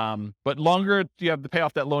 But longer you have to pay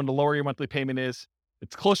off that loan, the lower your monthly payment is.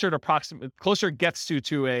 It's closer it gets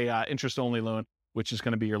to a interest-only loan, which is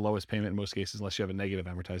going to be your lowest payment in most cases, unless you have a negative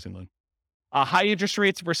amortizing loan. High interest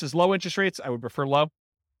rates versus low interest rates, I would prefer low.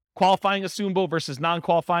 Qualifying assumable versus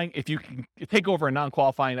non-qualifying. If you can take over a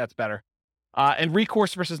non-qualifying, that's better. And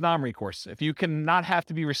recourse versus non-recourse. If you cannot have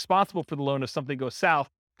to be responsible for the loan if something goes south,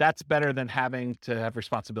 that's better than having to have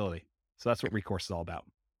responsibility. So that's what recourse is all about.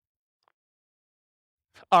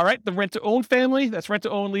 All right, the rent-to-own family. That's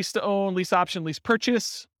rent-to-own, lease-to-own, lease option, lease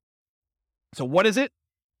purchase. So what is it?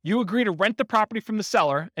 You agree to rent the property from the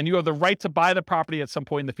seller, and you have the right to buy the property at some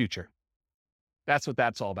point in the future. That's what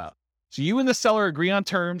that's all about. So you and the seller agree on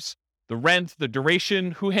terms, the rent, the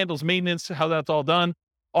duration, who handles maintenance, how that's all done.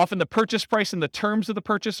 Often the purchase price and the terms of the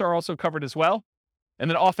purchase are also covered as well. And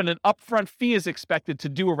then often an upfront fee is expected to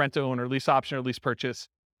do a rent-to-own or lease option or lease purchase.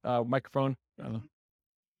 Microphone. I'm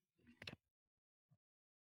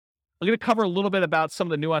going to cover a little bit about some of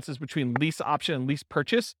the nuances between lease option and lease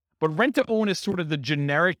purchase. But rent-to-own is sort of the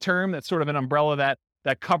generic term. That's sort of an umbrella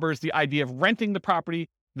that covers the idea of renting the property,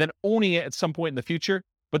 then owning it at some point in the future.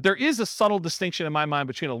 But there is a subtle distinction in my mind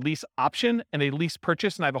between a lease option and a lease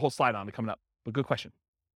purchase, and I have a whole slide on it coming up. But good question.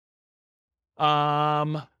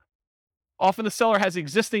 Often the seller has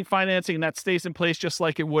existing financing, and that stays in place just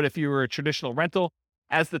like it would if you were a traditional rental.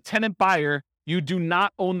 As the tenant buyer, you do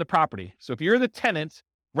not own the property. So if you're the tenant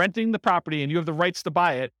renting the property and you have the rights to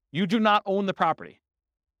buy it, you do not own the property.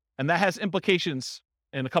 And that has implications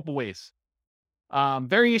in a couple ways.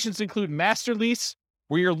 Variations include master lease,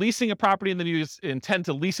 where you're leasing a property and then you intend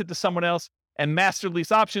to lease it to someone else, and master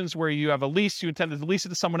lease options, where you have a lease, you intend to lease it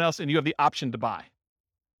to someone else, and you have the option to buy.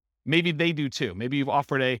 Maybe they do too. Maybe you've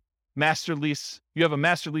offered a master lease, you have a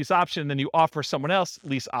master lease option, then you offer someone else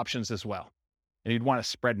lease options as well. And you'd want a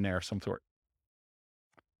spread in there of some sort.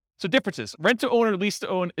 So differences. Rent to own or lease to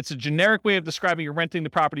own, it's a generic way of describing you're renting the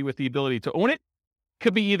property with the ability to own it.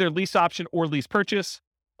 Could be either lease option or lease purchase.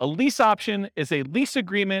 A lease option is a lease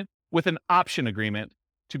agreement with an option agreement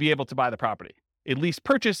to be able to buy the property. A lease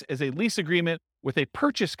purchase is a lease agreement with a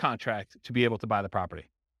purchase contract to be able to buy the property.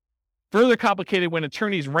 Further complicated when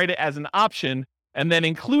attorneys write it as an option and then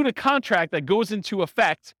include a contract that goes into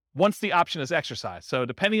effect once the option is exercised. So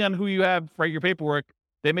depending on who you have write your paperwork,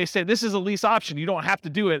 they may say, this is a lease option. You don't have to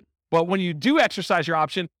do it. But when you do exercise your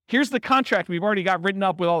option, here's the contract we've already got written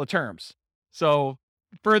up with all the terms. So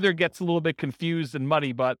further gets a little bit confused and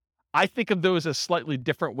muddy, but I think of those as slightly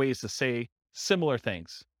different ways to say similar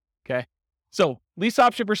things. Okay. So lease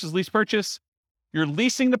option versus lease purchase. You're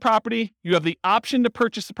leasing the property. You have the option to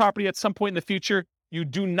purchase the property at some point in the future. You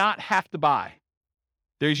do not have to buy.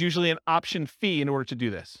 There's usually an option fee in order to do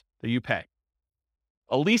this that you pay.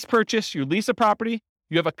 A lease purchase, you lease a property.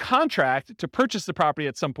 You have a contract to purchase the property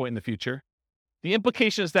at some point in the future. The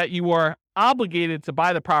implication is that you are obligated to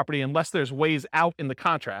buy the property unless there's ways out in the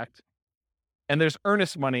contract, and there's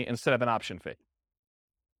earnest money instead of an option fee.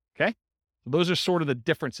 Okay? So those are sort of the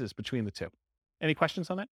differences between the two. Any questions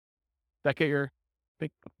on that? Did that get your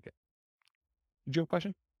big? Okay. Did you have a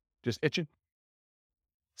question? Just itching?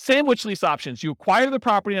 Sandwich lease options. You acquire the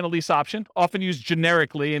property on a lease option, often used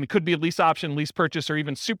generically, and it could be a lease option, lease purchase, or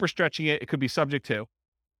even super stretching it, it could be subject to.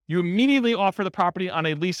 You immediately offer the property on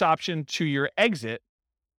a lease option to your exit,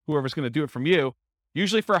 whoever's going to do it from you,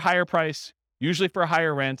 usually for a higher price, usually for a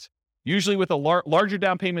higher rent, usually with a larger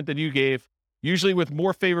down payment than you gave, usually with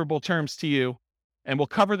more favorable terms to you. And we'll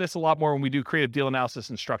cover this a lot more when we do creative deal analysis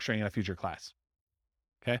and structuring in a future class.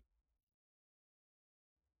 Okay.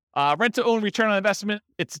 Rent to own return on investment.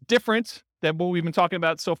 It's different than what we've been talking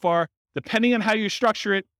about so far. Depending on how you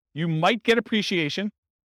structure it, you might get appreciation.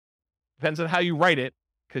 Depends on how you write it,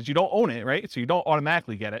 because you don't own it, right? So you don't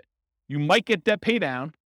automatically get it. You might get debt pay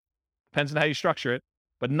down. Depends on how you structure it,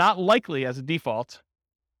 but not likely as a default.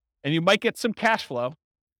 And you might get some cash flow.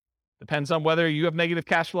 Depends on whether you have negative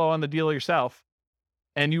cash flow on the deal yourself.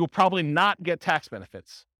 And you will probably not get tax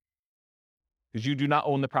benefits because you do not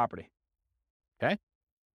own the property. Okay?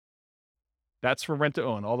 That's for rent to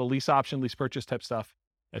own. All the lease option, lease purchase type stuff.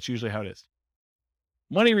 That's usually how it is.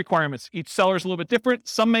 Money requirements. Each seller is a little bit different.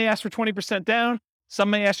 Some may ask for 20% down. Some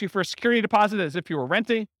may ask you for a security deposit as if you were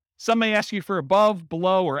renting. Some may ask you for above,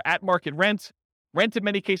 below, or at market rent. Rent in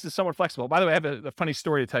many cases is somewhat flexible. By the way, I have a funny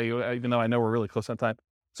story to tell you, even though I know we're really close on time.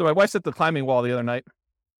 So my wife's at the climbing wall the other night,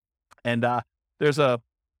 and there's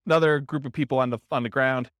another group of people on the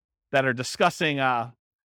ground that are discussing.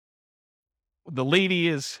 The lady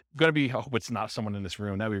is going to be. Oh, it's not someone in this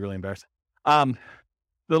room. That'd be really embarrassing.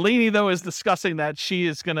 The lady though is discussing that she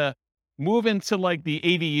is going to move into like the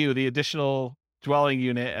ADU, the additional dwelling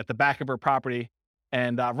unit at the back of her property,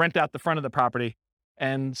 and rent out the front of the property.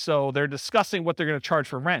 And so they're discussing what they're going to charge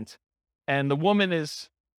for rent. And the woman is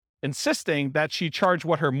insisting that she charge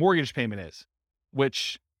what her mortgage payment is,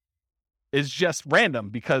 which is just random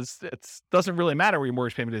because it doesn't really matter what your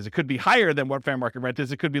mortgage payment is. It could be higher than what fair market rent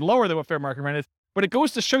is. It could be lower than what fair market rent is. But it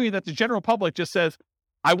goes to show you that the general public just says,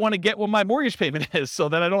 I want to get what my mortgage payment is so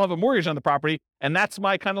that I don't have a mortgage on the property. And that's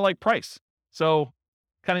my kind of like price. So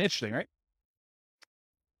kind of interesting, right?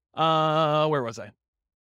 Where was I?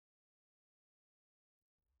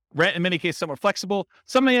 Rent, in many cases, somewhat flexible.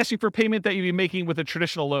 Some may ask you for payment that you'd be making with a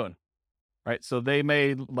traditional loan, right? So they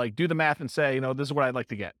may like do the math and say, this is what I'd like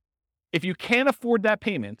to get. If you can't afford that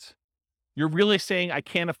payment, you're really saying, I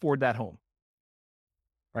can't afford that home,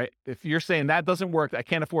 right? If you're saying that doesn't work, I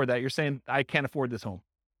can't afford that, you're saying, I can't afford this home.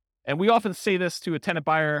 And we often say this to a tenant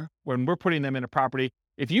buyer when we're putting them in a property.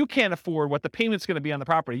 If you can't afford what the payment's going to be on the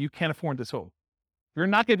property, you can't afford this home. If you're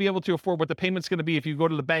not going to be able to afford what the payment's going to be if you go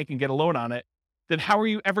to the bank and get a loan on it, then how are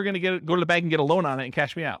you ever going to go to the bank and get a loan on it and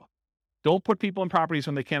cash me out? Don't put people in properties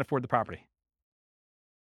when they can't afford the property.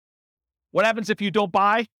 What happens if you don't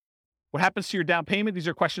buy? What happens to your down payment? These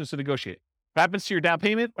are questions to negotiate. What happens to your down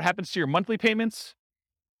payment? What happens to your monthly payments?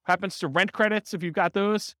 What happens to rent credits if you've got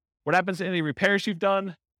those? What happens to any repairs you've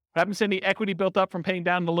done? What happens to any equity built up from paying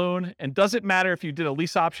down the loan? And does it matter if you did a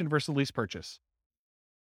lease option versus a lease purchase?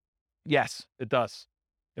 Yes, it does,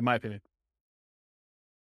 in my opinion.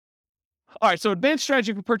 All right, so advanced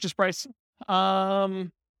strategy for purchase price.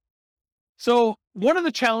 So one of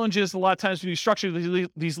the challenges a lot of times when you structure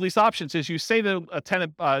these lease options is you say to a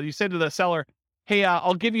tenant, you say to the seller, hey,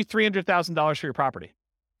 I'll give you $300,000 for your property.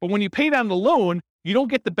 But when you pay down the loan, you don't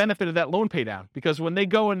get the benefit of that loan pay down because when they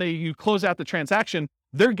go and you close out the transaction,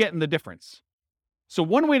 they're getting the difference. So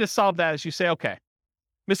one way to solve that is you say, okay,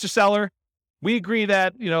 Mr. Seller, we agree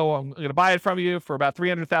that, I'm going to buy it from you for about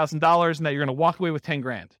 $300,000 and that you're going to walk away with 10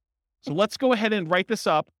 grand. So let's go ahead and write this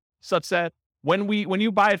up such that when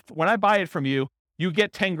I buy it from you, you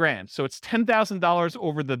get 10 grand. So it's $10,000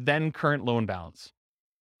 over the then current loan balance.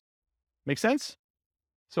 Make sense?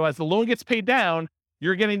 So as the loan gets paid down,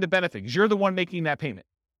 you're getting the benefit because you're the one making that payment.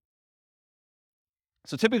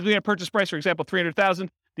 So typically a purchase price, for example, $300,000,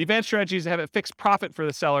 the advanced strategy is to have a fixed profit for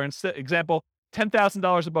the seller. Example,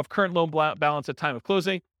 $10,000 above current loan balance at time of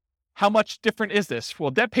closing. How much different is this? Well,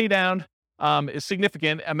 debt pay down is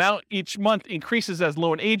significant. Amount each month increases as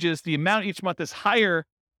loan ages. The amount each month is higher,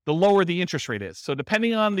 the lower the interest rate is. So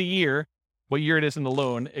depending on the year, what year it is in the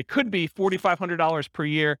loan, it could be $4,500 per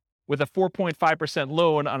year with a 4.5%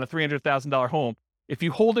 loan on a $300,000 home. If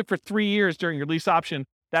you hold it for 3 years during your lease option,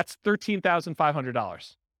 that's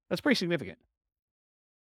 $13,500. That's pretty significant.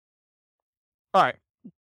 All right.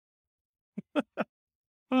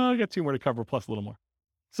 I got 2 more to cover, plus a little more.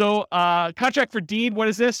 So contract for deed, what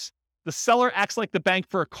is this? The seller acts like the bank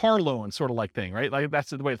for a car loan sort of like thing, right? Like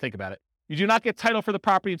that's the way to think about it. You do not get title for the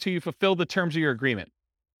property until you fulfill the terms of your agreement.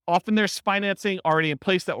 Often there's financing already in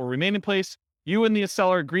place that will remain in place. You and the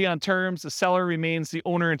seller agree on terms. The seller remains the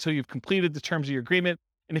owner until you've completed the terms of your agreement.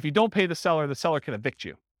 And if you don't pay the seller can evict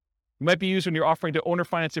you. It might be used when you're offering to owner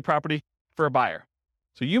finance a property for a buyer.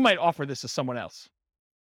 So you might offer this to someone else.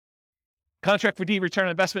 Contract for deed return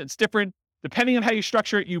on investment, it's different. Depending on how you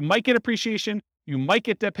structure it, you might get appreciation, you might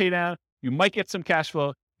get debt pay down, you might get some cash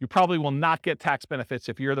flow. You probably will not get tax benefits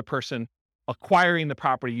if you're the person acquiring the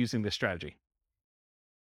property using this strategy.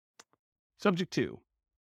 Subject 2.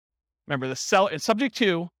 Remember, in subject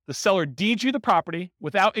 2, the seller deeds you the property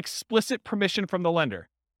without explicit permission from the lender.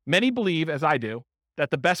 Many believe, as I do, that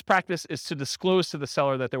the best practice is to disclose to the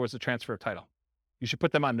seller that there was a transfer of title. You should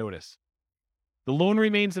put them on notice. The loan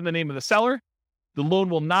remains in the name of the seller. The loan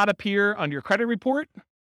will not appear on your credit report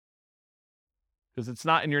because it's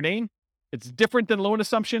not in your name. It's different than loan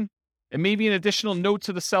assumption. It may be an additional note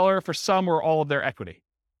to the seller for some or all of their equity.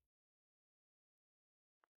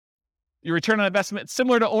 Your return on investment,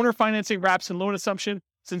 similar to owner financing, wraps and loan assumption.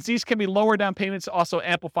 Since these can be lower down payments, also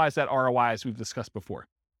amplifies that ROI as we've discussed before.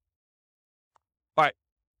 All right,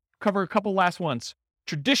 cover a couple last ones.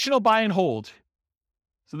 Traditional buy and hold.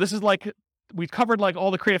 So this is like, we've covered like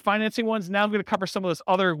all the creative financing ones. Now I'm going to cover some of those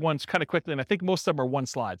other ones kind of quickly. And I think most of them are one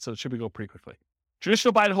slide, so it should go pretty quickly.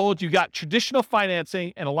 Traditional buy and hold, you got traditional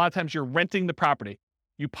financing, and a lot of times you're renting the property.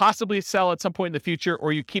 You possibly sell at some point in the future,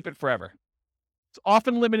 or you keep it forever. It's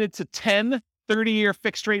often limited to 10, 30-year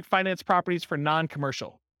fixed rate finance properties for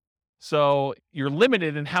non-commercial. So you're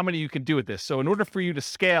limited in how many you can do with this. So in order for you to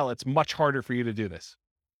scale, it's much harder for you to do this.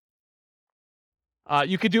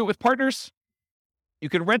 You could do it with partners. You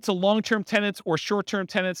can rent to long-term tenants or short-term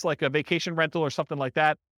tenants like a vacation rental or something like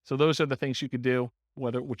that. So those are the things you could do,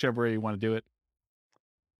 whichever way you want to do it.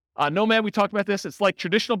 Nomad, we talked about this. It's like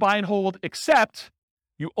traditional buy and hold, except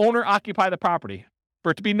you owner occupy the property.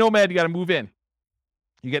 For it to be Nomad, you got to move in.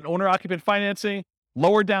 You get owner occupant financing.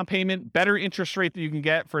 Lower down payment, better interest rate that you can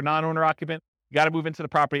get for a non-owner occupant. You got to move into the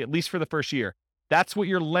property at least for the first year. That's what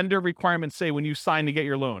your lender requirements say when you sign to get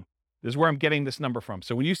your loan. This is where I'm getting this number from.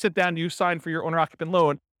 So when you sit down and you sign for your owner occupant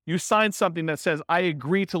loan, you sign something that says, I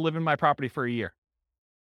agree to live in my property for a year.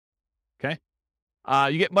 Okay.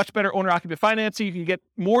 You get much better owner occupant financing. You can get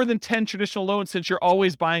more than 10 traditional loans since you're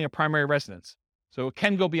always buying a primary residence. So it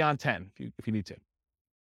can go beyond 10 if you need to.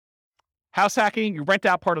 House hacking, you rent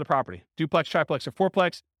out part of the property, duplex, triplex, or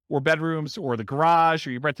fourplex, or bedrooms, or the garage,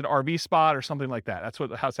 or you rent an RV spot or something like that. That's what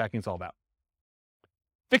the house hacking is all about.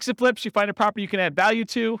 Fix and flips, you find a property you can add value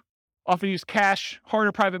to, often use cash, hard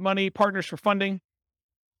or private money, partners for funding.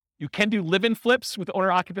 You can do live-in flips with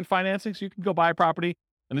owner-occupant financing, so you can go buy a property.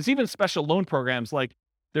 And there's even special loan programs, like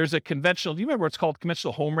there's a conventional, do you remember what's called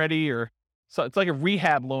conventional home ready, or so it's like a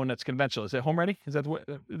rehab loan that's conventional. Is it home ready? Is that what,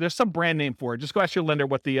 there's some brand name for it. Just go ask your lender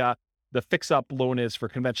what the fix-up loan is for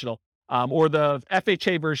conventional. Or the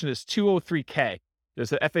FHA version is 203K.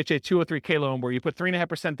 There's a FHA 203K loan where you put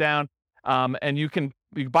 3.5% down, and you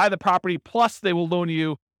buy the property, plus they will loan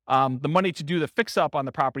you the money to do the fix-up on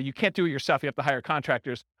the property. You can't do it yourself. You have to hire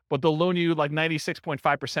contractors, but they'll loan you like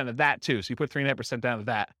 96.5% of that too. So you put 3.5% down of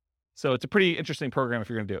that. So it's a pretty interesting program if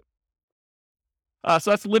you're going to do it.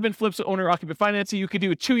 So that's live-in flips with owner-occupant financing. You could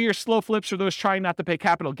do a 2-year slow flips for those trying not to pay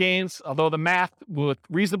capital gains, although the math with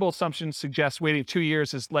reasonable assumptions suggests waiting 2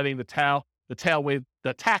 years is letting the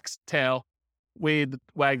tax tail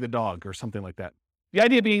wag the dog or something like that. The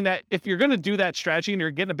idea being that if you're going to do that strategy and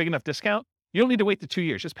you're getting a big enough discount, you don't need to wait the 2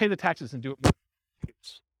 years. Just pay the taxes and do it.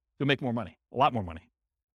 You'll make more money, a lot more money.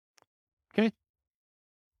 Okay.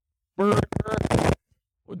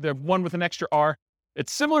 The one with an extra R.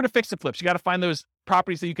 It's similar to fix and flips. You got to find those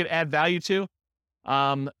properties that you can add value to.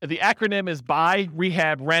 The acronym is buy,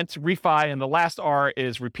 rehab, rent, refi, and the last R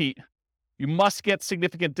is repeat. You must get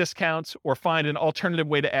significant discounts or find an alternative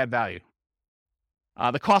way to add value.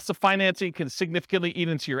 The cost of financing can significantly eat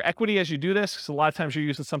into your equity as you do this, because a lot of times you're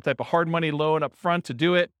using some type of hard money loan up front to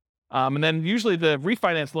do it. And then usually the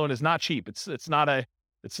refinance loan is not cheap. It's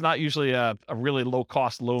not usually a really low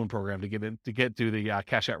cost loan program to get to the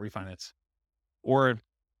cash out refinance. Or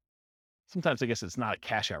sometimes I guess it's not a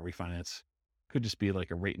cash out refinance. Could just be like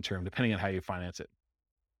a rate and term, depending on how you finance it.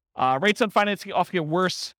 Rates on financing often get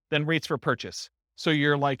worse than rates for purchase. So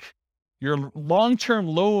your long-term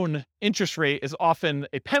loan interest rate is often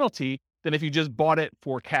a penalty than if you just bought it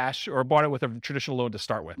for cash or bought it with a traditional loan to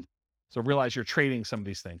start with. So realize you're trading some of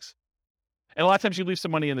these things. And a lot of times you leave some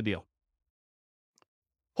money in the deal.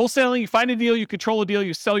 Wholesaling, you find a deal, you control a deal,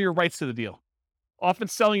 you sell your rights to the deal. Often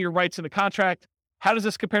selling your rights in a contract. How does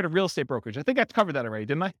this compare to real estate brokerage? I think I covered that already,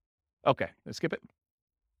 didn't I? Okay, let's skip it.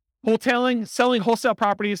 Wholesaling, selling wholesale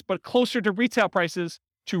properties, but closer to retail prices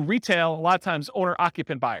to retail, a lot of times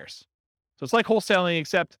owner-occupant buyers. So it's like wholesaling,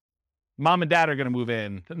 except mom and dad are going to move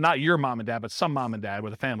in. Not your mom and dad, but some mom and dad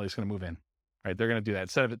with a family is going to move in. Right? They're going to do that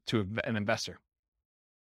instead of it to an investor.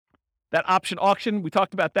 That option auction, we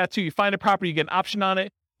talked about that too. You find a property, you get an option on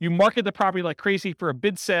it. You market the property like crazy for a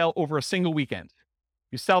bid sale over a single weekend.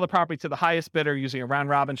 You sell the property to the highest bidder using a round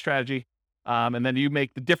robin strategy. And then you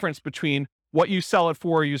make the difference between what you sell it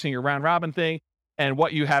for using your round robin thing and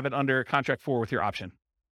what you have it under contract for with your option.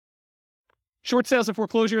 Short sales and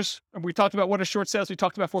foreclosures. We talked about what are short sales. We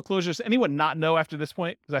talked about foreclosures. Anyone not know after this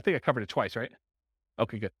point? Because I think I covered it twice, right?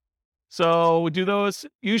 Okay, good. So we do those.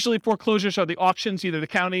 Usually foreclosures are the auctions, either the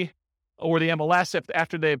county or the MLS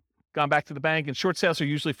after they've gone back to the bank. And short sales are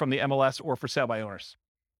usually from the MLS or for sale by owners.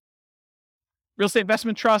 Real estate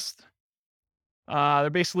investment trust. They're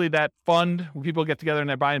basically that fund where people get together and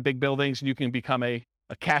they're buying big buildings and you can become a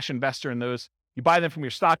cash investor in those. You buy them from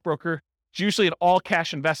your stockbroker. It's usually an all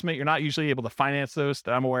cash investment. You're not usually able to finance those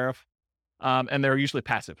that I'm aware of. And they're usually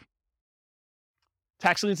passive.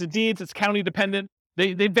 Tax liens and deeds, it's county dependent.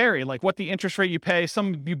 They vary, like what the interest rate you pay.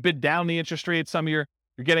 Some you bid down the interest rate. Some you're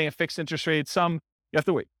getting a fixed interest rate. Some you have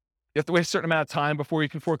to wait. You have to wait a certain amount of time before you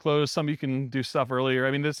can foreclose. Some you can do stuff earlier.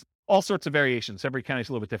 I mean, there's all sorts of variations. Every county is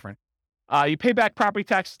a little bit different. You pay back property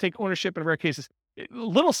taxes, take ownership in rare cases. A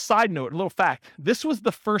little side note, a little fact. This was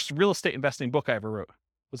the first real estate investing book I ever wrote.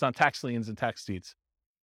 It was on tax liens and tax deeds.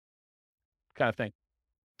 Kind of thing.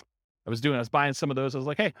 I was buying some of those. I was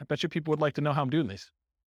like, hey, I bet you people would like to know how I'm doing these.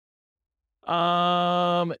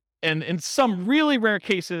 And in some really rare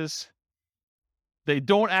cases, they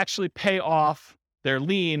don't actually pay off their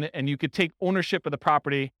lien and you could take ownership of the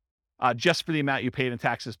property just for the amount you paid in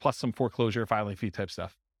taxes, plus some foreclosure filing fee type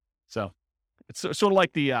stuff. So it's sort of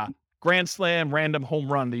like the grand slam random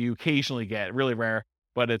home run that you occasionally get, really rare,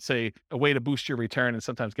 but it's a way to boost your return and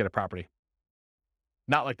sometimes get a property.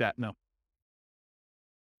 Not like that, no.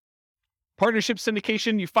 Partnership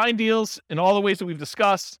syndication, you find deals in all the ways that we've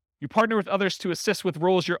discussed. You partner with others to assist with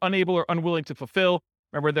roles you're unable or unwilling to fulfill.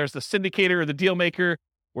 Remember, there's the syndicator or the deal maker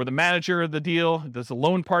or the manager of the deal. There's a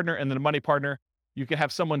loan partner and then a money partner. You can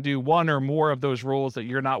have someone do one or more of those roles that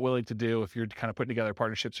you're not willing to do if you're kind of putting together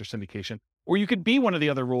partnerships or syndication. Or you could be one of the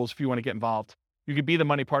other roles if you want to get involved. You could be the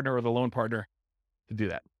money partner or the loan partner to do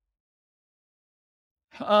that.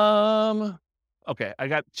 Okay, I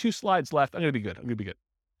got 2 slides left. I'm going to be good.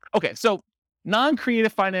 Okay, so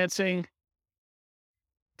non-creative financing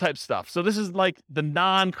type stuff. So this is like the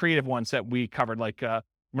non-creative ones that we covered. Like we're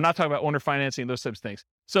not talking about owner financing, those types of things.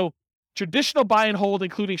 So traditional buy and hold,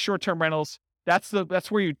 including short-term rentals, that's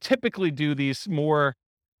where you typically do these more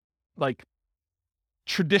like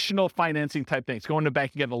traditional financing type things, going to the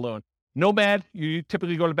bank and getting a loan. Nomad, you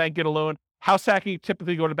typically go to the bank, get a loan. House hacking,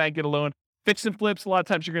 typically go to the bank, get a loan. Fix and flips, a lot of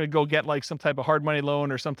times you're going to go get like some type of hard money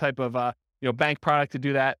loan or some type of bank product to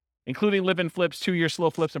do that, including live-in flips, 2-year slow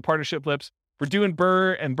flips, and partnership flips. We're doing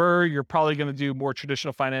BRRRR and BRRRR, you're probably going to do more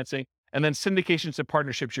traditional financing. And then syndications and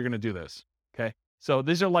partnerships, you're going to do this. Okay. So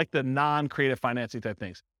these are like the non-creative financing type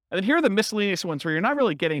things. And then here are the miscellaneous ones where you're not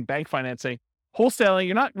really getting bank financing. Wholesaling,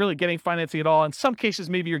 you're not really getting financing at all. In some cases,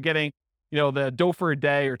 maybe you're getting, the dough for a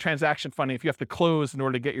day or transaction funding if you have to close in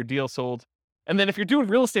order to get your deal sold. And then if you're doing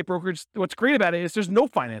real estate brokerage, what's great about it is there's no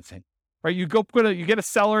financing, right? You get a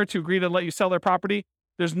seller to agree to let you sell their property.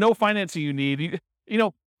 There's no financing you need.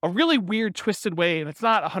 A really weird, twisted way, and it's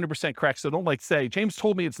not 100% correct, so don't say, James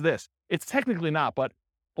told me it's this. It's technically not, but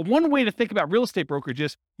one way to think about real estate brokerage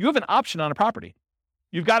is you have an option on a property.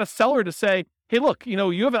 You've got a seller to say, hey, look,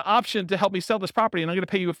 you have an option to help me sell this property, and I'm going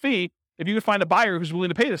to pay you a fee if you can find a buyer who's willing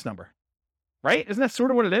to pay this number, right? Isn't that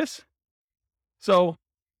sort of what it is? So,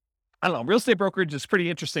 I don't know. Real estate brokerage is a pretty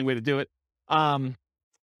interesting way to do it. And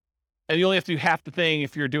you only have to do half the thing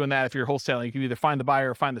if you're doing that. If you're wholesaling, you can either find the buyer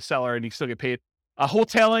or find the seller, and you still get paid.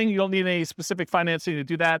 Wholetailing, you don't need any specific financing to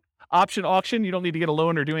do that. Option auction, you don't need to get a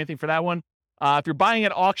loan or do anything for that one. If you're buying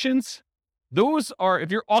at auctions,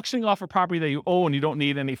 if you're auctioning off a property that you own, you don't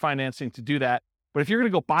need any financing to do that. But if you're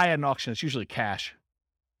going to go buy at an auction, it's usually cash.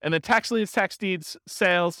 And then tax liens, tax deeds,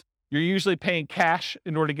 sales, you're usually paying cash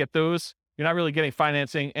in order to get those. You're not really getting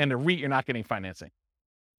financing. And a REIT, you're not getting financing.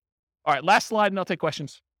 All right, last slide, and I'll take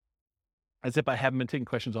questions. As if I haven't been taking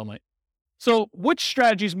questions all night. So which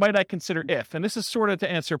strategies might I consider if, and this is sort of to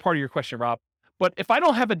answer part of your question, Rob, but if I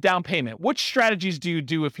don't have a down payment, which strategies do you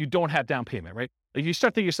do if you don't have down payment, right? Like you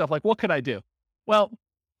start thinking to yourself, like, what could I do? Well,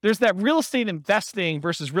 there's that real estate investing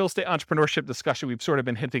versus real estate entrepreneurship discussion we've sort of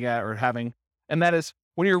been hinting at or having. And that is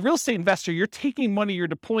when you're a real estate investor, you're taking money, you're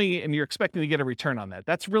deploying it, and you're expecting to get a return on that.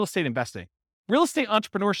 That's real estate investing. Real estate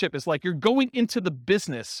entrepreneurship is like you're going into the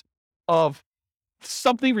business of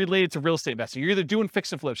something related to real estate investing. You're either doing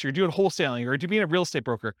fix and flips, you're doing wholesaling, or you're being a real estate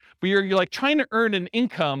broker, but you're like trying to earn an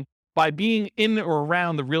income by being in or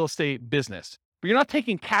around the real estate business. But you're not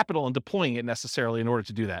taking capital and deploying it necessarily in order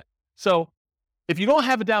to do that. So if you don't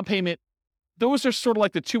have a down payment, those are sort of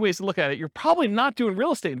like the 2 ways to look at it. You're probably not doing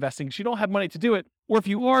real estate investing because you don't have money to do it. Or if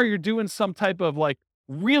you are, you're doing some type of like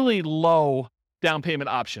really low down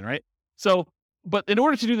payment option, right? So, but in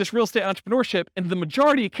order to do this real estate entrepreneurship, in the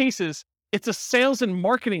majority of cases, it's a sales and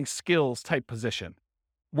marketing skills type position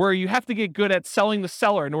where you have to get good at selling the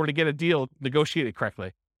seller in order to get a deal negotiated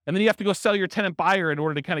correctly. And then you have to go sell your tenant buyer in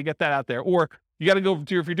order to kind of get that out there. Or you got to go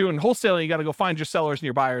do, if you're doing wholesaling, you got to go find your sellers and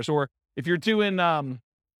your buyers. Or if you're doing,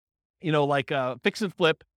 fix and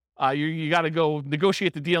flip, you got to go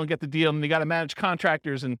negotiate the deal and get the deal. And you got to manage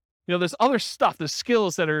contractors. And, there's other stuff, there's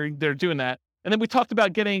skills they're doing that. And then we talked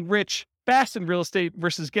about getting rich fast in real estate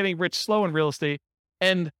versus getting rich slow in real estate.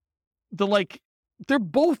 And they're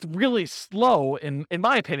both really slow in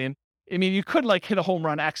my opinion. I mean, you could hit a home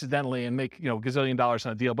run accidentally and make, gazillion dollars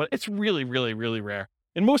on a deal, but it's really, really, really rare.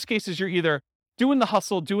 In most cases, you're either doing the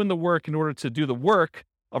hustle, doing the work in order to do the work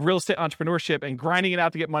of real estate entrepreneurship and grinding it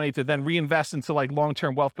out to get money to then reinvest into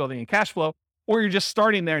long-term wealth building and cash flow, or you're just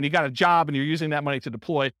starting there and you got a job and you're using that money to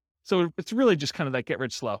deploy. So it's really just kind of that get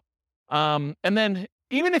rich slow. And then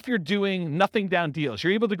even if you're doing nothing down deals,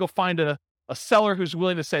 you're able to go find a seller who's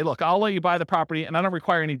willing to say, look, I'll let you buy the property and I don't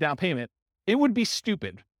require any down payment. It would be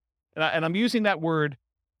stupid. And I'm using that word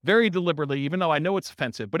very deliberately, even though I know it's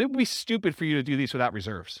offensive, but it would be stupid for you to do these without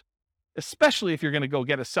reserves, especially if you're going to go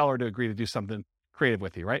get a seller to agree to do something creative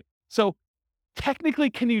with you, right? So technically,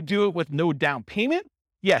 can you do it with no down payment?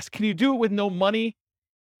 Yes. Can you do it with no money?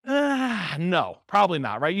 No, probably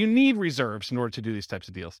not, right? You need reserves in order to do these types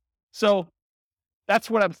of deals. So that's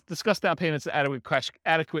what I've discussed, down payments,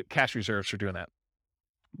 adequate cash reserves for doing that.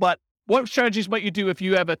 But what strategies might you do if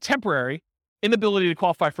you have a temporary inability to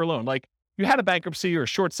qualify for a loan? Like you had a bankruptcy or a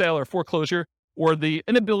short sale or foreclosure, or the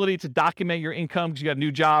inability to document your income because you got a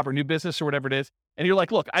new job or new business or whatever it is. And you're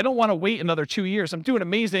like, look, I don't want to wait another 2 years. I'm doing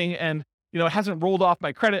amazing. And, it hasn't rolled off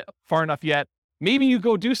my credit far enough yet. Maybe you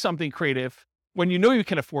go do something creative when you know you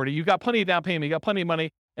can afford it. You got plenty of down payment, you got plenty of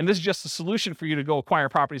money. And this is just a solution for you to go acquire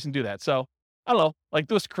properties and do that. So I don't know, like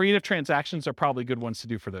those creative transactions are probably good ones to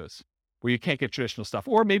do for those where you can't get traditional stuff.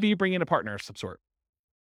 Or maybe you bring in a partner of some sort.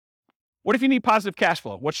 What if you need positive cash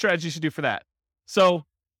flow? What strategies to do for that? So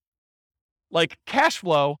like cash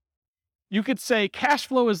flow, you could say cash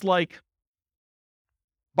flow is like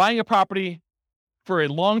buying a property for a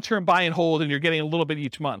long-term buy and hold, and you're getting a little bit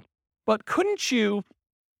each month. But couldn't you,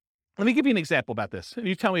 let me give you an example about this, and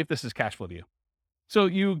you tell me if this is cash flow to you. So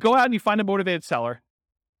you go out and you find a motivated seller,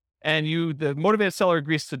 and the motivated seller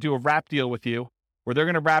agrees to do a wrap deal with you, where they're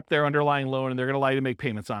going to wrap their underlying loan and they're going to allow you to make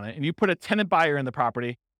payments on it. And you put a tenant buyer in the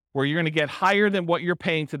property where you're going to get higher than what you're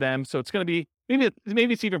paying to them. So it's going to be,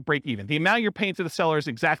 maybe it's even break even. The amount you're paying to the seller is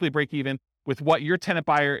exactly break even with what your tenant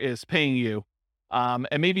buyer is paying you. And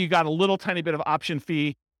maybe you got a little tiny bit of option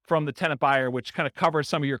fee from the tenant buyer, which kind of covers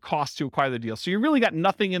some of your costs to acquire the deal. So you really got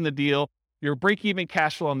nothing in the deal. You're break even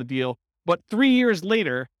cash flow on the deal. But 3 years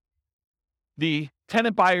later, the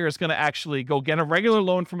tenant buyer is going to actually go get a regular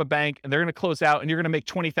loan from a bank, and they're going to close out, and you're going to make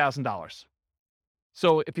 $20,000.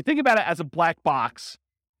 So if you think about it as a black box,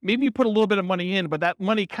 maybe you put a little bit of money in, but that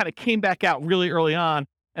money kind of came back out really early on.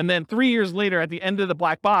 And then 3 years later, at the end of the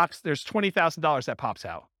black box, there's $20,000 that pops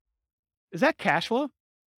out. Is that cash flow?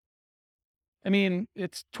 I mean,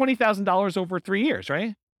 it's $20,000 over 3 years,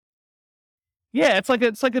 right? Yeah, it's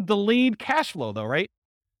like a delayed cash flow though, right?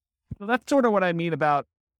 So that's sort of what I mean about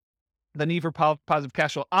the need for positive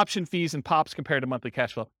cash flow, option fees and pops compared to monthly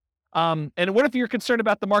cash flow. And what if you're concerned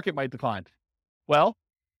about the market might decline? Well,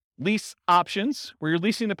 lease options, where you're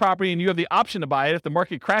leasing the property and you have the option to buy it. If the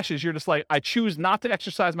market crashes, you're just like, I choose not to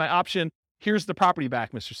exercise my option. Here's the property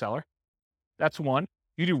back, Mr. Seller. That's one.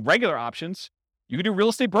 You do regular options. You can do real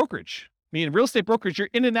estate brokerage. I mean, real estate brokerage, you're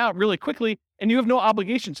in and out really quickly and you have no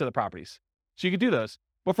obligation to the properties. So you can do those.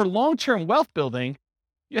 But for long-term wealth building,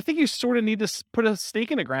 I think you sort of need to put a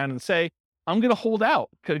stake in the ground and say, I'm going to hold out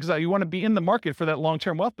because you want to be in the market for that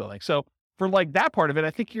long-term wealth building. So for like that part of it,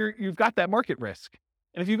 I think you've got that market risk.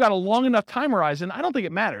 And if you've got a long enough time horizon, I don't think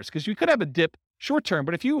it matters because you could have a dip short term.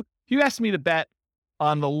 But if you asked me to bet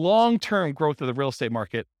on the long-term growth of the real estate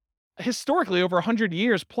market, historically over 100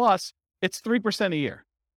 years plus, it's 3% a year.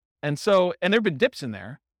 And there've been dips in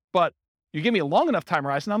there, but you give me a long enough time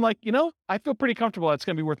horizon, I'm like, I feel pretty comfortable that it's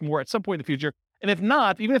going to be worth more at some point in the future. And if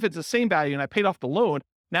not, even if it's the same value and I paid off the loan,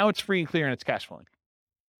 now it's free and clear and it's cash flowing.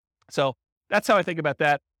 So that's how I think about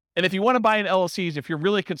that. And if you want to buy in LLCs, if you're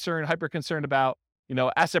really hyper concerned about,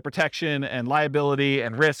 asset protection and liability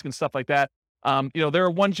and risk and stuff like that, there are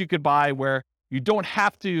ones you could buy where you don't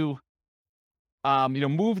have to,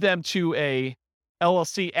 move them to a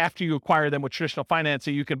LLC after you acquire them with traditional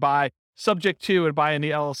financing. You could buy subject to and buy in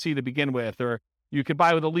the LLC to begin with, or you could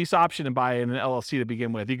buy with a lease option and buy in an LLC to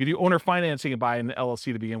begin with. You could do owner financing and buy in an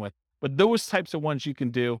LLC to begin with. But those types of ones you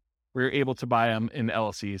can do where you're able to buy them in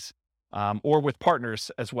LLCs or with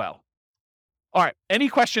partners as well. All right. Any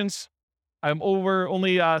questions? I'm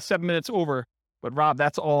only 7 minutes over, but Rob,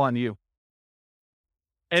 that's all on you.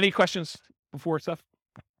 Any questions before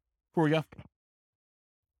we go?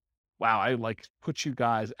 Wow, I put you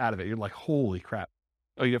guys out of it. You're like, holy crap.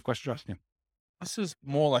 Oh, you have questions, Justin? This is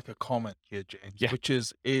more like a comment here, James, Yeah. which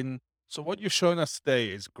is so what you've shown us today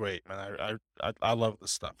is great, man. I love this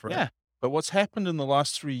stuff, right? Yeah. But what's happened in the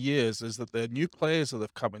last 3 years is that there are new players that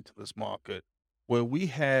have come into this market where we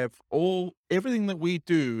have everything that we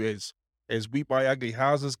do is we buy ugly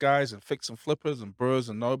houses, guys, and fix and flippers and burrs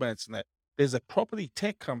and nomads and that. There's a property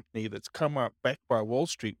tech company that's come up backed by Wall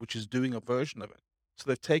Street, which is doing a version of it. So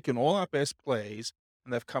they've taken all our best plays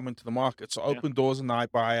and they've come into the market. So Open Doors is an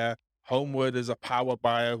iBuyer, Homeward is a power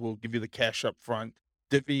buyer who will give you the cash up front.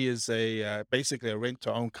 Divvy is basically a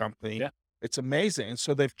rent-to-own company. Yeah. It's amazing. And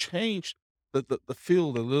so they've changed the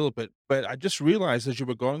field a little bit. But I just realized as you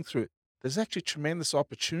were going through it, there's actually tremendous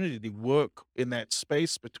opportunity to work in that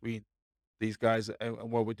space between these guys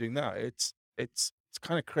and what we're doing now. It's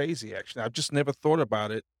kind of crazy, actually. I've just never thought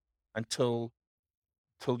about it until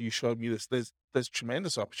you showed me this. There's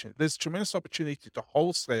tremendous opportunity. There's tremendous opportunity to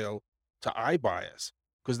wholesale to iBuyers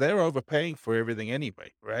because they're overpaying for everything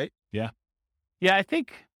anyway, right? Yeah, I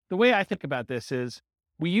think the way I think about this is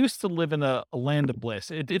we used to live in a land of bliss.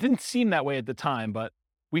 It didn't seem that way at the time, but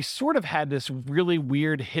we sort of had this really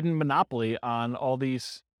weird hidden monopoly on all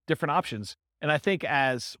these different options. And I think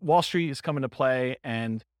as Wall Street is coming to play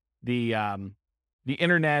and the the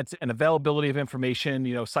internet and availability of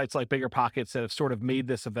information, sites like BiggerPockets that have sort of made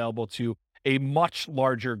this available to a much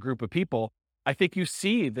larger group of people, I think you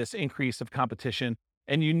see this increase of competition,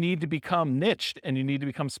 and you need to become niched, and you need to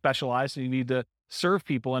become specialized, and you need to serve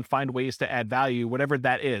people and find ways to add value, whatever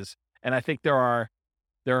that is. And I think there are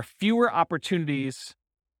fewer opportunities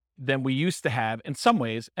than we used to have in some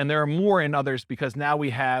ways, and there are more in others because now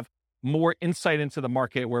we have more insight into the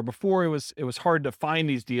market, where before it was hard to find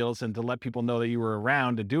these deals and to let people know that you were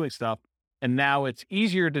around and doing stuff. And now it's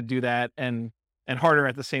easier to do that and harder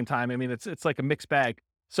at the same time. I mean, it's like a mixed bag.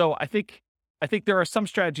 So I think there are some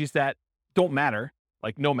strategies that don't matter,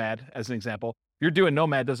 like Nomad as an example. If you're doing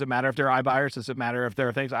Nomad, does it matter if there are iBuyers? Does it matter if there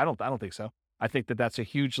are things? I don't think so. I think that's a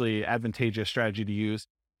hugely advantageous strategy to use.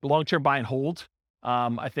 Long-term buy and hold.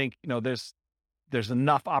 I think, there's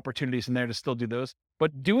enough opportunities in there to still do those,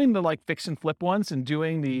 but doing the like fix and flip ones and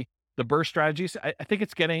doing the burst strategies, I think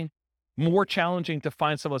it's getting more challenging to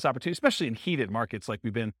find some of those opportunities, especially in heated markets like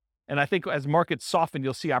we've been. And I think as markets soften,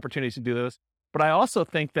 you'll see opportunities to do those. But I also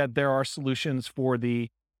think that there are solutions for the,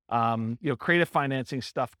 creative financing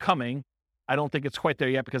stuff coming. I don't think it's quite there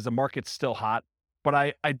yet because the market's still hot, but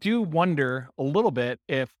I do wonder a little bit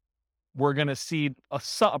if we're going to see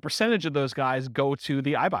a percentage of those guys go to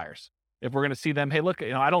the iBuyers. If we're going to see them, hey, look,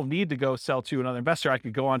 I don't need to go sell to another investor. I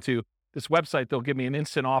could go onto this website. They'll give me an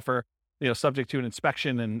instant offer, subject to an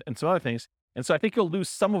inspection and some other things. And so I think you'll lose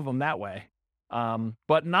some of them that way.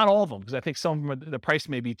 But not all of them, because I think some of them, the price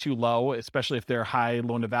may be too low, especially if they're high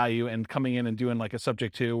loan to value, and coming in and doing like a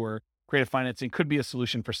subject to or creative financing could be a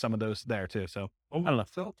solution for some of those there too. So I don't know.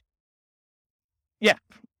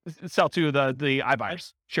 Sell to the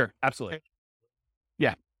iBuyers. Sure. Absolutely.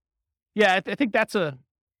 Yeah. I think that's a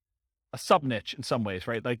sub niche in some ways,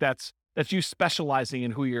 right? Like that's you specializing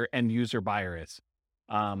in who your end user buyer is.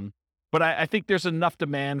 But I think there's enough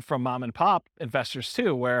demand from mom and pop investors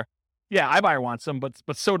too, where iBuyer wants them, but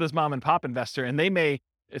so does mom and pop investor. And they may,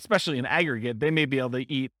 especially in aggregate, they may be able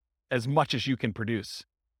to eat as much as you can produce.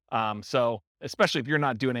 So especially if you're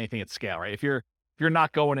not doing anything at scale, right? If you're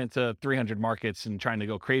not going into 300 markets and trying to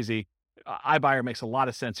go crazy, iBuyer makes a lot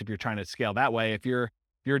of sense if you're trying to scale that way. If you're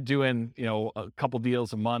doing, a couple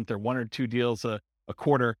deals a month or one or two deals a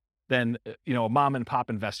quarter, then, a mom and pop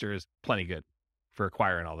investor is plenty good for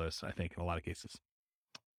acquiring all those, I think, in a lot of cases.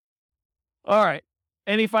 All right.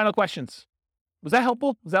 Any final questions? Was that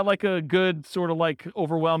helpful? Was that like a good sort of like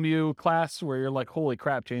overwhelm you class where you're like, holy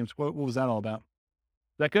crap, James, what was that all about?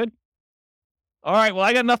 Is that good? All right. Well,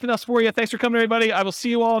 I got nothing else for you. Thanks for coming, everybody. I will see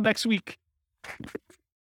you all next week.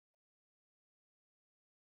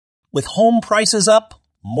 With home prices up,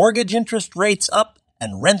 mortgage interest rates up,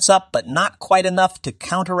 and rents up, but not quite enough to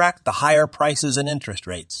counteract the higher prices and interest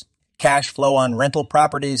rates, cash flow on rental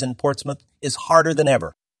properties in Portsmouth is harder than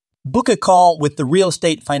ever. Book a call with the Real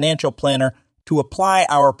Estate Financial Planner to apply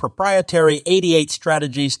our proprietary 88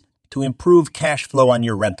 strategies to improve cash flow on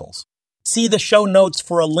your rentals. See the show notes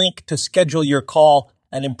for a link to schedule your call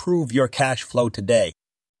and improve your cash flow today.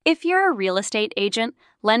 If you're a real estate agent,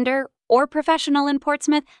 lender, or professional in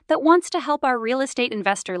Portsmouth that wants to help our real estate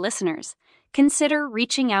investor listeners, consider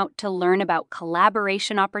reaching out to learn about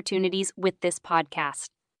collaboration opportunities with this podcast.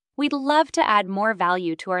 We'd love to add more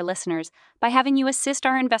value to our listeners by having you assist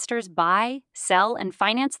our investors buy, sell, and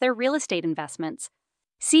finance their real estate investments.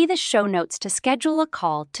 See the show notes to schedule a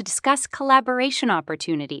call to discuss collaboration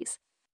opportunities.